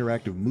games are like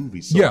interactive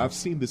movies. So I've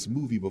seen this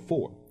movie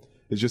before.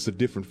 It's just a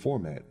different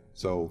format.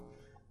 So...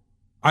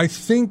 I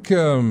think,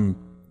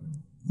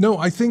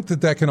 I think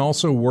that can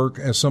also work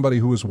as somebody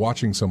who is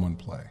watching someone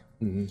play.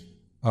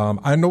 Mm-hmm.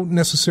 I don't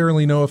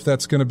necessarily know if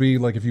that's going to be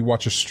like if you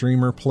watch a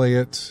streamer play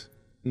it,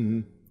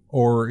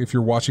 or if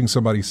you're watching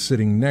somebody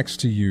sitting next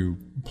to you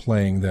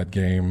playing that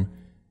game,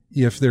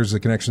 if there's a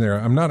connection there.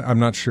 I'm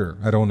not sure.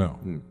 I don't know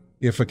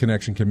if a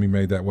connection can be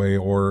made that way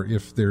or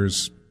if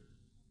there's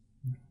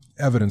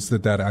evidence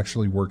that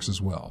actually works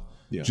as well.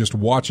 Yeah. Just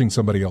watching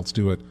somebody else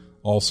do it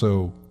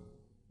also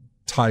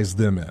ties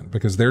them in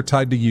because they're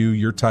tied to you,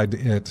 you're tied to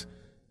it,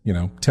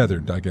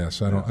 tethered, I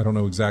guess. I don't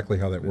know exactly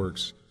how that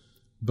works,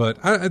 but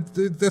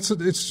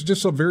it's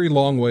just a very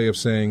long way of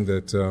saying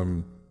that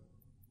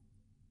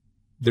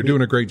they're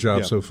doing a great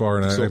job so far,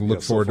 and I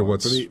look forward to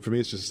what's... For me,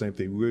 it's just the same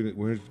thing. We're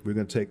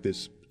going to take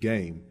this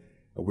game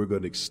and we're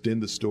going to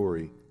extend the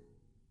story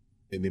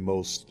in the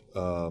most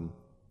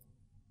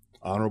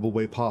honorable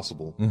way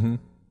possible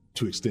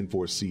to extend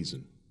for a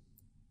season.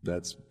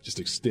 That's just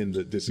extend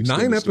this.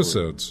 9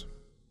 episodes.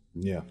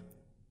 Yeah.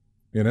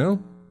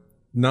 9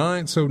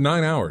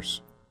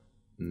 hours.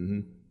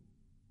 Mm-hmm.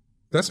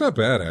 That's not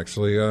bad,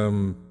 actually.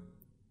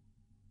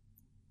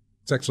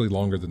 It's actually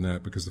longer than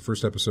that because the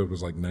first episode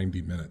was like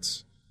 90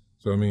 minutes.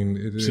 So, I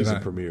mean...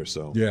 Season premiere,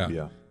 so...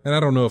 Yeah. And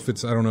I don't know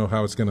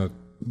how it's going to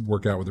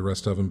work out with the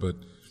rest of them, but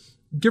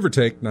give or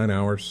take 9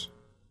 hours.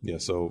 Yeah,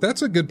 so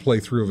That's a good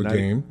playthrough of a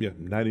game. Yeah,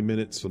 90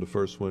 minutes for the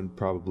first one,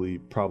 probably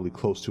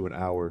close to an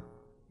hour,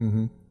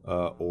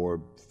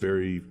 or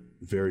very,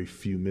 very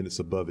few minutes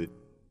above it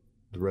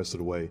the rest of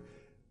the way,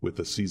 with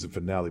the season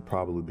finale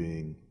probably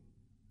being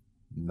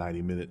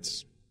 90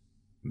 minutes.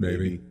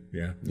 Maybe.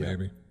 Yeah,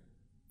 maybe.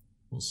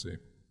 We'll see.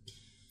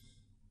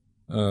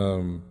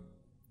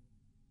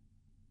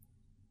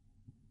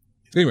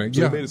 Anyway,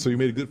 So you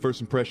made a good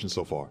first impression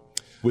so far.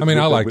 I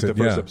liked it. With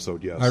the first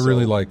episode, yeah. I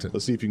really liked it.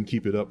 Let's see if you can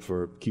keep it up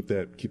keep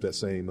that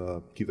same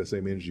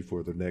energy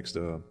for the next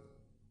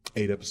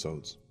 8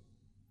 episodes.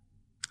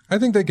 I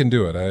think they can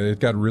do it. It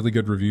got really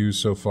good reviews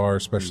so far,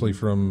 especially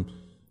from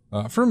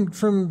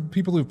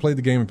people who've played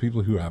the game and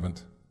people who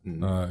haven't.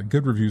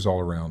 Good reviews all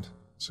around.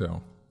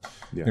 So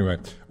anyway,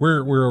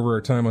 we're over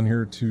our time on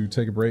here to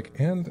take a break,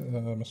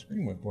 and my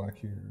screen went black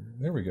here.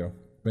 There we go.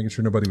 Making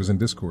sure nobody was in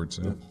Discord.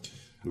 So.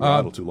 We were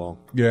idle too long.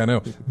 Yeah, I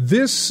know.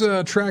 This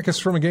track is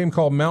from a game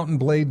called Mountain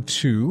Blade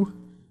 2.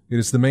 It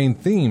is the main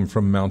theme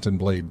from Mountain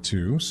Blade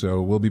 2.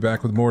 So we'll be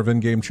back with more of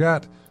In-Game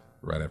Chat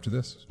right after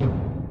this.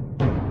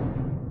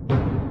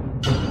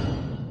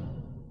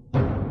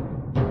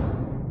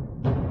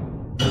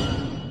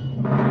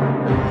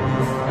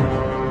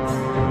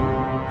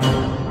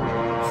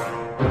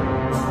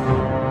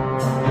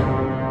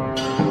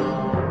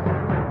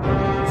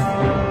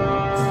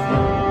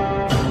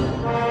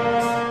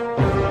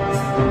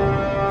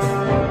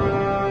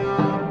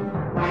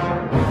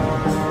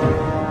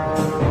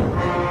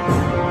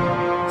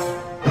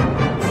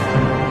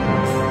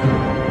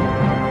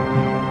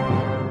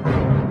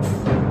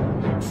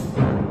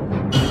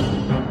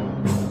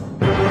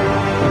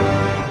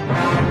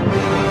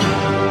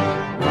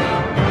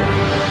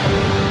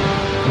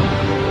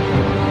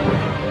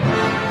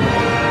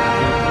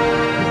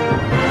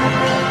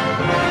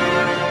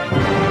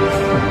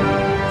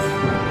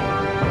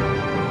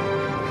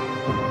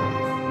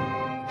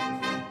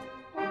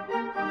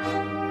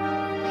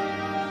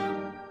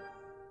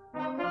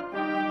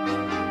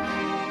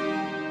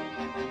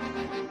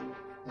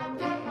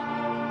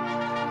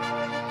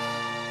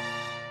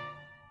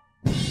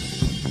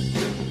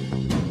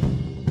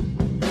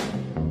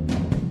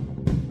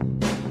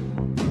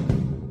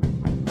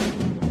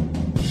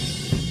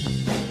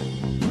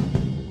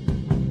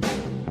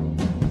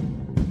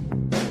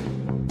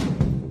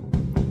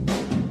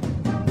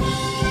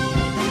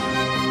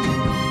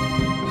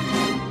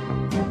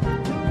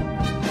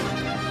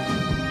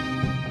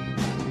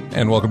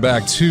 And welcome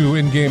back to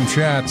In-Game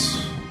Chat.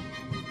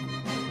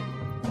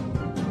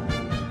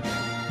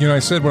 You know, I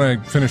said when I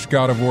finished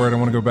God of War, I don't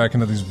want to go back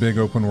into these big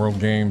open-world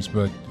games,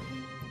 but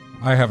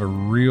I have a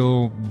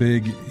real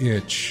big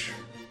itch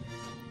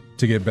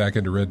to get back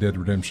into Red Dead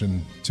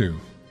Redemption 2,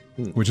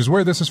 which is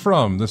where this is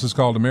from. This is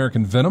called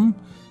American Venom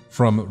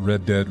from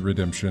Red Dead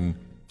Redemption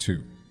 2.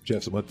 Did you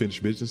have some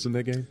unfinished business in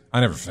that game?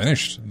 I never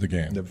finished the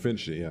game. Never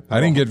finished it, yeah. I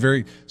didn't get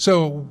very...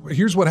 So,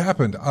 here's what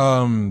happened.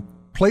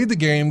 Played the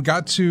game,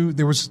 got to...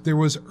 There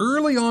was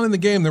early on in the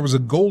game, there was a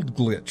gold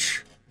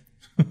glitch.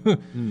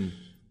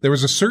 There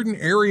was a certain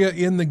area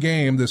in the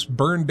game, this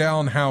burned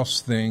down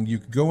house thing. You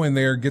could go in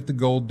there, get the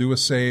gold, do a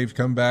save,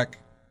 come back,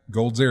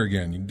 gold's there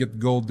again. You can get the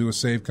gold, do a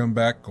save, come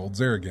back, gold's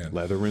there again.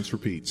 Lather, rinse,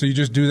 repeat. So you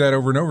just do that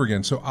over and over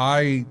again. So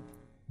I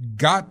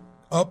got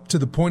up to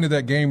the point of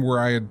that game where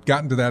I had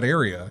gotten to that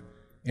area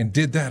and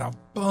did that a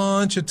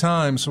bunch of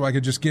times so I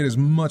could just get as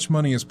much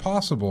money as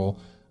possible.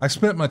 I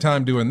spent my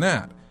time doing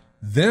that.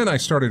 Then I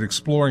started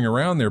exploring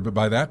around there, but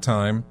by that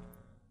time,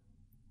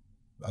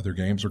 other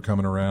games were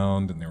coming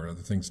around and there were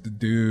other things to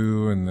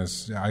do, and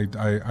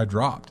I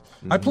dropped.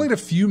 I played a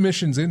few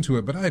missions into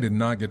it, but I did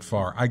not get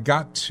far. I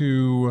got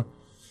to,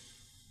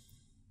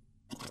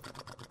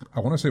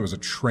 I want to say it was a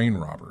train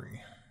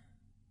robbery.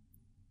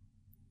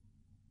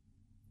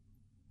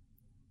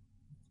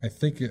 I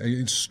think,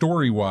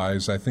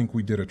 story-wise, I think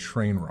we did a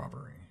train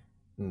robbery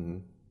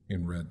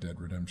in Red Dead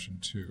Redemption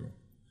 2.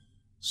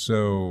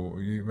 So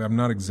I'm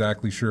not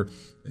exactly sure.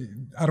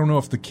 I don't know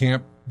if the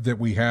camp that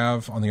we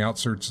have on the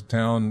outskirts of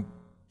town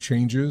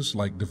changes,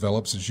 like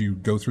develops as you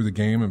go through the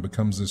game and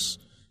becomes this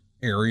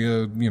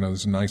area, you know,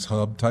 this nice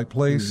hub type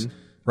place.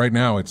 Right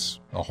now it's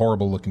a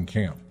horrible looking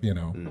camp, you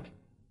know,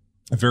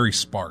 very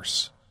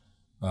sparse.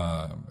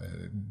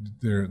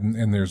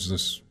 There's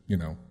this, you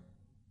know,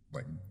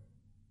 like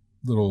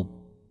little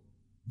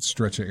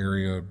stretch of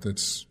area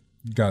that's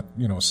got,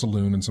 you know, a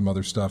saloon and some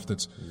other stuff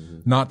that's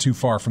not too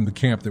far from the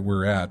camp that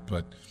we're at,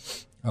 but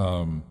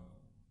I'm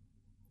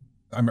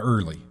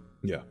early.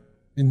 Yeah.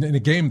 In a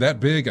game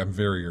that big, I'm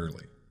very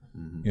early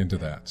into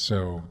that.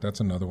 So that's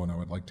another one I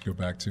would like to go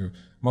back to.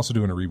 I'm also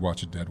doing a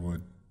rewatch of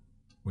Deadwood,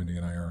 Wendy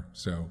and I are.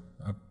 So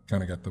I've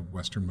kind of got the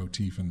Western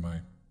motif in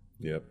my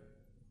head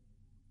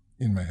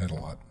a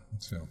lot.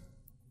 So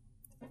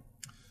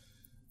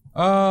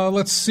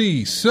let's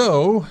see.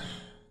 So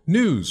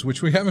news,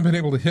 which we haven't been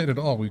able to hit at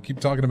all. We keep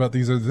talking about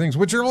these other things,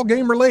 which are all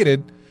game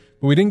related,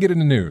 but we didn't get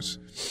into news.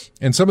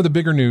 And some of the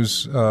bigger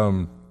news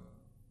that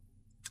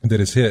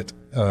has hit,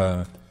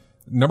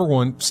 number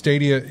one,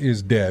 Stadia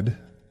is dead.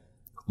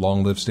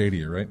 Long live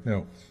Stadia, right?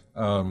 No.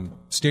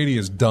 Stadia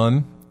is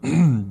done.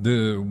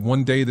 The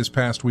one day this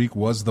past week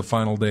was the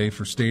final day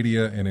for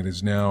Stadia, and it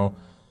is now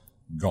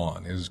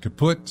gone. It is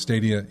kaput.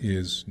 Stadia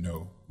is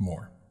no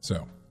more.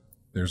 So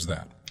there's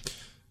that.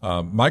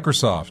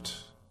 Microsoft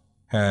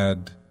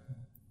had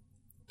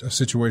a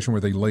situation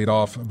where they laid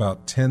off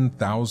about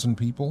 10,000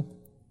 people.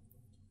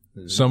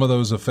 Mm-hmm. Some of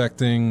those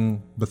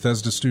affecting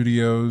Bethesda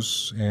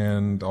Studios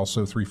and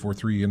also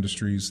 343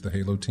 Industries, the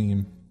Halo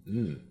team,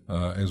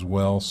 as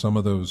well. Some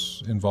of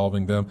those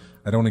involving them.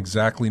 I don't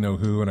exactly know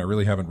who, and I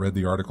really haven't read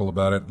the article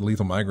about it.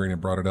 Lethal Migraine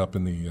had brought it up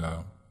in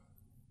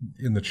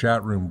the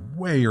chat room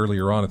way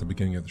earlier on at the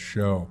beginning of the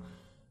show.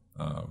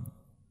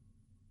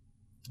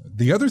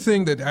 The other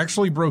thing that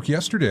actually broke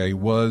yesterday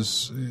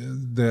was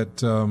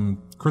that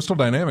Crystal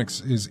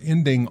Dynamics is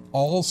ending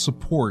all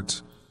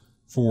support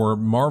for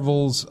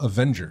Marvel's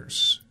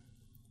Avengers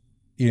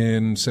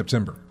in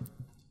September.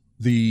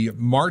 The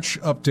March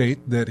update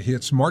that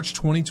hits March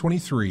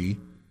 2023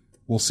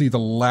 will see the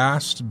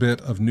last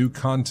bit of new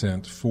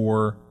content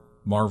for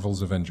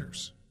Marvel's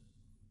Avengers.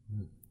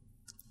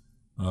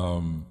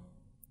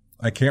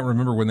 I can't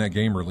remember when that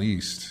game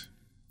released.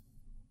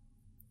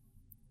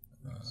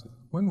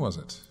 When was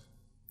it?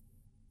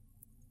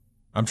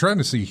 I'm trying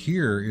to see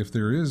here if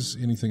there is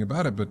anything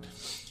about it, but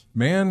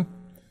man,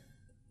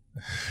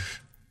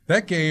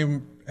 that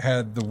game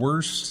had the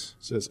worst.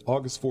 It says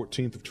August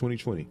 14th of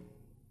 2020.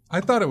 I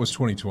thought it was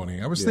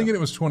 2020. I was thinking it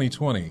was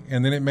 2020,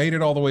 and then it made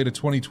it all the way to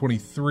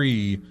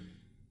 2023.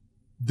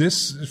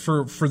 This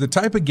for the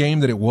type of game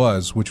that it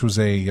was, which was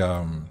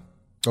a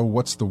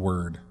what's the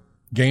word?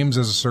 Games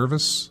as a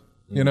service,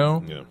 you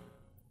know?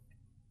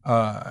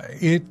 Yeah.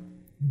 It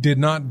did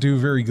not do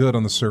very good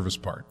on the service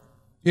part.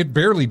 It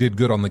barely did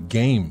good on the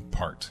game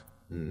part.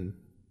 Mm-hmm.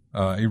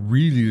 It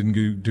really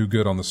didn't do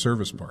good on the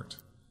service part.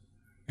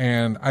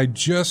 And I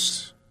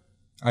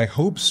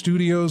hope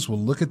studios will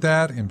look at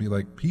that and be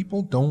like,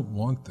 people don't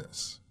want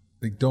this.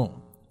 They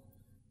don't.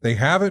 They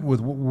have it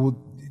with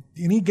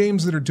any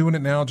games that are doing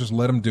it now. Just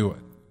let them do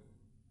it,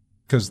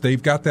 because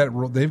they've got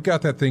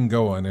that thing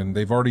going, and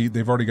they've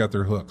already got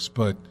their hooks.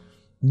 But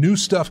new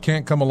stuff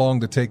can't come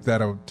along to take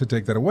that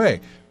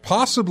away.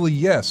 Possibly,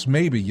 yes,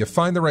 maybe you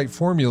find the right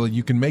formula,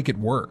 you can make it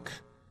work.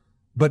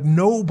 But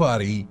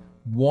nobody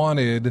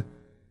wanted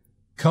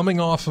coming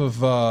off of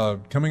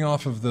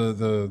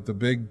the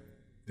big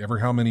ever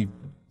how many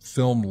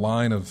film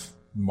line of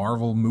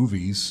Marvel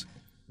movies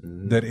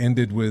that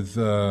ended with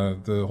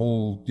the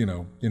whole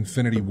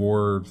Infinity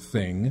War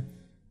thing.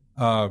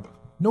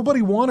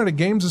 Nobody wanted a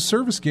games as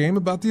service game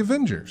about the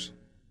Avengers.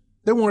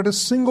 They wanted a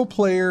single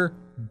player,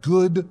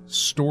 good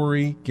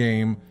story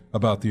game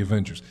about the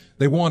Avengers.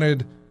 They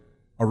wanted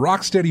a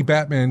Rocksteady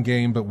Batman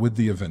game, but with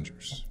the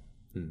Avengers.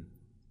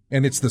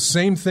 And it's the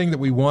same thing that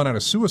we want out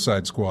of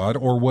Suicide Squad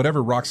or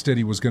whatever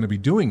Rocksteady was going to be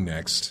doing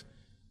next.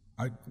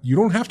 You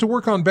don't have to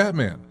work on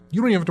Batman.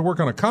 You don't even have to work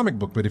on a comic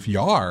book, but if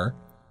you are,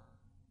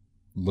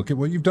 look at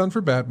what you've done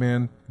for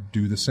Batman,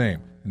 do the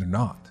same. And they're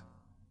not.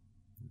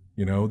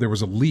 There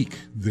was a leak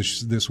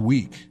this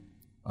week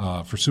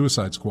for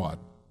Suicide Squad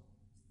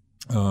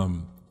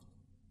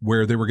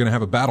where they were going to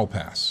have a battle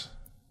pass.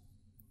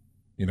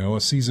 A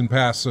season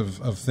pass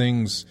of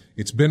things.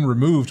 It's been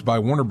removed by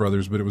Warner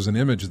Brothers, but it was an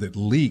image that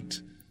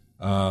leaked.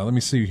 Let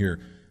me see here.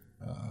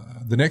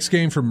 The next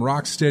game from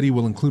Rocksteady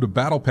will include a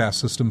battle pass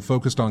system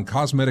focused on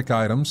cosmetic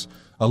items.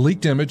 A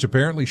leaked image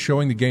apparently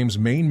showing the game's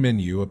main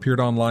menu appeared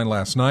online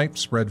last night,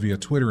 spread via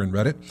Twitter and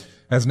Reddit,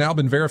 has now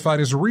been verified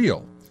as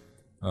real.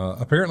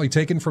 Apparently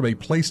taken from a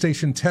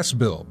PlayStation test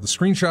build. The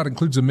screenshot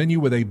includes a menu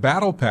with a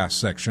battle pass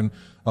section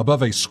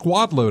above a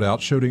squad loadout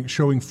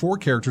showing 4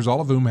 characters,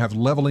 all of whom have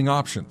leveling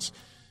options.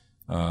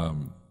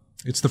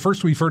 It's the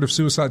first we've heard of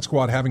Suicide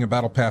Squad having a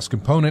battle pass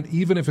component,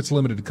 even if it's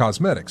limited to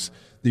cosmetics.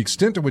 The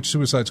extent to which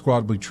Suicide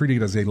Squad will be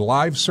treated as a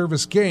live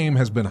service game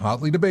has been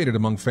hotly debated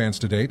among fans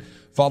to date,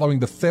 following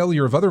the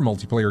failure of other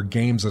multiplayer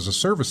games as a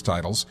service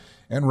titles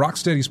and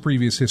Rocksteady's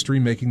previous history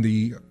making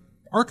the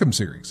Arkham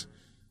series.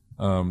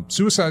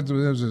 Suicide,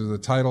 the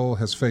title,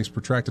 has faced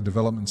protracted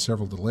development and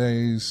several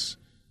delays.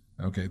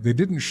 Okay, they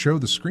didn't show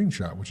the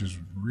screenshot, which is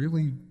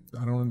really,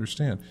 I don't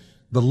understand.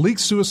 The leaked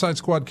Suicide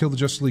Squad Kill the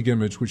Justice League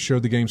image, which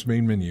showed the game's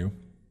main menu,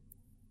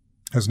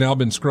 has now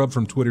been scrubbed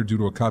from Twitter due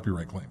to a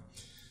copyright claim.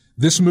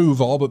 This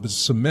move all but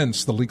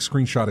cements the leaked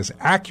screenshot is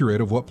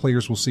accurate of what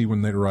players will see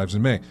when it arrives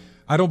in May.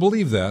 I don't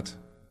believe that.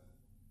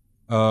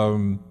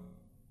 Or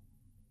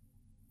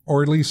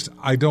at least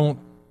I don't.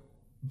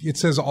 It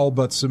says all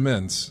but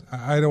cements.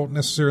 I don't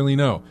necessarily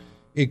know.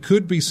 It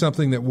could be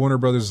something that Warner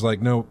Brothers is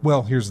like, no,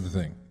 well, here's the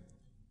thing.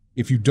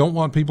 If you don't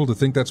want people to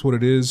think that's what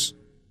it is,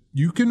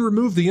 you can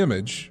remove the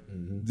image.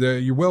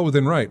 You're well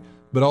within right,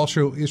 but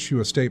also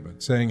issue a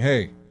statement saying,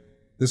 hey,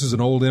 this is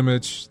an old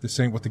image. This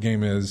ain't what the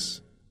game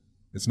is.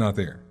 It's not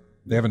there.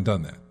 They haven't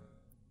done that.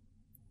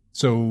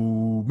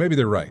 So maybe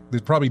they're right.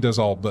 It probably does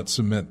all but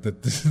cement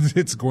that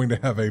it's going to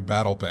have a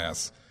battle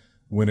pass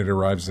when it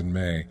arrives in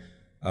May.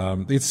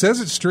 It says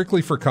it's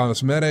strictly for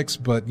cosmetics,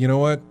 but you know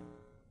what?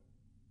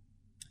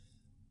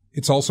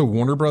 It's also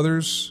Warner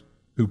Brothers.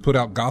 who put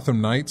out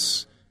Gotham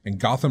Knights, and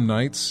Gotham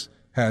Knights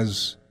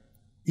is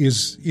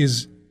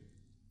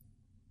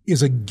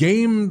a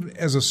game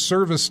as a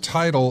service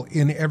title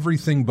in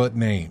everything but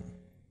name.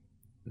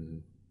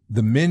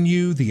 The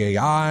menu, the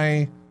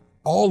AI,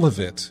 all of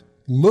it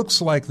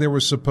looks like there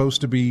was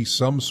supposed to be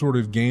some sort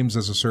of games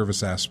as a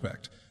service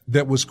aspect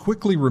that was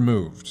quickly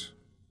removed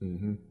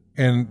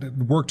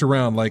and worked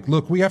around like,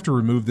 look, we have to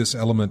remove this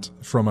element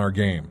from our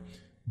game,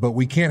 but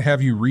we can't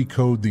have you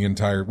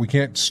recode we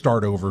can't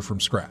start over from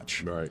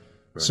scratch. Right.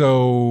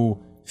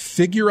 So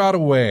figure out a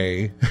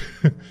way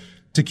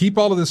to keep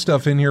all of this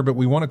stuff in here, but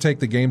we want to take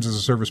the games as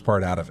a service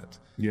part out of it.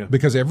 Yeah.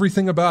 Because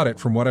everything about it,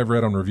 from what I've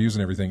read on reviews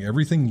and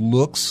everything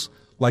looks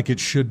like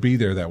it should be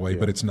there that way,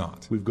 but it's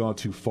not. We've gone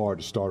too far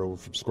to start over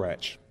from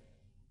scratch.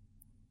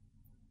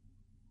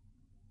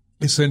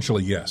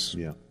 Essentially, yes.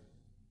 Yeah.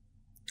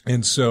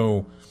 And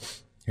so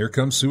here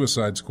comes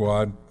Suicide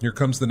Squad. Here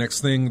comes the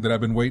next thing that I've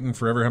been waiting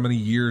for ever how many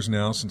years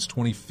now, since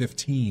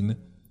 2015,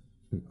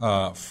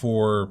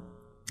 for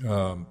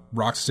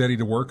Rocksteady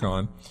to work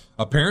on.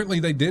 Apparently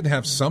they did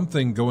have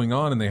something going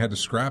on and they had to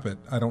scrap it.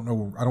 I don't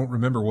know. I don't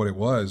remember what it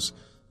was.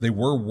 They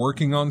were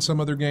working on some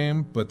other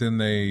game, but then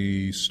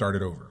they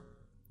started over.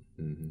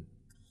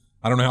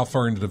 I don't know how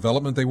far into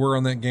development they were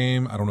on that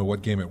game. I don't know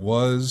what game it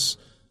was.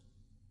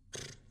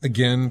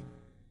 Again,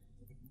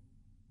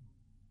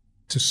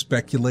 to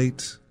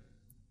speculate,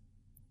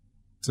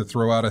 to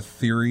throw out a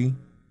theory,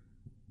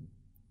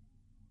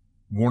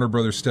 Warner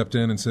Brothers stepped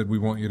in and said, we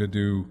want you to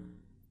do,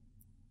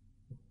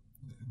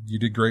 you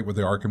did great with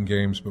the Arkham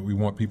games, but we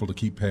want people to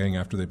keep paying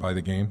after they buy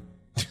the game.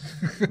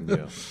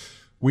 Yeah.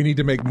 We need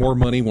to make more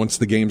money once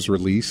the game's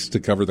released to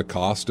cover the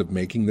cost of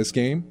making this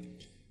game,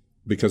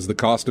 because the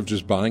cost of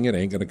just buying it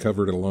ain't going to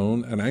cover it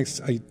alone. And I,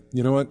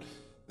 you know what?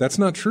 That's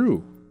not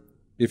true.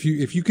 If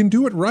you can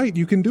do it right,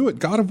 you can do it.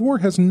 God of War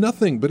has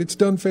nothing, but it's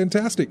done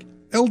fantastic.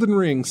 Elden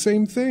Ring,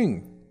 same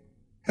thing.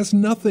 Has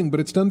nothing, but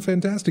it's done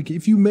fantastic.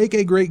 If you make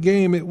a great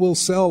game, it will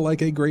sell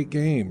like a great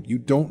game. You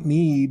don't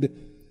need,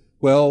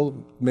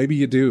 well, maybe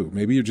you do.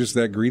 Maybe you're just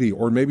that greedy,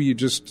 or maybe you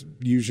just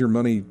use your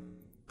money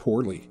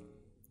poorly.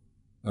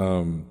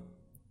 And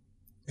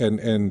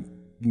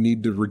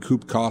need to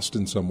recoup cost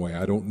in some way.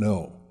 I don't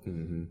know.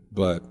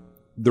 But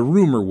the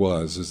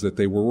rumor is that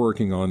they were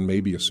working on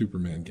maybe a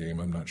Superman game.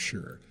 I'm not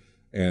sure.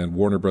 And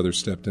Warner Brothers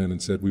stepped in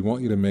and said, we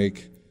want you to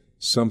make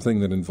something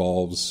that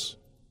involves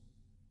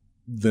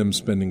them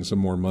spending some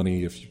more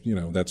money, if you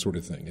know, that sort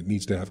of thing. It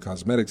needs to have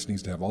cosmetics, it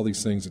needs to have all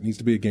these things. It needs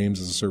to be a games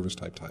as a service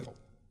type title.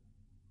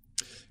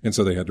 And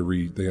so they had to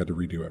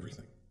redo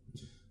everything.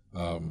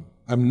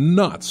 I'm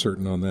not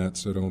certain on that,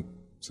 so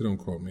don't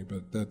quote me,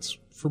 but that's,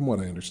 from what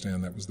I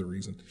understand, that was the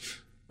reason.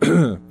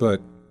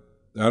 But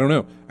I don't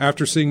know.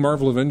 After seeing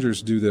Marvel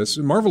Avengers do this,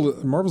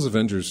 Marvel's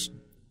Avengers,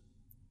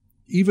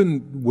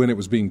 even when it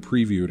was being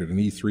previewed at an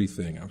E3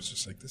 thing, I was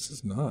just like,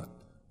 I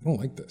don't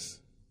like this.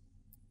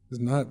 It's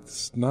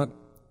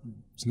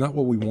not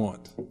what we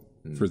want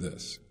for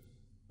this.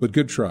 But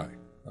good try.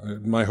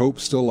 My hope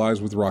still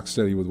lies with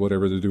Rocksteady with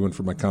whatever they're doing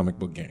for my comic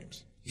book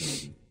games.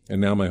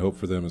 And now my hope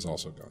for them is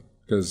also gone.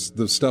 Because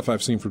the stuff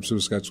I've seen from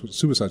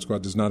Suicide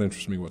Squad does not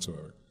interest me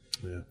whatsoever.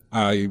 Yeah.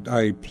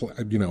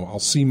 I'll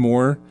see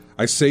more.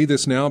 I say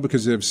this now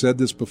because I've said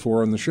this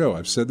before on the show.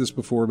 I've said this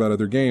before about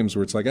other games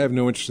where it's like, I have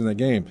no interest in that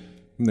game.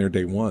 I'm there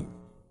day one.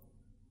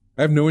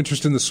 I have no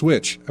interest in the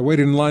Switch. I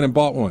waited in line and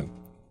bought one.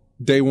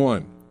 Day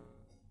one.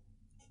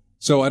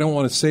 So I don't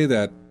want to say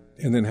that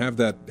and then have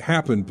that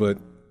happen, but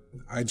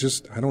I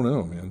don't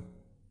know, man.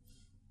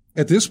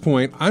 At this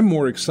point, I'm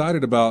more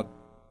excited about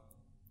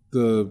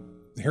the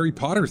Harry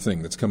Potter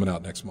thing that's coming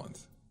out next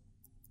month.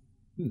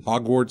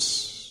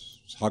 Hogwarts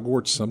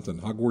something.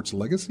 Hogwarts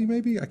Legacy,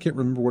 maybe? I can't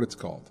remember what it's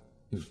called.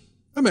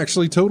 I'm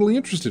actually totally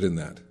interested in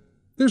that.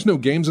 There's no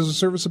games as a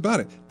service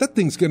about it. That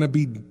thing's going to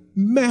be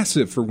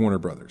massive for Warner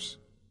Brothers.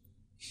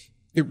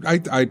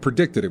 I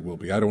predicted it will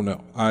be. I don't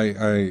know.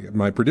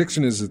 My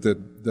prediction is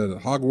that the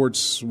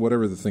Hogwarts,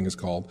 whatever the thing is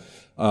called,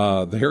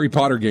 the Harry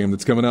Potter game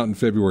that's coming out in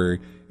February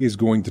is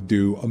going to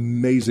do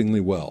amazingly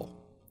well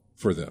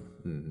for them.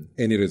 Mm-hmm.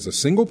 And it is a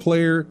single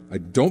player. I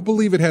don't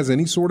believe it has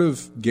any sort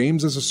of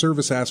games as a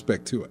service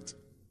aspect to it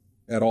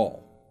at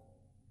all.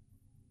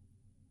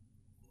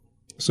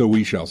 So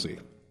we shall see.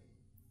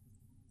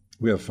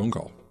 We have a phone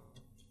call.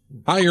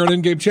 Hi, you're on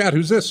in-game chat.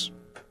 Who's this?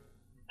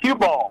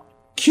 Q-Ball.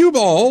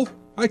 Q-Ball.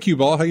 Hi,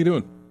 Q-Ball. How you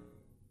doing?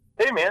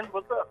 Hey, man.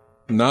 What's up?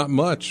 Not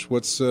much.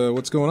 What's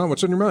going on?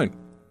 What's on your mind?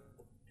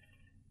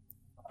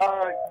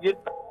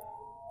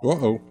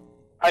 Uh-oh.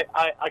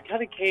 I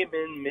kind of came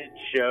in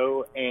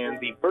mid-show, and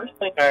the first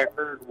thing I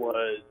heard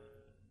was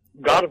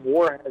God of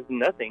War has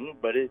nothing,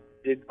 but it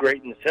did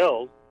great in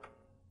sales.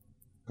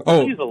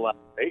 Oh. He's a lot,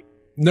 right?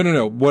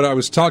 No. What I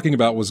was talking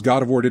about was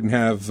God of War didn't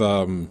have...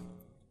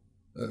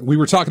 we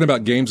were talking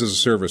about games as a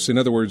service. In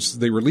other words,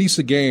 they release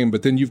a game,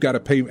 but then you've got to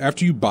pay...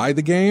 After you buy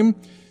the game,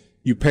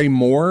 you pay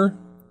more,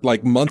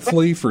 like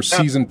monthly, for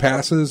season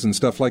passes and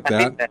stuff like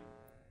that.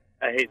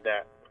 I hate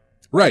that.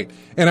 Right.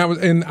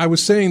 And I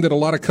was saying that a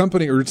lot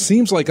of it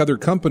seems like other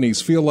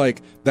companies feel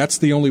like that's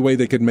the only way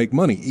they could make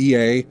money.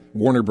 EA,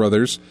 Warner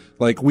Brothers,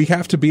 like we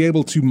have to be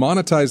able to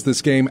monetize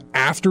this game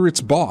after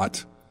it's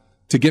bought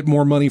to get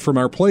more money from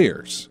our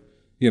players,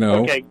 you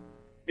know? Okay.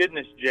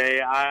 Goodness,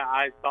 Jay,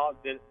 I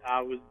thought that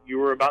you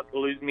were about to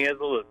lose me as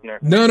a listener.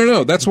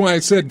 No. That's why I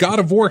said God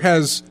of War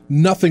has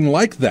nothing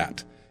like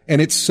that. And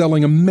it's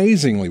selling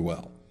amazingly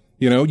well.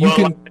 You know,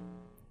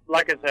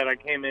 like I said, I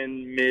came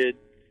in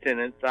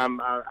mid-sentence.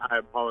 I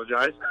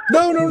apologize.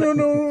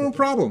 No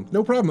problem.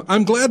 No problem.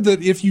 I'm glad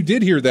that if you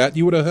did hear that,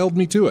 you would have held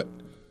me to it.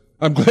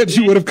 I'm glad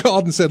you would have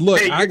called and said,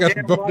 look, I got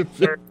voted.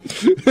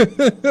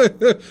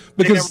 Because,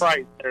 damn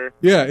right, sir.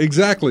 Yeah,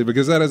 exactly,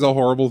 because that is a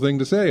horrible thing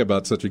to say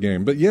about such a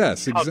game. But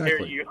yes, exactly. How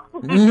dare you?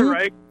 Mm-hmm.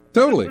 Right?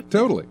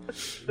 Totally.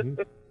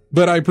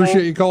 But I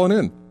appreciate you calling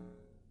in.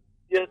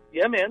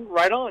 Yeah, man.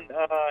 Right on.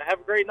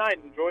 Have a great night.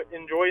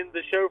 Enjoying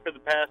the show for the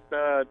past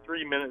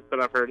 3 minutes that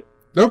I've heard it.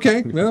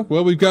 Okay.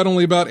 Well, we've got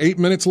only about 8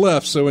 minutes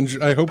left, so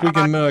I hope we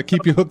can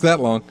keep you hooked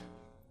that long.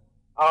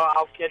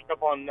 I'll catch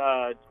up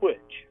on Twitch.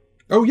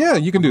 Oh, yeah,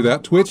 you can do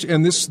that. Twitch,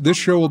 and this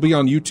show will be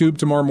on YouTube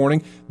tomorrow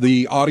morning.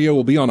 The audio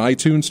will be on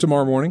iTunes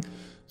tomorrow morning.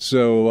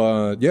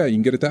 So, yeah, you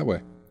can get it that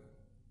way.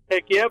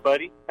 Heck yeah,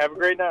 buddy. Have a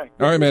great night.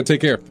 All right, man. Take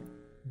care.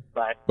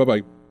 Bye.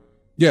 Bye-bye.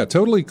 Yeah,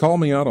 totally call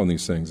me out on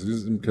these things,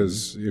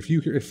 because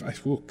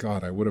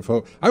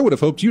I would have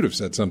hoped you'd have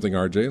said something,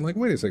 RJ. And like,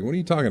 wait a second, what are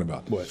you talking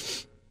about?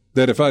 What?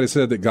 That if I'd have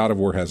said that God of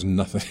War has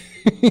nothing.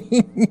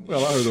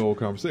 Well, I heard the whole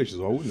conversation,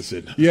 so I wouldn't have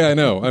said nothing. Yeah, I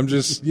know. I'm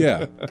just,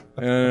 yeah.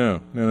 No,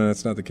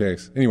 that's not the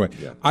case. Anyway,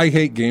 yeah. I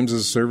hate games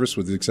as a service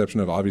with the exception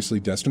of obviously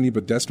Destiny,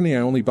 but Destiny I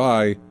only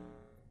buy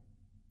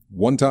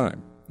one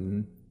time.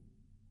 Mm-hmm.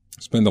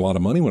 Spend a lot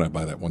of money when I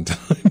buy that one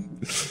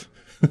time.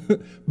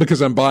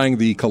 Because I'm buying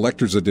the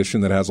collector's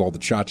edition that has all the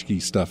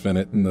tchotchke stuff in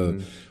it,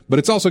 and but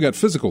it's also got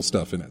physical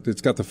stuff in it.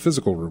 It's got the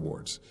physical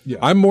rewards. Yeah.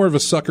 I'm more of a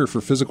sucker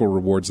for physical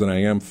rewards than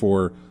I am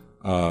for.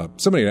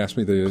 Somebody asked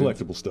me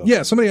collectible stuff.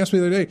 Yeah, somebody asked me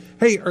the other day,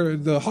 hey,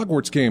 the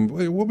Hogwarts game,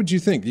 what would you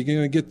think? You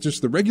gonna get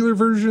just the regular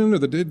version or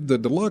the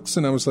deluxe?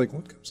 And I was like,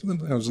 what comes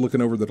with it? I was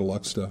looking over the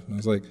deluxe stuff, and I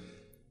was like,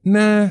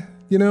 nah,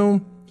 you know.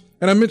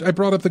 And I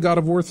brought up the God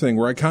of War thing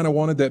where I kind of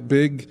wanted that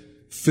big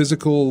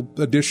physical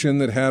edition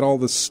that had all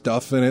the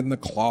stuff in it and the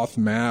cloth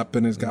map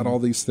and it's got all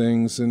these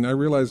things. And I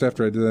realized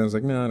after I did that, I was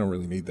like, no, I don't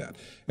really need that.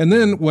 And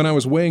then when I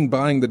was weighing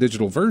buying the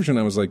digital version,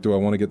 I was like, do I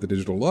want to get the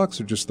digital Lux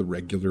or just the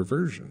regular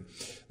version?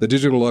 The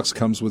digital Lux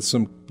comes with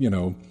some,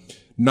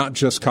 not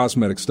just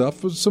cosmetic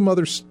stuff, but some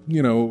other,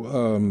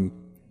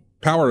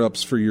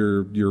 power-ups for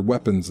your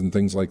weapons and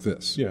things like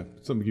this. Yeah,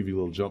 something to give you a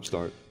little jump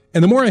start.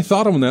 And the more I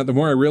thought on that, the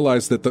more I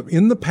realized that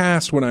in the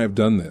past when I have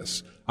done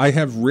this, I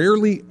have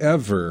rarely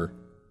ever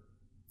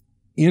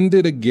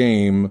ended a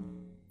game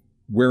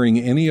wearing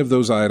any of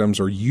those items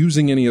or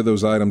using any of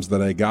those items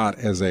that I got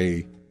as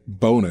a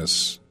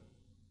bonus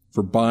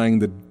for buying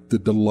the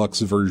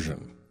deluxe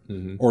version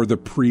or the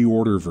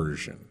pre-order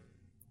version.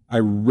 I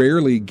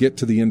rarely get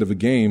to the end of a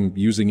game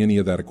using any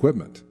of that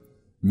equipment.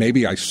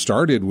 Maybe I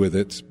started with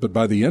it, but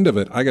by the end of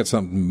it, I got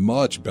something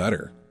much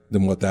better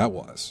than what that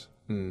was.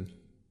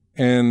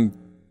 And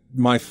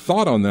my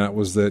thought on that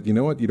was that, you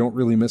know what? You don't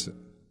really miss it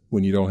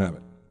when you don't have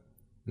it.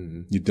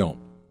 You don't.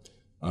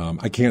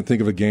 I can't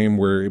think of a game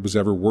where it was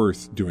ever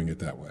worth doing it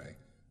that way.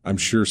 I'm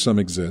sure some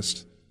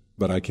exist,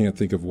 but I can't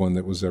think of one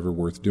that was ever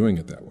worth doing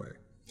it that way.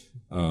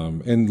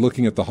 And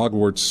looking at the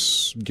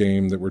Hogwarts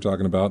game that we're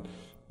talking about,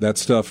 that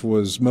stuff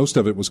most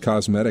of it was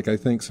cosmetic, I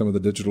think, some of the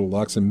digital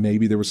Lux, and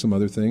maybe there were some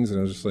other things, and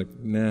I was just like,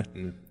 nah,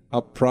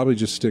 I'll probably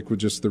just stick with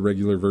just the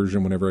regular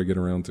version whenever I get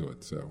around to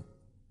it. So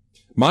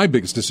my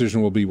biggest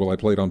decision will be, will I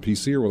play it on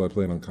PC or will I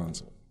play it on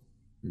console?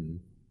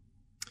 And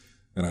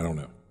I don't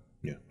know.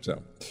 Yeah.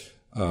 So...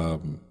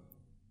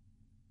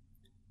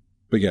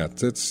 but yeah,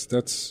 that's.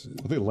 I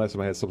think the last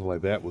time I had something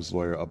like that was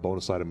where a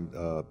bonus item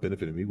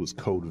benefited me was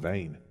Code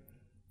Vein.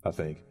 I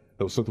think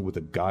that was something with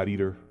a God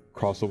Eater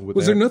crossover with.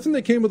 Was there nothing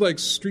that came with like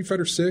Street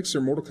Fighter 6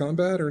 or Mortal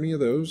Kombat or any of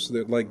those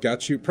that like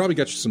probably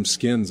got you some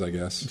skins? I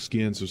guess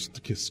skins,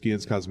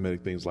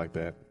 cosmetic things like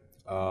that.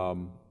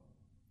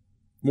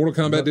 Mortal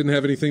Kombat didn't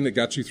have anything that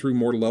got you through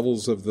more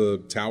levels of the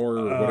tower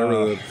or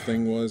whatever the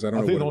thing was. I don't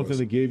know. I think the only thing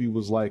they gave you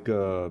was like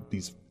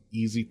these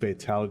easy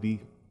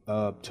fatality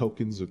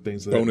tokens or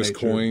things like bonus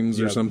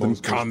coins or something.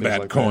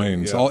 Combat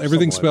coins.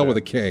 Everything's spelled with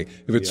a K.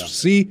 If it's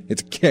C,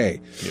 it's a K.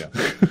 Yeah.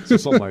 So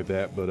something like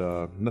that, but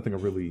nothing I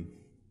really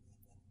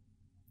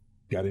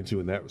got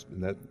into in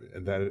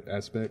that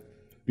aspect.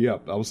 But yeah,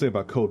 I was saying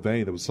about Code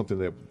Vein, there was something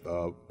that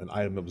an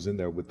item that was in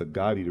there with the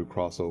God Eater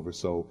crossover.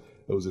 So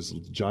it was this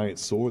giant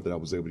sword that I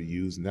was able to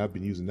use, and I've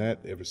been using that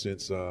ever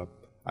since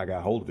I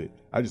got hold of it.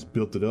 I just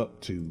built it up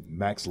to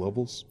max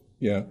levels.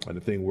 Yeah. And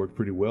the thing worked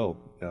pretty well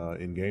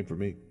in game for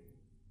me.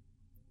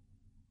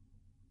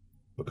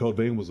 But Code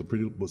Vein was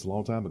a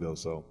long time ago,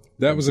 so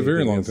that was a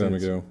very long time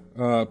ago.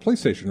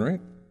 PlayStation,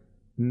 right?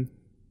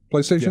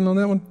 PlayStation on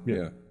that one?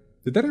 Yeah.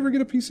 Did that ever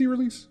get a PC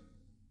release?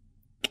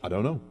 I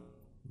don't know.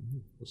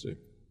 We'll see.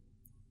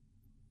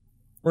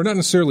 Or not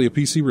necessarily a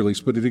PC release,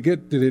 but did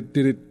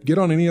it get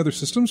on any other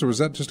systems, or was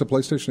that just a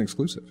PlayStation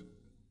exclusive?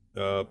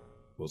 Well,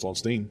 it's on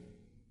Steam.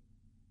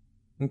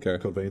 Okay.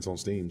 Code Vein's on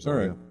Steam. So All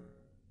right. yeah.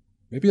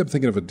 Maybe I'm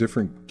thinking of a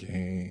different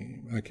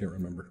game. I can't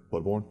remember.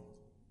 Bloodborne?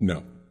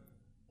 No.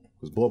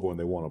 Because Bloodborne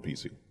they want on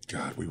PC.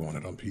 God, we want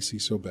it on PC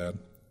so bad.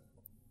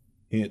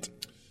 Hint.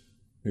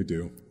 They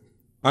do.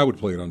 I would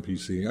play it on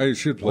PC. I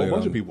should play A it whole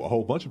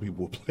on... bunch of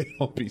people will play it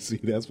on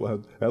PC. That's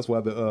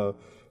why the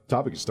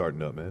topic is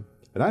starting up, man.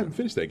 And I haven't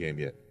finished that game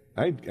yet.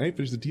 I ain't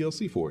finished the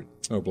DLC for it.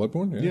 Oh,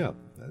 Bloodborne? Yeah.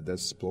 Yeah,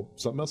 that's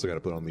something else I got to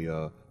put on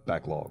the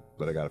backlog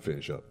that I got to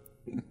finish up.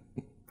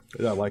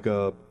 Yeah, like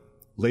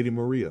Lady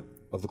Maria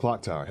of the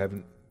Clock Tower.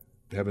 Haven't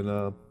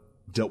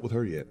dealt with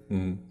her yet,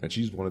 and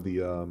she's one of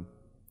the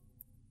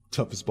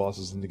toughest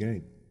bosses in the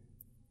game.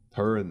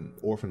 Her and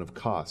Orphan of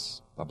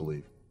Kos, I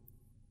believe.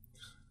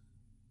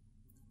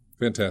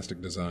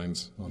 Fantastic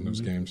designs on those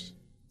games.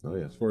 Oh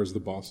yeah, as far as the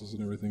bosses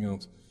and everything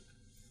else.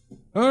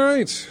 All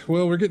right.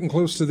 Well, we're getting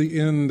close to the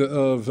end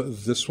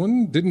of this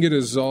one. Didn't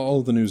get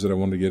all the news that I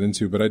wanted to get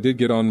into, but I did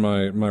get on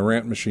my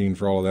rant machine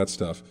for all of that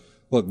stuff.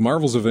 Look,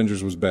 Marvel's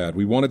Avengers was bad.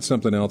 We wanted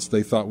something else.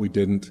 They thought we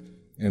didn't,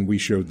 and we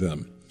showed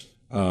them.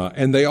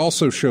 And they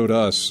also showed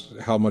us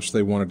how much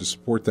they wanted to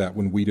support that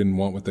when we didn't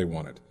want what they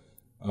wanted.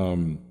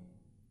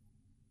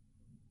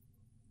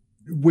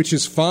 Which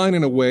is fine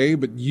in a way,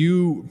 but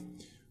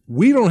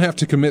we don't have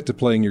to commit to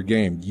playing your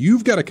game.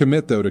 You've got to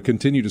commit, though, to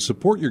continue to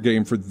support your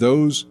game for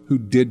those who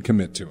did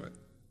commit to it.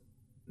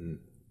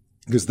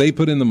 Because they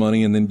put in the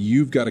money, and then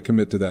you've got to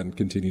commit to that and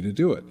continue to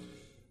do it.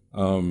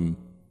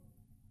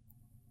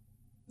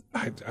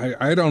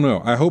 I don't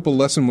know. I hope a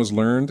lesson was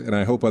learned, and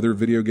I hope other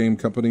video game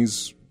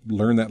companies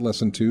learn that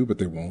lesson too, but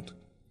they won't.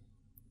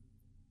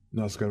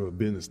 No, it's kind of a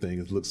business thing.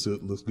 It looks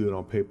good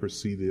on paper.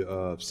 See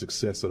the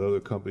success that other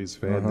companies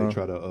have had. They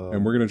try to,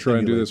 and we're going to try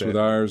and do this with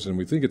ours, and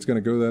we think it's going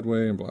to go that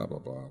way, and blah blah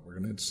blah. We're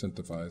going to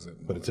incentivize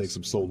it. But it takes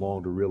them so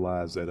long to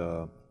realize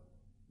that,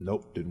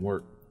 nope, didn't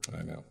work.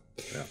 I know.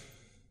 Yeah.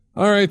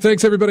 All right,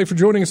 thanks everybody for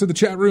joining us in the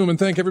chat room, and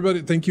thank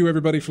you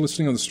everybody for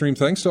listening on the stream.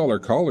 Thanks to all our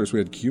callers. We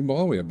had Cue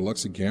Ball, we had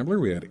Biloxi Gambler,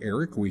 we had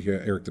Eric, we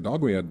had Eric the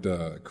Dog, we had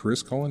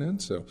Chris calling in.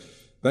 So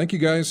thank you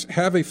guys.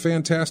 Have a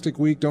fantastic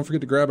week. Don't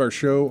forget to grab our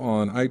show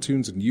on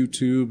iTunes and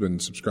YouTube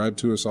and subscribe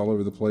to us all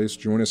over the place.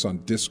 Join us on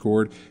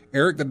Discord.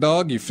 Eric the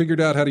Dog, you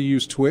figured out how to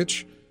use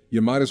Twitch.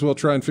 You might as well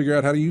try and figure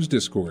out how to use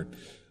Discord.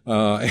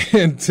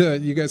 And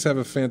you guys have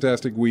a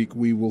fantastic week.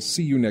 We will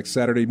see you next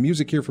Saturday.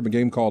 Music here from a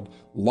game called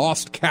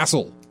Lost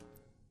Castle.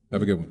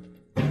 Have a good one.